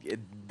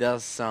 it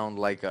does sound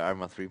like an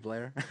Arma 3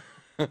 player.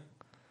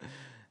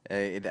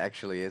 It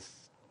actually is,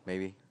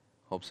 maybe.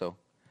 Hope so.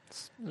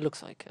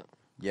 Looks like it.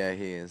 Yeah,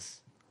 he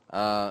is.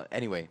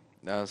 Anyway,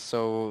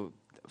 so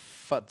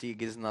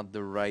fatigue is not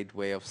the right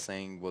way of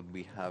saying what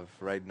we have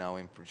right now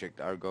in Project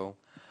Argo.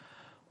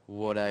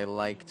 What I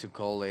like to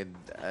call it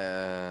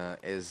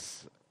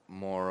is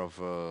more of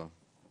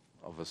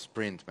a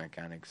sprint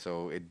mechanic.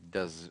 So it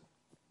does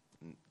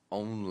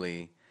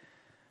only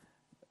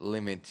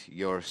limit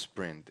your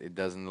sprint. It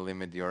doesn't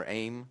limit your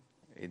aim.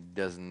 It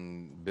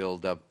doesn't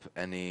build up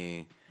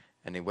any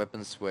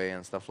weapon sway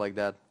and stuff like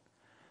that.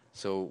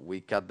 So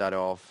we cut that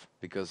off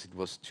because it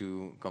was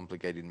too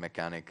complicated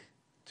mechanic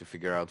to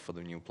figure out for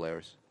the new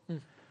players.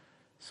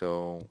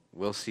 So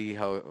we'll see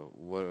how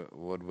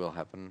what will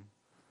happen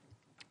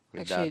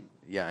with Actually, that.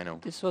 Yeah, I know.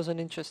 this was an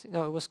interesting.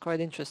 No, it was quite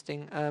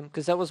interesting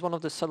because that was one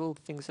of the subtle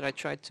things that I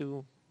tried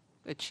to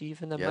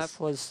achieve in the map. Yes.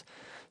 Was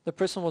the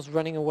person was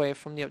running away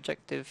from the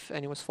objective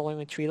and he was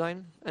following a tree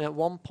line. And at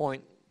one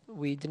point,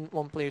 we didn't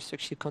want players to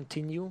actually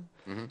continue,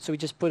 so we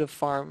just put a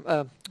farm,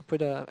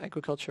 put a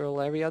agricultural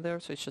area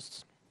there. So it's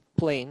just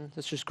plain.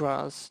 It's just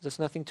grass. There's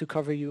nothing to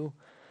cover you.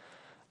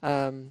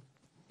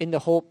 In the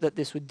hope that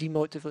this would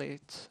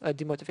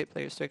demotivate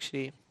players to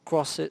actually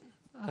cross it,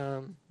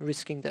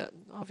 risking that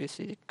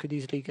obviously they could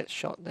easily get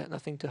shot. They had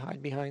nothing to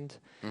hide behind,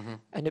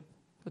 and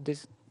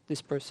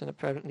this person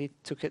apparently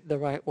took it the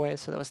right way.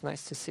 So that was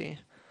nice to see.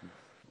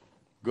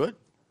 Good.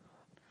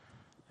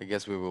 I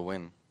guess we will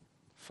win.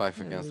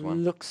 5 against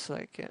 1. Looks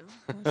like it.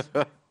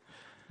 Well,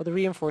 the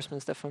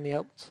reinforcements definitely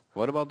helped.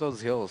 What about those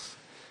hills?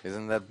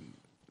 Isn't that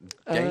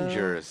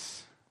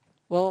dangerous?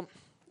 Well,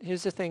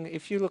 here's the thing.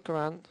 If you look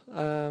around,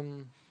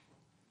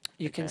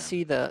 you can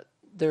see that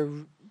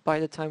by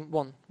the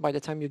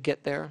time you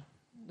get there,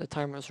 the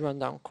timers run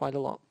down quite a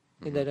lot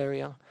in that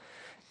area,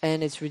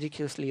 and it's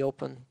ridiculously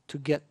open to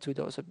get to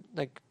those.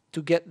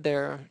 To get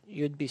there,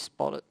 you'd be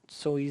spotted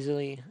so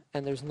easily,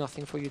 and there's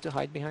nothing for you to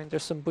hide behind.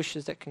 There's some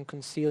bushes that can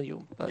conceal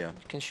you, but you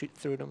can shoot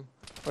through them,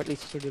 or at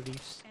least through the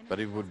leaves.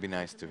 But it would be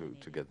nice to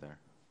get there.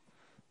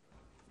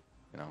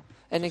 You know.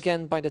 And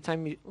again, by the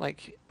time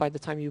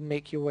you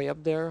make your way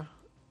up there,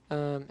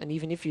 and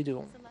even if you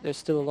do, there's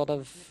still a lot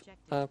of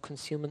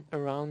concealment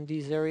around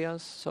these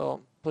areas,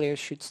 so players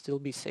should still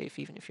be safe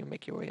even if you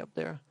make your way up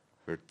there.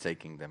 We're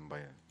taking them by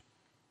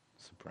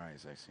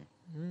surprise, I see.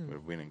 We're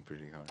winning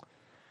pretty hard.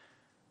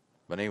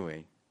 But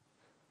anyway,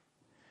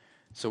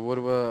 so what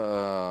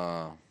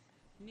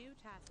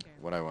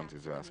I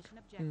wanted to ask.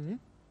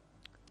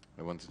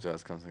 I wanted to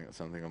ask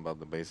something about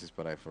the bases,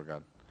 but I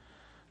forgot.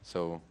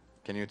 So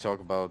can you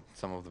talk about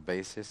some of the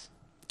bases?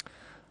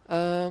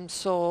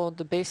 So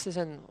the bases,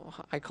 and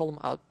I call them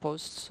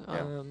outposts,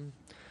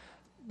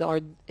 that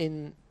are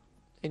in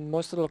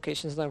most of the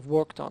locations that I've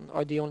worked on,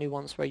 are the only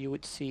ones where you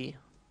would see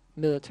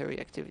military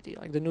activity.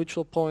 Like the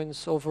neutral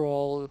points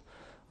overall,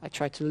 I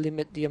try to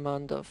limit the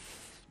amount of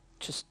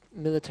just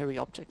military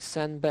objects,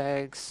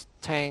 sandbags,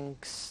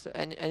 tanks,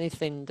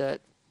 anything that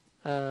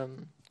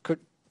could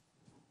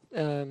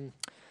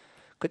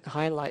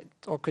highlight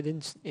or could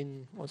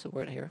what's the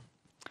word here?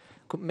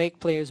 Could make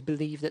players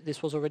believe that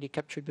this was already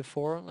captured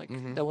before. Like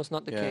that was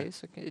not the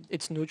case. Like,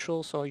 it's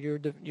neutral, so you're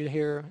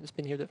here.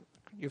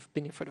 You've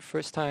been here for the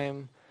first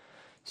time.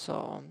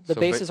 So the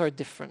bases are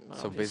different.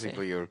 So obviously.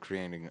 basically, you're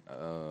creating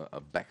a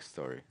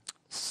backstory.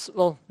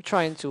 Well, we're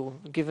trying to,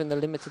 given the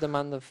limited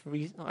amount of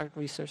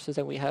resources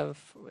that we have,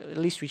 at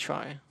least we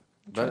try.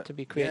 Try to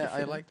be creative. Yeah,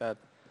 I like that.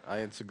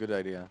 It's a good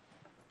idea.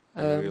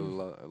 I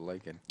really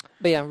like it.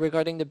 But yeah,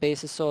 regarding the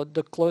bases, so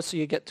the closer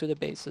you get to the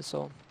bases,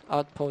 so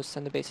outposts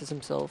and the bases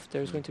themselves,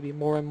 there's going to be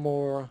more and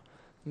more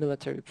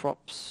military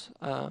props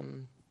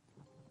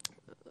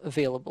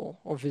available,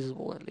 or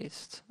visible at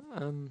least.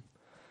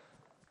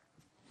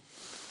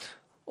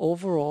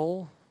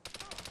 Overall,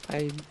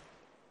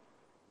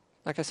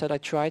 like I said, I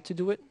try to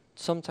do it.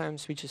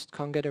 Sometimes we just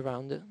can't get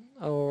around it.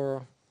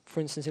 Or, for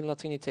instance, in La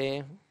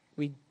Trinité,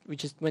 we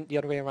just went the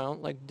other way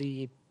around. Like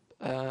you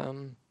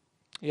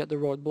had the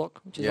roadblock,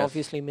 which is Yes.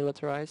 obviously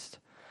militarized,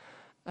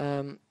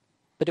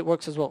 but it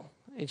works as well.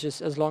 It's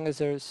just as long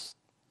as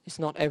it's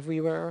not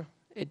everywhere.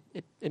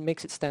 It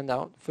makes it stand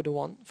out for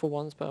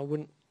once. But I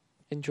wouldn't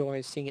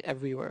enjoy seeing it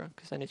everywhere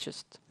because then it's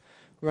just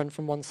run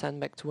from one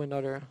sandbag to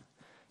another.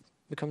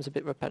 Becomes a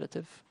bit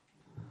repetitive.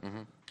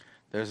 Hmm.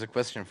 There's a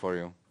question for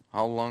you.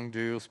 How long do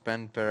you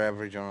spend per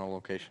average on a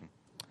location?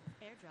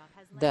 Airdrop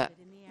has That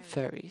landed in the area.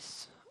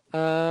 varies.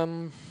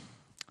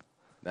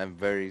 That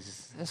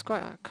varies. It's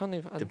quite. I can't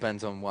even.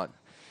 Depends on what.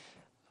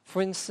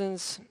 For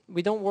instance,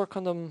 we don't work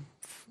on them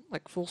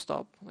like full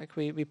stop. Like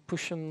we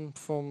push them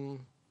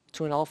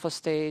to an alpha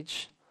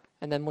stage,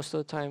 and then most of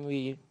the time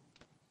we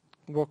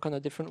work on a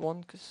different one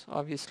because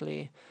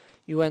obviously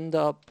you end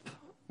up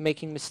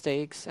making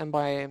mistakes, and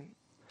by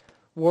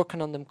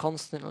working on them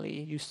constantly,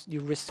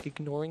 you risk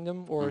ignoring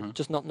them or Mhm.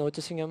 just not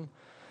noticing them.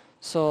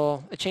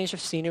 So a change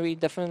of scenery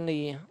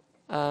definitely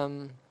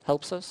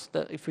helps us.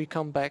 That if we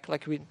come back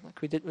like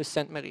we did with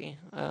Saint Marie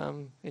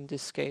in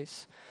this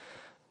case,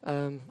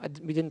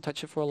 we didn't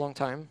touch it for a long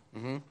time,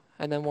 Hmm.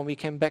 and then when we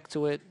came back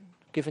to it,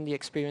 given the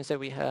experience that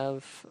we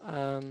have,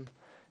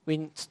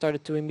 we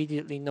started to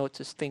immediately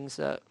notice things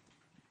that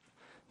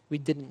we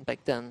didn't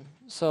back then.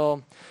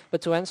 So,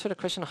 but to answer the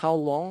question, how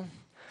long?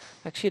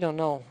 I actually don't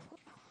know.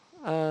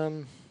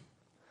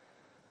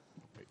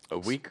 A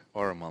week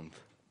or a month?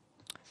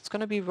 It's going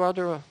to be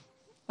rather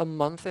a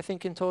month, I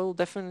think, in total.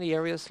 Definitely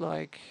areas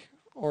like,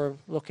 or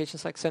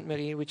locations like Saint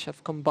Marie, which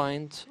have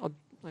combined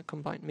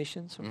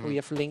missions. Mhm. We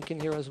have Link in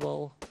here as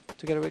well,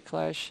 together with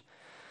Clash.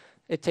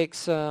 It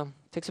takes a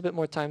bit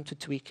more time to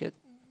tweak it,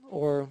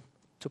 or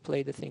to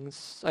play the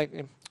things, like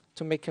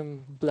to make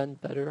them blend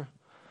better.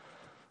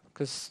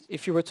 Because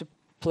if you were to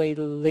play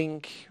the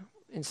Link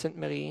in Saint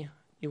Marie,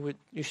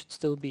 you should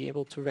still be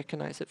able to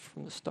recognize it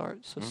from the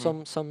start. So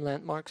Mhm. some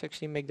landmarks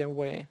actually make their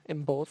way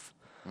in both.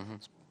 Hmm.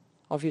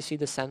 Obviously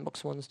the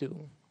sandbox ones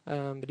do,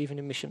 but even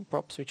in mission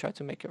props we try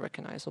to make it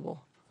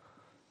recognizable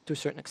to a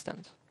certain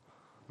extent.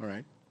 All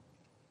right.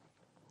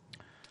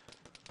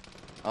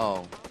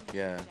 Oh,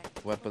 yeah.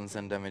 Weapons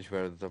and damage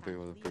were the topic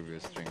of the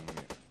previous stream.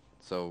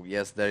 So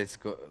yes,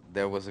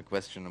 there was a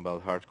question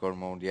about hardcore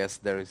mode. Yes,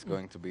 there is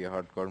going to be a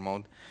hardcore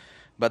mode,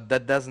 but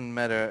that doesn't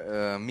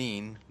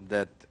mean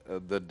that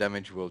the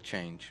damage will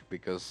change,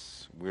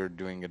 because we're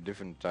doing a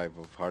different type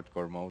of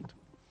hardcore mode,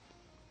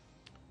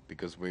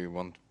 because we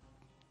want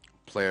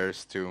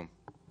players to.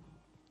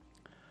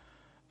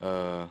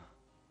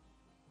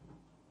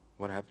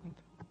 What happened?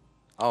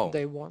 Oh,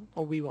 They won,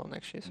 or we won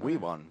actually. we Sorry.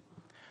 won.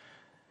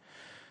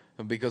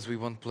 Because we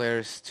want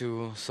players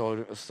to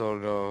sort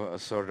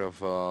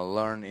of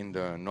learn in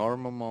the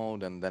normal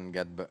mode and then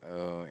get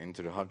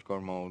into the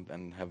hardcore mode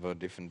and have a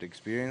different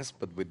experience,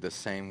 but with the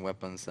same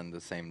weapons and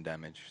the same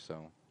damage.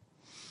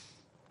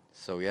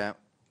 So yeah,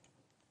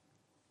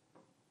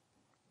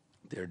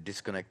 they're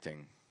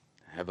disconnecting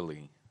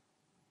heavily.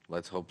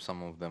 Let's hope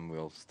some of them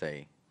will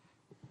stay.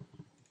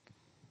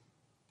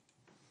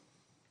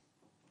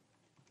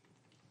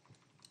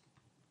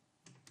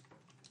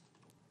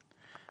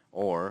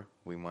 Or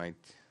we might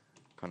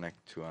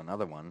connect to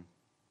another one.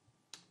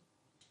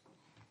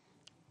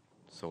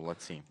 So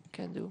let's see.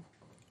 Can do.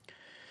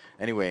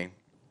 Anyway,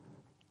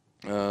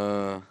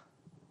 the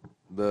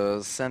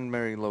St.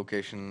 Mary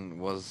location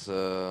was,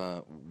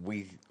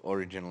 we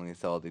originally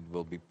thought it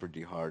will be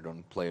pretty hard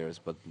on players,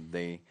 but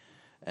they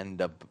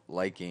end up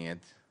liking it.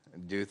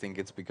 Do you think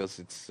it's because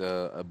it's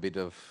a bit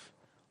of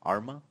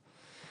Arma?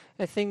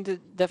 I think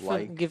that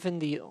definitely, Like- given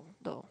the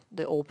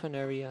open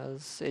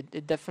areas,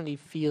 it definitely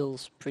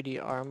feels pretty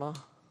Arma.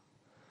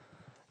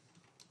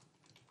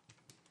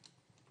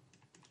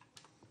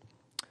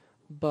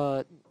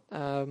 But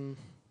I'm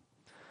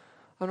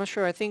not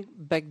sure. I think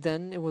back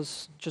then it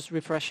was just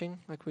refreshing.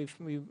 Like we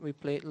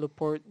played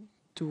Laporte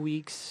 2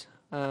 weeks,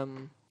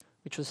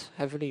 which was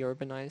heavily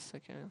urbanized.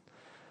 Like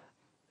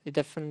it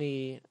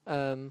definitely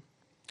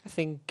I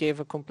think gave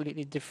a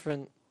completely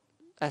different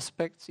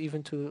aspect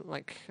even to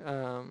like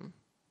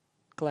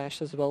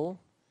Clash as well.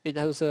 It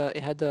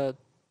had a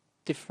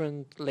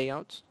different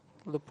layout.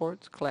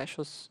 Laporte Clash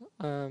was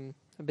a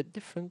bit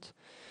different.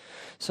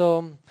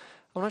 So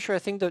I'm not sure. I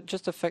think that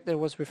just the fact that it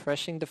was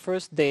refreshing. The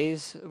first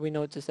days we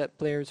noticed that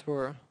players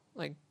were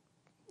like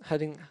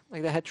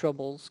they had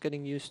troubles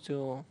getting used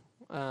to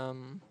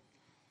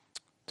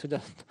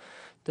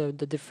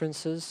the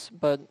differences.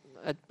 But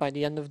by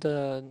the end of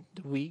the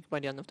week, by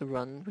the end of the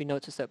run, we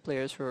noticed that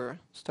players were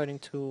starting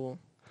to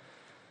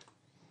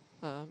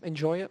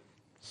enjoy it,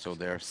 So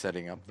they're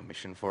setting up the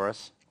mission for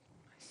us.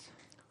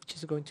 which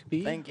is going to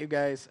be Thank you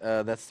guys.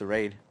 That's the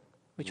raid.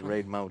 which the one?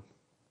 raid mode.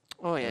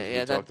 Oh yeah, We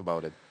yeah. talked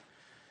about it.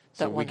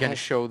 So that we one can has-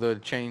 show the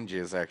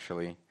changes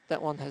actually. That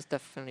one has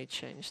definitely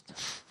changed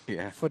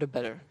Yeah. for the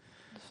better.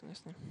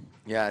 Definitely.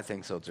 Yeah, I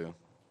think so too.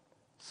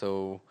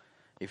 So,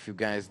 if you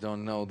guys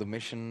don't know the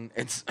mission,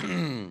 it's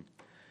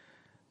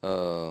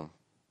Uh,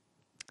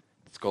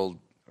 it's called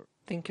I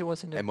think it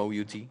was in the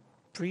MOUT.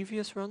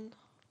 previous run.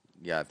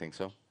 Yeah, I think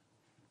so.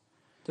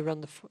 The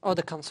run,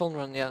 the console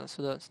run, yeah.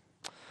 So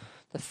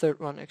the third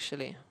run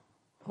actually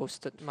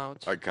hosted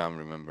Mout. I can't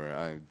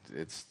remember.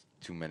 It's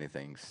too many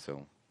things,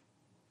 so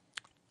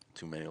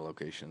too many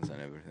locations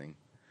and everything.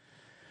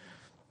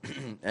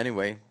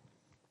 Anyway,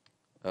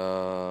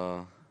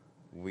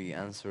 we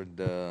answered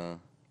the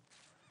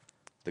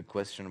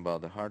question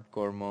about the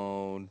hardcore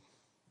mode.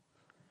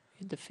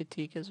 The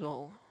fatigue as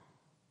well.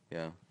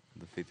 Yeah,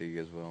 the fatigue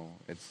as well.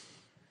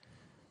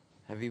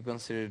 Have you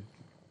considered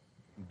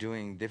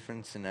doing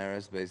different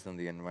scenarios based on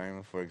the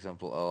environment? For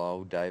example,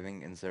 allow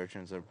diving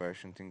insertions or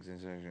parachuting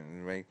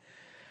insertion, right?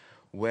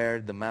 Where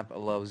the map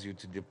allows you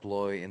to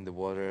deploy in the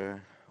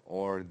water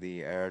or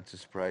the air to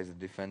surprise the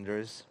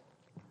defenders.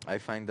 I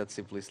find that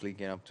simply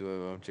sneaking up to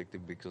an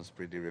objective becomes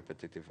pretty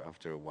repetitive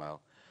after a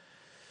while.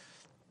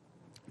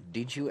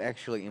 Did you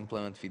actually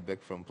implement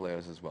feedback from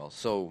players as well?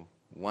 So,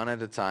 one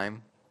at a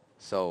time.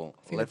 So,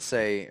 let's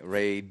say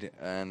raid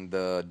and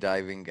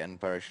diving and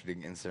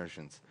parachuting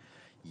insertions.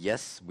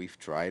 Yes, we've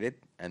tried it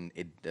and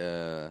it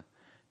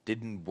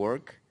didn't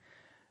work.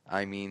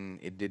 I mean,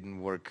 it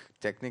didn't work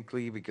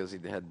technically because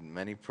it had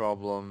many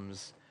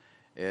problems,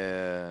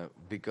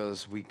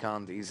 because we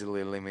can't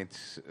easily limit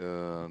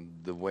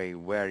the way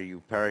where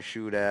you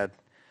parachute at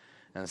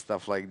and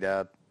stuff like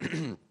that.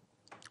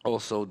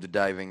 Also, the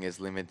diving is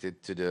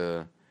limited to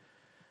the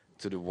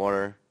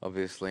water,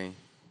 obviously,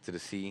 to the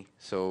sea,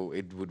 so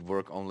it would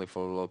work only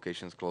for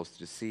locations close to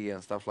the sea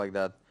and stuff like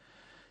that.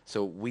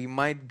 So we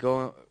might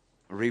go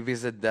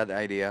revisit that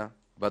idea,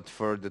 but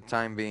for the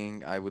time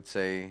being, I would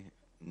say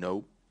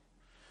no.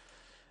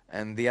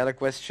 And the other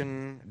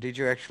question, did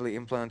you actually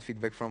implement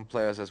feedback from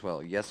players as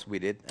well? Yes, we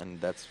did,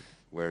 and that's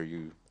where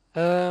you...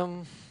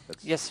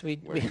 Yes, where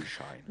you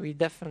shine. we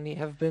definitely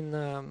have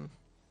been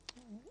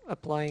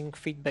applying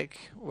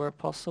feedback where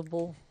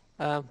possible.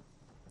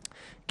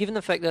 Given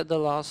the fact that the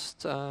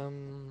last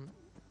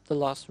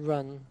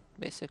run,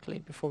 basically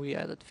before we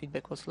added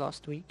feedback, was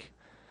last week.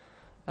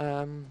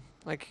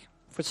 Like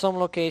for some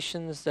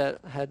locations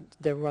that had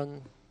their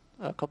run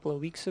a couple of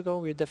weeks ago,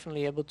 we were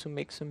definitely able to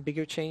make some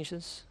bigger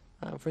changes.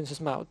 For instance,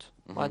 Mout.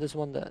 Mout is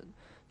one that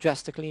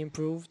drastically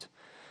improved.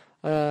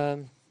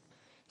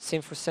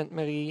 Same for Sainte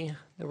Marie.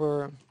 There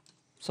were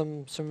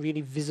some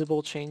really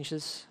visible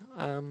changes.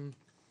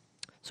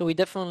 So we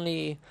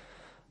definitely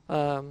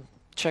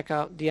check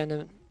out the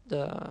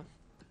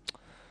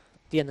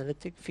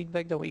analytic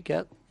feedback that we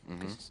get.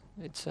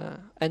 It's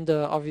and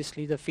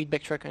obviously the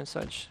feedback tracker and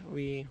such.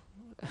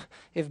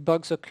 If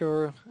bugs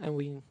occur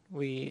and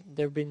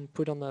they've been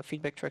put on the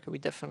feedback tracker, we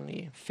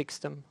definitely fix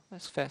them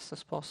as fast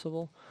as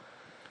possible.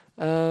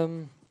 But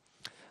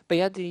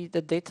yeah, the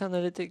data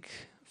analytic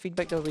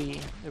feedback that we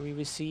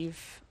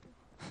receive,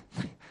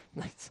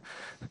 nice.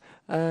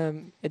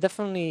 It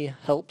definitely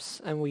helps,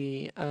 and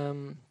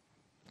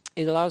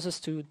it allows us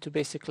to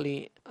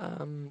basically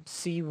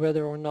see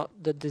whether or not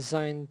the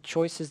design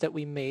choices that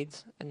we made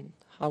and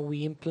how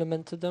we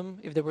implemented them,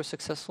 if they were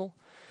successful.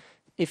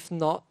 If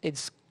not,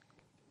 it's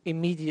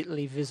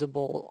immediately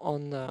visible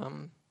on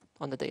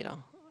the data.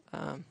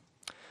 I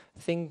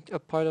think a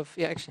part of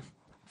actually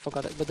I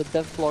forgot it, but the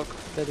dev blog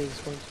that is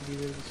going to be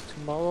released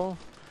tomorrow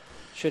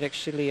should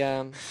actually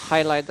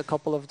highlight a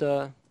couple of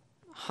the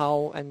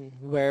how and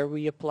where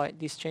we applied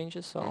these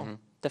changes. So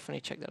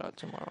definitely check that out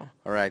tomorrow.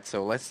 All right,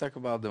 so let's talk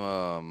about the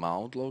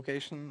Mount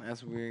location.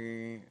 As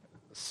we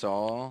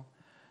saw,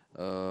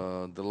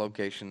 the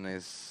location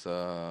is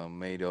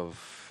made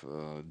of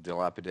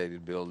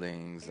dilapidated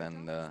buildings,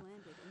 and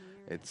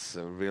it's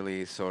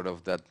really sort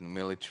of that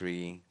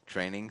military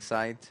training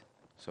site,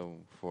 so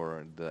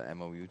for the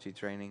MOUT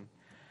training.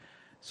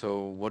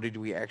 So what did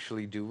we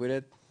actually do with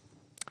it?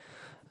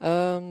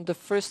 The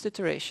first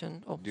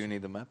iteration. Do you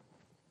need the map?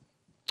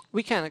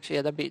 We can actually.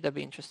 Yeah, that'd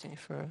be interesting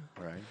for.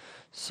 Right.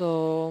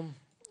 So,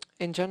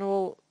 in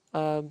general,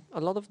 a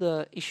lot of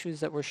the issues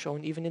that were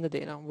shown, even in the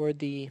data, were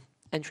the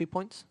entry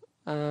points.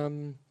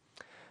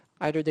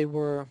 Either they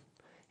were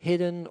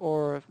hidden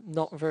or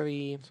not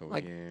very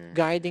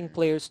guiding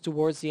players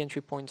towards the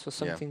entry points was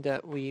something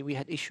that we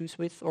had issues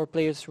with, or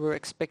players were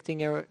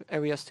expecting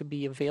areas to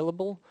be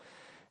available,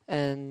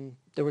 and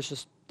they were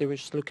just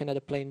looking at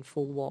a plain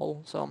full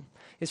wall. So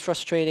it's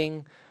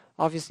frustrating.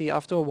 Obviously,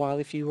 after a while,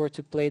 if you were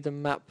to play the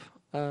map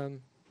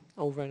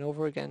over and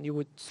over again, you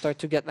would start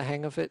to get the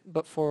hang of it.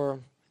 But for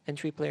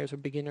entry players or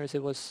beginners,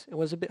 it was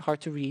a bit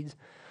hard to read.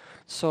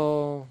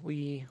 So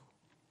I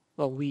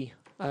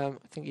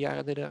think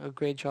Yara did a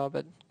great job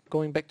at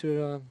going back to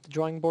the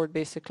drawing board,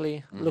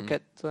 basically, look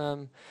at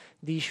the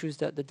issues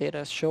that the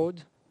data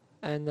showed,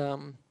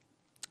 and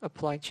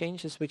apply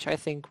changes, which I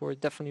think were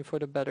definitely for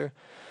the better.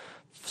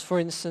 For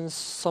instance,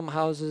 some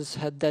houses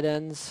had dead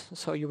ends,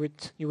 so you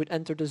would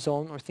enter the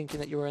zone, or thinking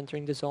that you were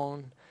entering the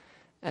zone,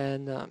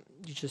 and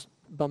you just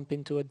bump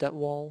into a dead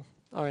wall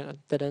or a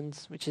dead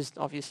end, which is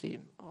obviously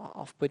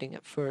off-putting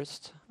at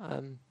first,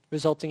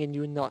 resulting in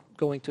you not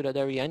going to that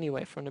area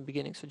anyway from the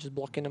beginning. So just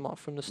blocking them off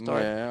from the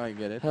start. Yeah, I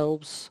get it.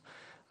 Helps.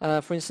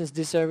 For instance,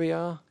 this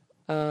area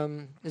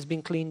has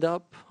been cleaned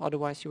up.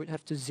 Otherwise, you would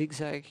have to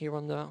zigzag here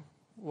on the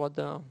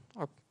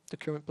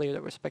current player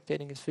that we're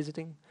spectating is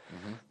visiting.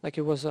 Mhm. Like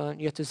it was,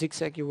 you had to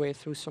zigzag your way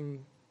through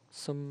some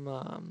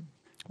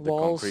The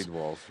walls. concrete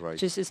walls, right?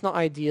 Just it's not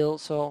ideal.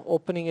 So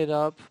opening it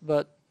up,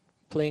 but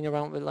playing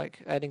around with like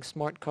adding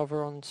smart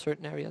cover on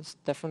certain areas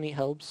definitely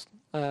helps.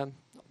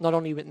 Not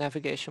only with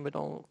navigation, but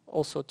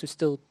also to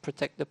still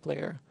protect the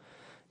player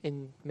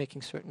in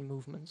making certain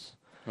movements.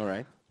 All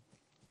right.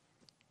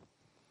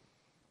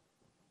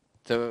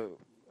 So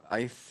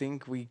I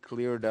think we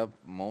cleared up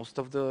most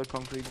of the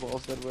concrete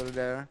walls that were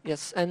there.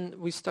 Yes, and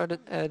we started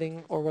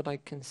adding, or what I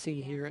can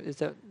see here is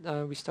that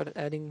we started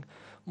adding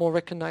more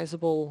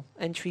recognizable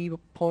entry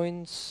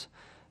points.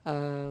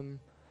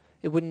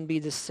 It wouldn't be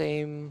the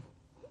same.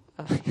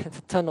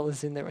 The tunnel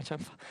is in there, which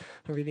I'm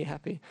really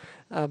happy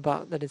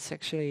about that it's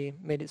actually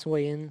made its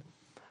way in.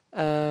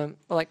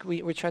 Like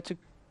we try to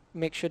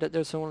make sure that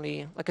there's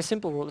only like a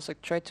simple rule. It's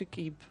like try to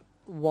keep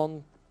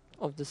one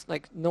of this,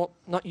 like not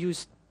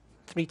use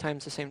 3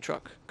 times the same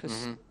truck,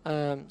 because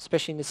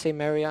especially in the same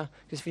area.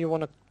 Because if you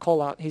want to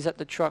call out, he's at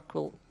the truck.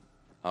 Well, which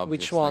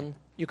Obviously. one?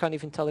 You can't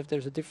even tell if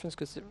there's a difference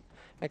because they're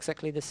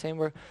exactly the same.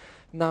 Where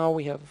now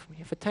we have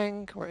a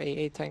tank or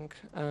a tank.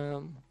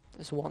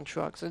 There's one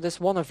truck, so there's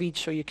one of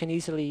each. So you can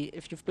easily,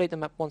 if you've played the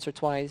map once or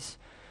twice,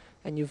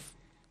 and you've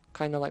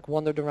kind of like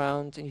wandered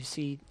around and you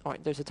see, all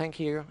right, there's a tank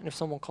here, and if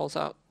someone calls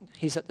out,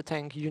 he's at the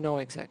tank. You know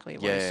exactly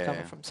where he's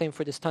coming from. Same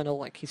for this tunnel.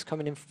 Like he's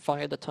coming in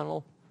via the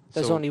tunnel.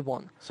 There's So- only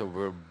one. So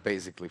we're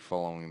basically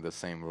following the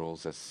same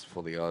rules as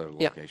for the other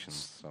Yeah. locations.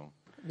 So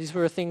These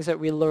were things that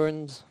we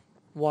learned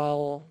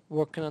while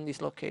working on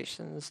these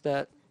locations.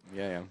 That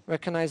yeah.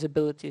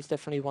 recognizability is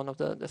definitely one of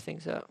the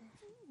things that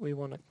we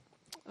want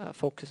to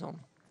focus on.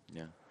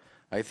 Yeah,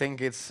 I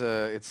think it's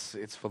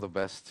for the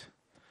best.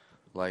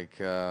 Like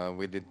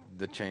we did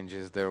the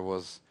changes. There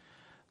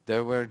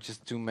were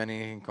just too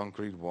many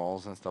concrete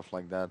walls and stuff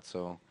like that.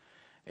 So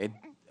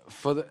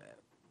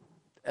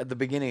at the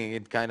beginning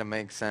it kind of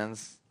makes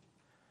sense,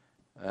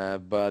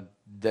 but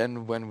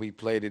then when we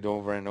played it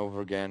over and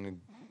over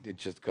again, it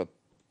just got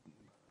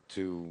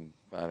too,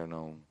 I don't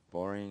know,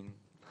 boring.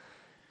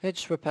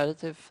 It's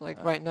repetitive.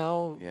 Like right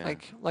now, yeah.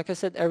 like I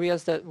said,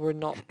 areas that were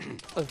not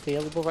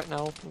available right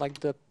now, like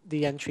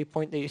the entry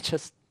point that you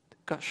just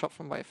got shot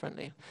from by a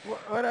friendly.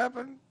 What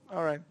happened?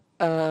 All right.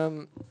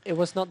 It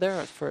was not there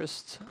at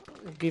first,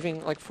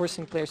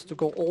 forcing players to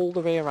go all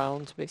the way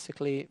around,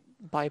 basically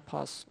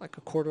bypass like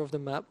a quarter of the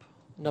map,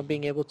 not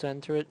being able to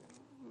enter it.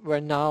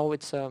 Where now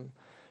it's a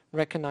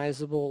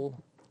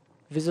recognizable,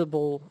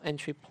 visible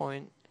entry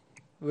point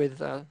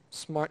with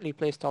smartly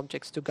placed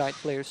objects to guide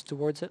players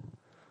towards it.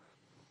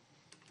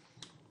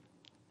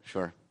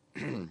 Sure.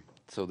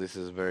 So this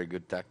is a very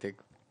good tactic.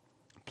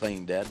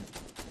 Playing dead.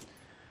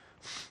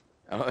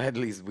 Oh, at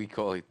least we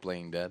call it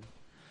playing dead.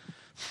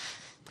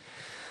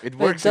 It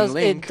works in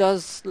Link. It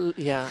does.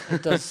 Yeah,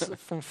 it does.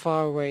 From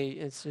far away,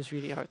 it's just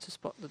really hard to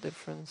spot the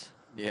difference.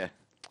 Yeah.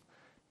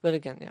 But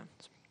again, yeah,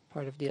 it's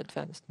part of the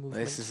advanced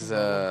movement. This is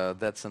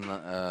that's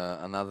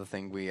another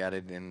thing we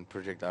added in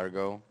Project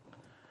Argo.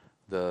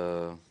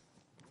 The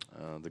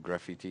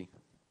graffiti.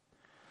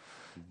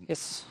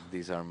 Yes.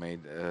 These are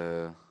made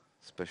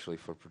especially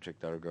for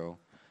Project Argo.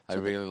 I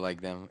really like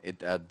them.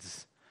 It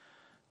adds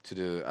to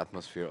the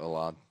atmosphere a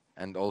lot,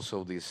 and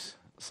also these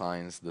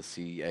signs, the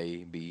C,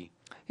 A, B.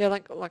 Yeah,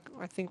 like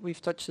I think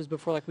we've touched this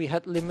before. Like we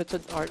had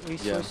limited art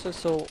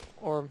resources,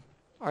 or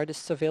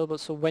artists available.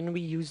 So when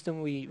we used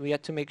them, we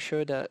had to make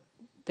sure that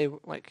they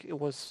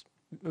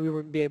we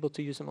would be able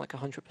to use them like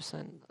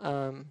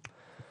 100%.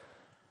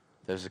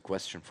 There's a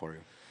question for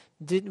you.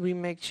 Did we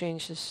make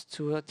changes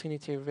to a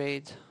Trinity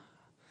raid?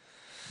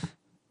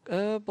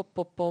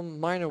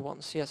 Minor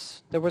ones,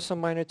 yes. There were some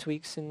minor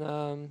tweaks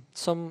in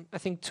some. I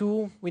think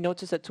we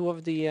noticed that 2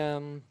 of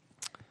the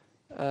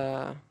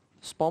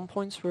spawn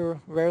points were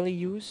rarely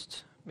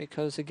used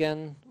because,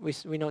 again,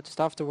 we noticed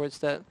afterwards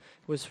that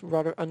it was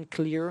rather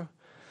unclear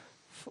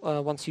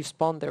once you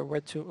spawn there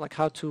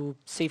how to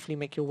safely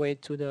make your way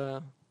to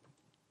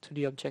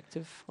the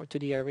objective or to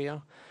the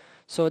area.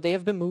 So they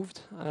have been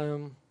moved.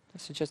 I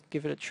suggest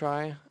give it a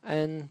try,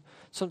 and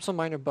some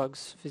minor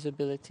bugs,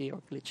 visibility or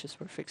glitches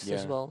were fixed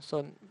as well.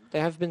 So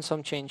there have been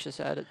some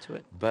changes added to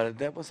it. But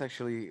that was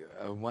actually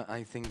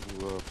I think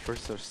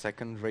first or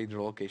second raid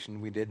location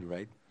we did,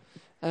 right?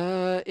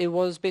 It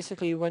was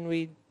basically when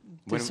we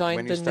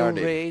designed the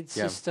new raid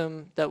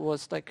system. That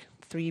was like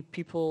 3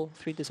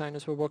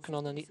 designers were working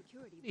on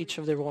each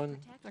of their own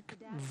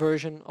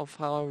version of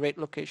how a raid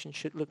location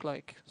should look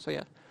like. So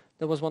yeah,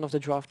 that was one of the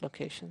draft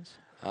locations.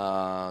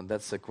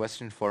 That's a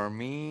question for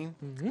me.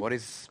 What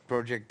is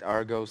Project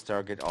Argo's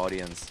target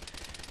audience?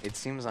 It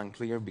seems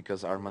unclear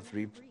because Arma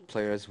 3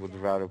 players would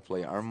rather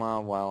play Arma,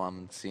 while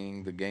I'm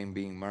seeing the game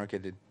being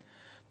marketed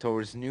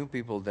towards new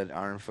people that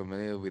aren't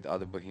familiar with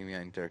other Bohemia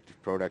interactive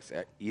products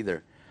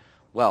either.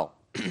 Well,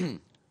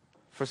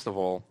 first of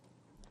all,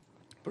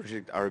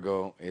 Project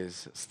Argo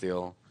is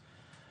still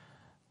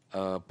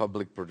a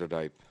public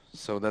prototype,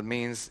 So that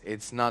means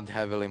it's not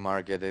heavily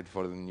marketed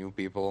for the new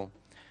people,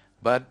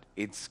 but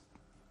it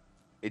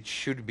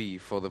should be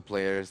for the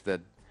players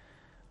that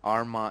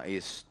Arma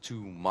is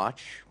too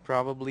much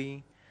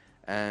probably,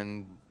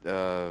 and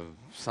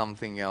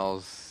something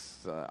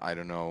else I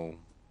don't know,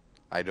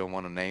 I don't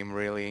want to name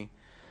really,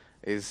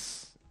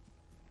 is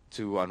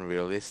too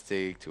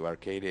unrealistic, too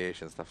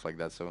arcadish and stuff like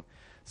that. So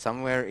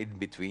somewhere in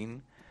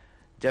between.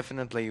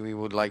 Definitely we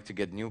would like to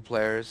get new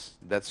players.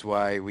 That's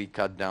why we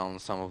cut down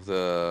some of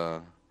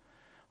the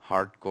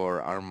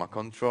hardcore Arma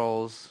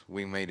controls.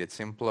 We made it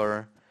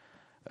simpler,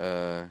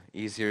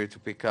 easier to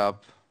pick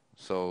up.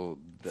 So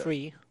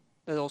Free.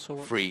 That also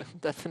works. Free.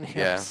 Definitely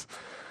yeah, helps.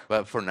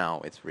 but for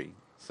now it's free.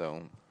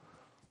 So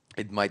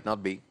it might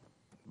not be,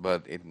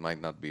 but it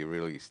might not be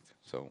released.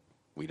 So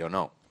we don't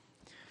know.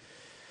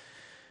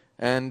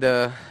 And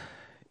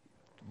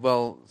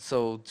well,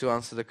 so to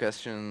answer the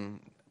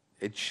question,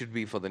 it should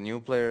be for the new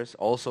players,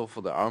 also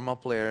for the Arma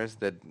players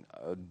that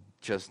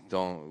just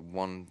don't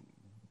want,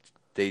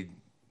 they,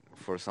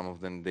 for some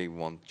of them they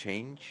want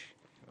change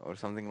or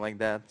something like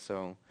that.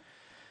 So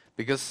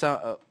because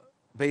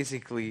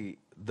basically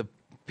the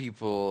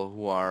people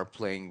who are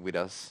playing with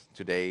us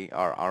today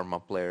are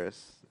Arma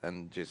players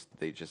and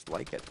they just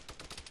like it.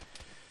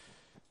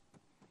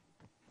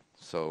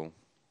 So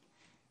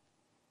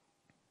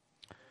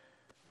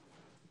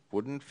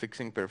wouldn't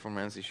fixing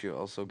performance issue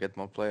also get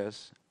more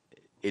players?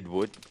 It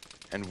would,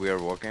 and we are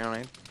working on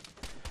it.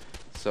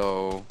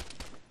 So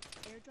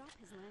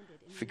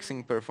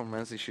fixing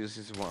performance issues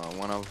is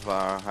one of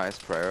our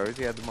highest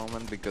priority at the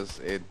moment, because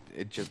it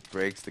just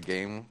breaks the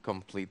game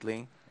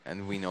completely,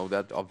 and we know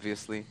that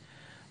obviously.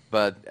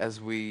 But as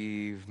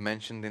we've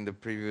mentioned in the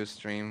previous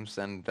streams,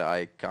 and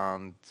I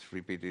can't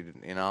repeat it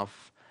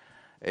enough,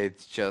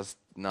 it's just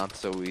not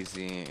so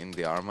easy in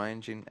the Arma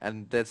engine,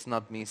 and that's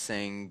not me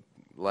saying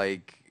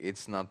like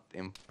it's not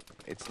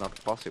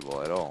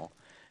possible at all.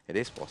 It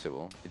is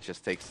possible. It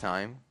just takes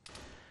time,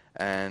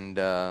 and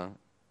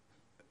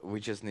we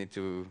just need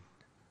to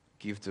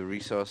give the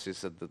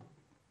resources at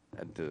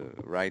the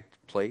right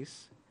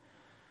place,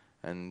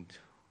 and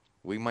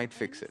we might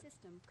fix it.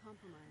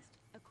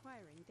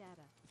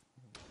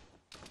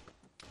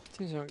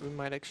 Seems like we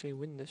might actually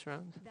win this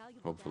round.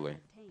 Hopefully.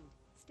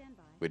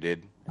 We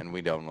did, and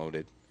we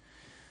downloaded.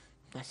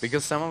 Nice.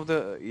 Because some of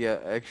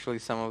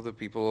the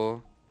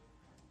people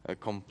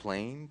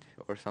complained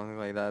or something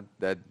like that,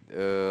 that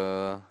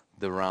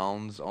the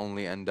rounds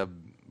only end up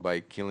by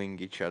killing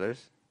each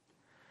other's,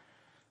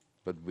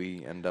 but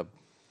we end up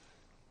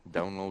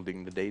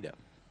downloading the data.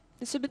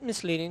 It's a bit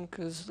misleading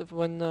because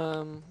when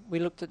we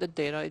looked at the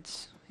data,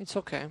 it's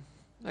okay.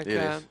 Like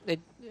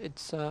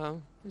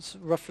it's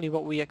roughly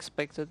what we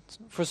expected.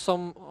 For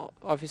some,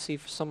 obviously,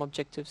 for some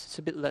objectives, it's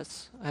a bit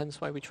less.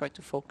 Hence why we try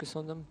to focus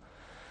on them.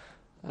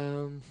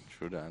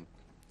 True that.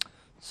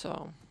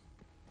 So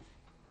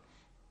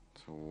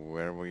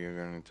where were you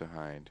going to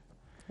hide?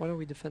 what are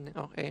we defending?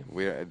 Oh, A.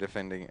 We're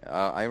defending.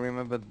 I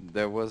remember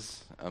there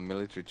was a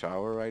military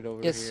tower right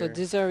over Yes, here. so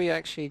this area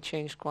actually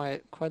changed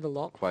quite a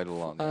lot. Quite a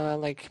lot.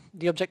 Like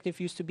the objective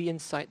used to be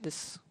inside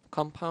this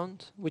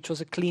compound, which was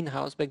a clean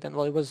house back then.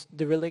 Well, it was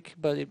derelict,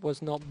 but it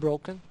was not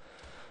broken.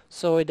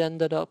 So it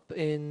ended up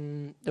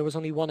in, there was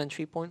only one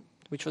entry point,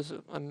 which was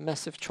a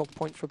massive choke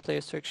point for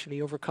players to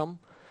actually overcome.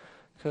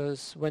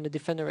 Because when the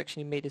defender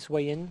actually made his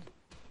way in,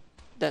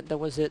 that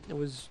was it. It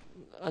was,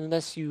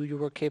 unless you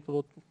were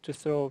capable to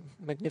throw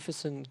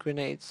magnificent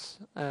grenades,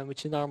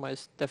 which in Arma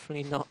is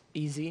definitely not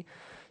easy,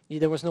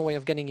 there was no way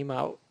of getting him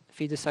out. If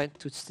he decided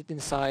to sit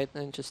inside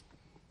and just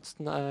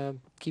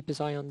keep his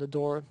eye on the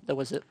door, that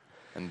was it.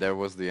 And there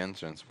was the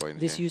entrance point.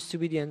 This used to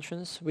be the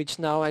entrance, which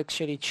now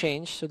actually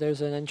changed. So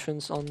there's an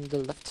entrance on the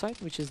left side,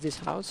 which is this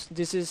house.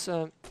 This is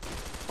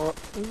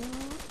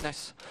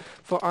nice.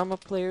 For Arma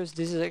players,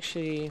 this is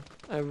actually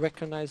a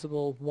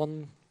recognizable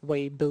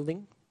one-way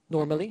building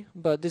normally,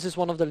 but this is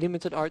one of the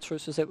limited art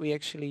sources that we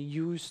actually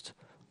used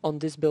on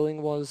this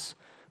building. Was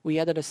we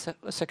added a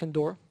second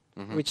door,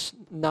 which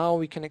now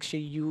we can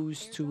actually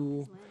use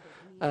to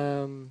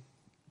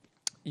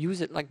use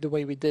it like the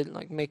way we did,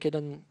 like make it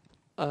a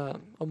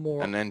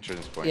more an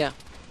entrance point. Yeah.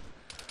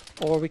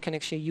 Or we can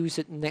actually use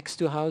it next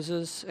to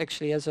houses,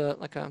 actually as a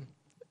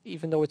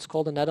even though it's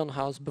called an add-on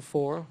house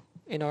before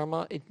in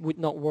Arma, it would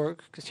not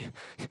work because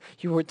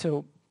you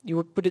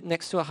would put it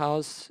next to a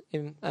house,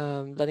 in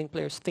letting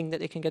players think that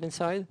they can get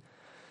inside,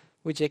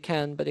 which they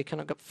can, but they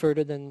cannot get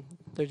further than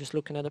they're just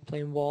looking at a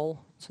plain wall.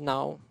 So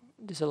now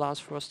this allows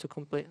for us to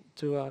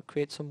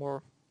create some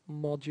more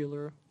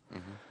modular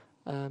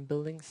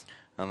buildings.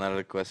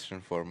 Another question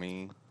for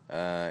me.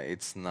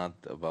 It's not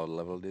about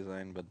level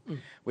design, but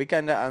we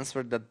kind of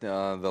answered that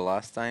the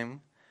last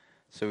time,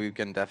 so you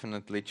can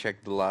definitely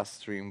check the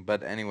last stream.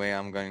 But anyway,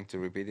 I'm going to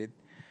repeat it.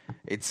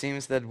 It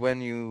seems that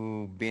when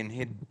you've been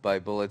hit by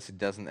bullets, it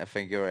doesn't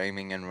affect your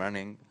aiming and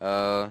running.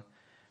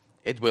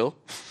 It will,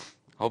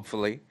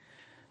 hopefully,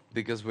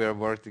 because we're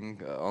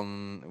working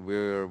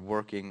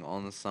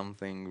on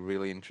something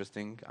really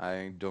interesting.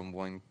 I don't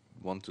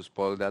want to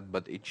spoil that,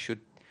 but it should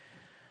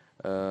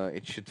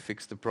It should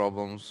fix the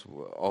problems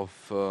of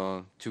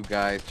two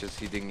guys just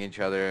hitting each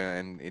other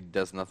and it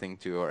does nothing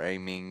to your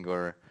aiming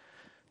or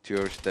to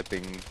your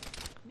stepping,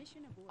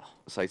 Mission abort.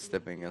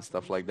 sidestepping and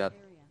stuff like that.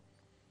 Area.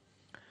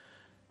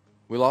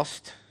 We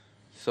lost,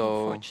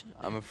 so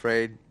Unfortunately. I'm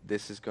afraid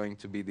this is going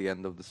to be the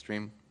end of the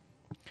stream.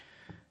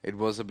 It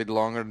was a bit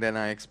longer than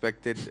I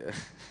expected,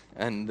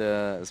 and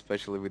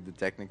especially with the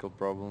technical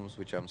problems,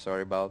 which I'm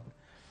sorry about.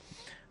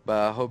 But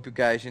I hope you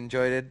guys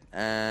enjoyed it,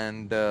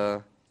 and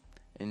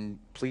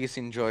please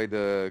enjoy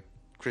the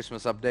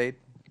Christmas update.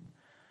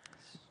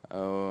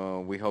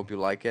 We hope you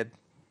like it,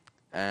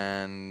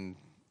 and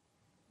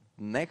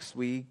next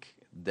week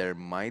there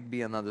might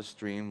be another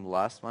stream,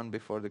 last one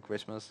before the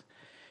Christmas.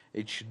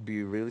 It should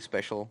be really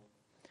special,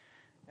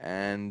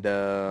 and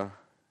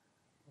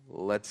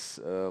let's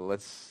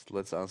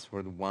answer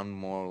one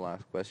more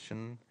last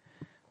question.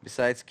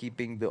 Besides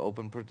keeping the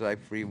open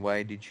prototype free,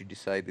 why did you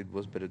decide it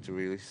was better to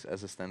release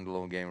as a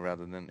standalone game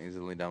rather than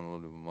easily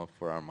downloadable mod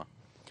for Arma?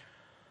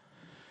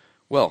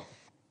 Well,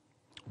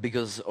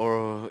 because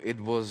it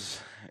was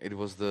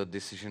the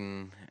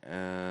decision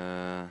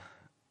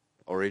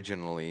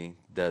originally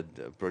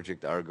that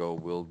Project Argo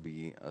will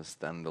be a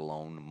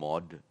standalone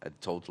mod, a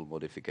total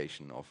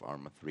modification of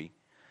Arma 3.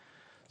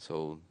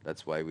 So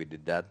that's why we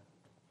did that.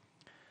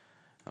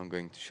 I'm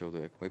going to show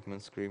the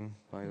equipment screen,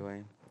 by the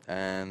way.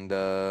 And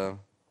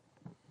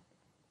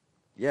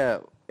yeah,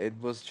 it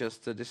was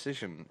just a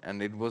decision,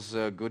 and it was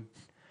a good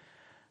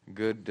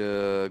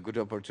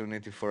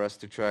opportunity for us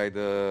to try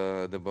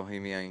the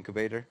Bohemia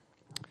incubator.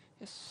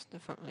 Yes,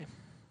 definitely.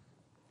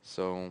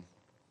 So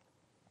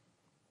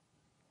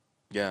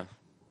yeah,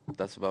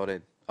 that's about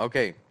it.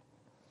 Okay,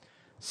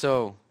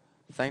 so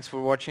thanks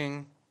for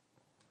watching.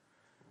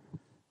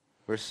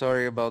 We're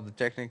sorry about the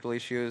technical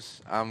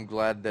issues. I'm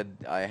glad that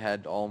I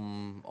had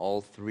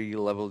all three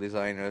level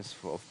designers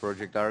of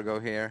Project Argo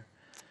here.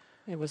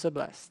 It was a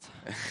blast.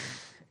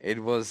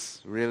 It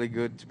was really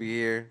good to be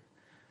here.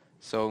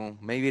 So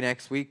maybe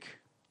next week.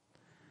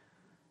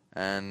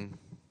 And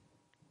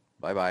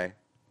bye bye.